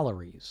less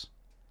calories.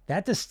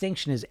 That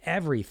distinction is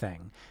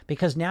everything,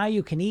 because now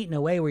you can eat in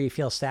a way where you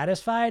feel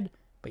satisfied,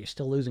 but you're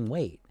still losing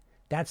weight.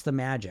 That's the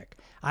magic.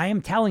 I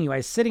am telling you,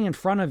 I'm sitting in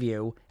front of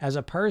you as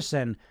a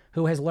person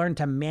who has learned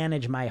to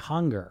manage my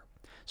hunger.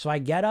 So I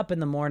get up in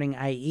the morning,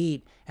 I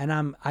eat, and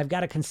I've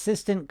got a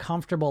consistent,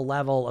 comfortable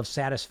level of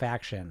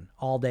satisfaction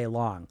all day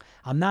long.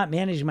 I'm not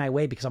managing my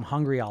weight because I'm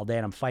hungry all day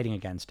and I'm fighting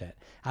against it.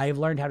 I have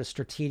learned how to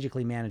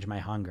strategically manage my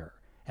hunger,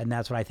 and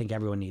that's what I think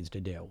everyone needs to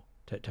do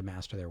to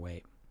master their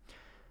weight.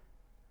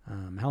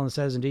 Helen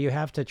says, and do you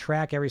have to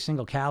track every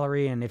single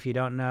calorie? And if you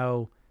don't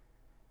know,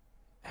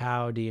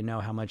 how do you know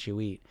how much you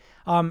eat?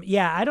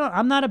 Yeah,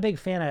 I'm not a big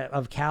fan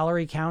of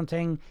calorie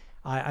counting.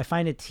 I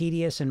find it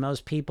tedious, and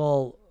most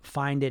people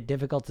find it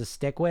difficult to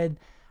stick with.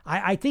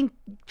 I think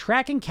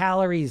tracking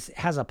calories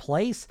has a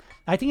place.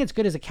 I think it's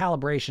good as a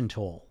calibration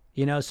tool,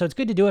 you know, so it's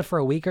good to do it for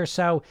a week or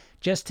so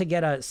just to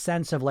get a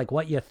sense of like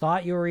what you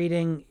thought you were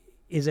eating.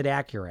 Is it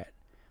accurate?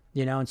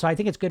 You know? And so I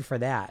think it's good for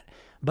that.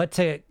 But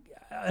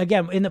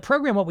again, in the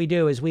program, what we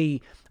do is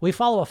we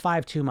follow a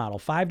 5-2 model,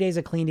 5 days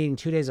of clean eating,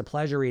 2 days of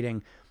pleasure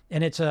eating.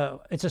 And it's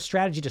a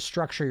strategy to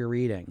structure your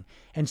eating.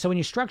 And so when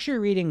you structure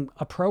your eating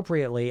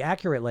appropriately,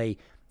 accurately,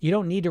 you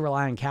don't need to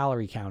rely on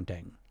calorie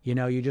counting. You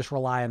know, you just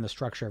rely on the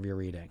structure of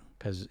your eating.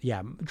 Because,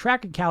 yeah,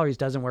 tracking calories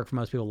doesn't work for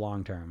most people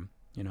long term,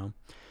 you know.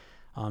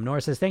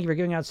 Nora says, thank you for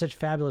giving out such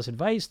fabulous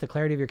advice. The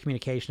clarity of your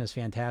communication is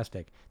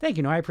fantastic. Thank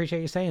you, Nora. I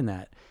appreciate you saying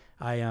that.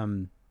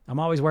 I'm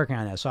always working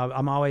on that. So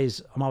I'm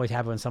always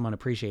happy when someone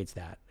appreciates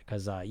that.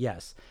 Because,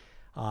 yes,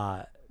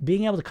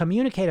 being able to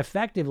communicate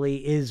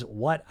effectively is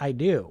what I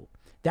do.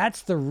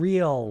 That's the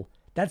real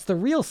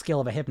skill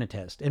of a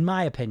hypnotist, in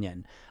my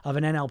opinion, of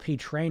an NLP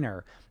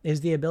trainer, is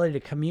the ability to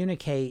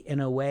communicate in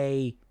a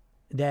way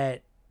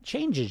that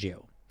changes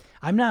you.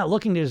 I'm not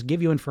looking to just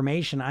give you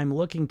information. I'm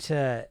looking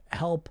to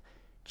help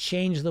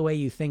change the way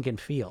you think and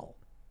feel.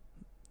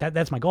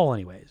 That's my goal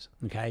anyways.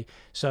 Okay.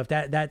 So if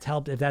that's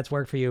helped, if that's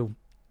worked for you,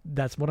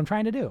 that's what I'm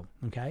trying to do.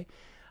 Okay.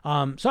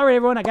 Sorry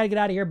everyone, I got to get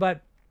out of here,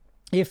 but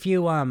if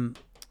you, oh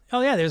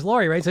yeah, there's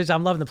Lori, right? So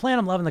I'm loving the plan.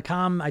 I'm loving the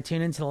comm. I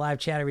tune into the live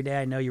chat every day.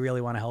 I know you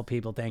really want to help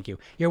people. Thank you.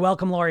 You're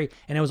welcome, Lori.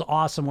 And it was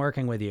awesome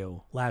working with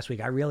you last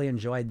week. I really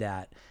enjoyed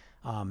that.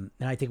 And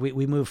I think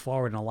we moved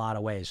forward in a lot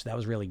of ways. So that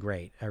was really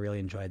great. I really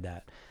enjoyed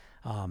that.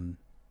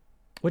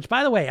 Which,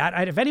 by the way,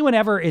 if anyone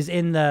ever is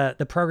in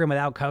the program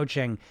without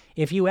coaching,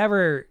 if you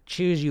ever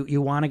choose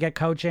you want to get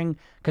coaching,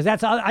 because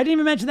I didn't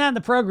even mention that in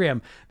the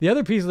program. The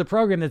other piece of the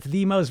program that's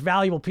the most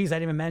valuable piece I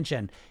didn't even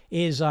mention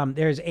is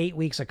there's 8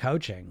 weeks of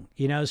coaching.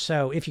 You know,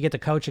 so if you get the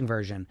coaching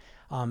version,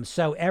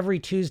 so every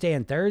Tuesday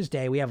and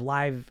Thursday we have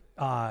live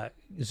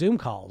Zoom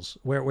calls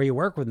where you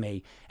work with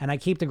me, and I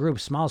keep the group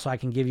small so I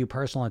can give you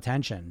personal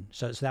attention.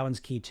 So that one's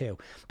key too.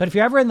 But if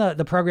you're ever in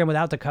the program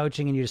without the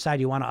coaching and you decide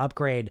you want to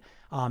upgrade,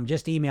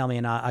 just email me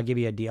and I'll give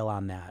you a deal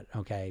on that.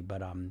 Okay.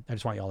 But I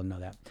just want you all to know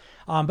that.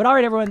 But all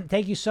right, everyone,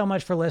 thank you so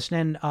much for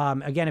listening.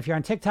 Again, if you're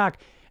on TikTok,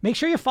 make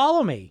sure you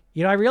follow me.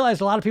 You know, I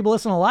realized a lot of people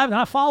listen to live, they're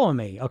not following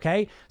me.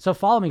 Okay. So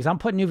follow me because I'm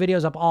putting new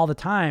videos up all the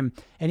time.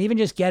 And even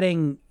just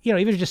getting, you know,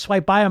 even if you just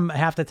swipe by them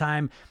half the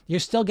time, you're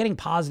still getting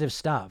positive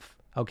stuff.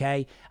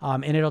 Okay.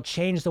 And it'll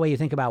change the way you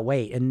think about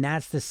weight. And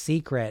that's the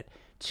secret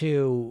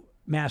to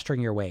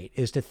mastering your weight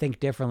is to think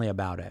differently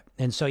about it.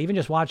 And so even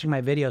just watching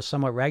my videos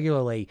somewhat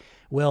regularly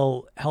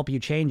will help you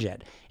change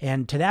it.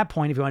 And to that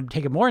point, if you want to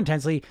take it more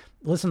intensely,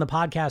 listen to the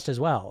podcast as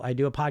well. I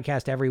do a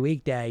podcast every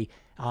weekday.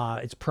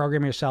 It's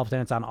Program Yourself,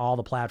 then it's on all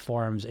the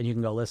platforms, and you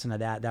can go listen to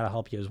that. That'll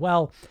help you as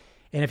well.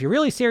 And if you're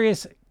really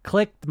serious,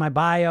 click my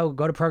bio,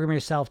 go to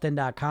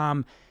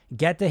programyourselfthin.com,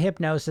 get the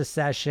hypnosis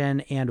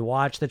session, and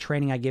watch the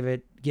training I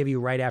give you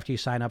right after you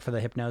sign up for the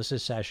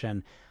hypnosis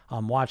session.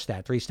 Watch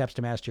that, 3 Steps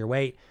to Master Your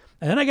Weight.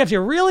 And then I guess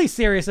you're really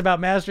serious about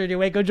mastering your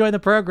weight, go join the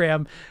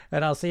program,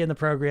 and I'll see you in the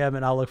program,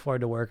 and I'll look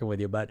forward to working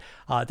with you. But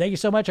thank you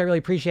so much. I really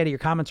appreciate it. Your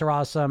comments are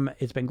awesome.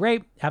 It's been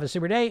great. Have a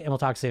super day, and we'll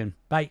talk soon.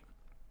 Bye.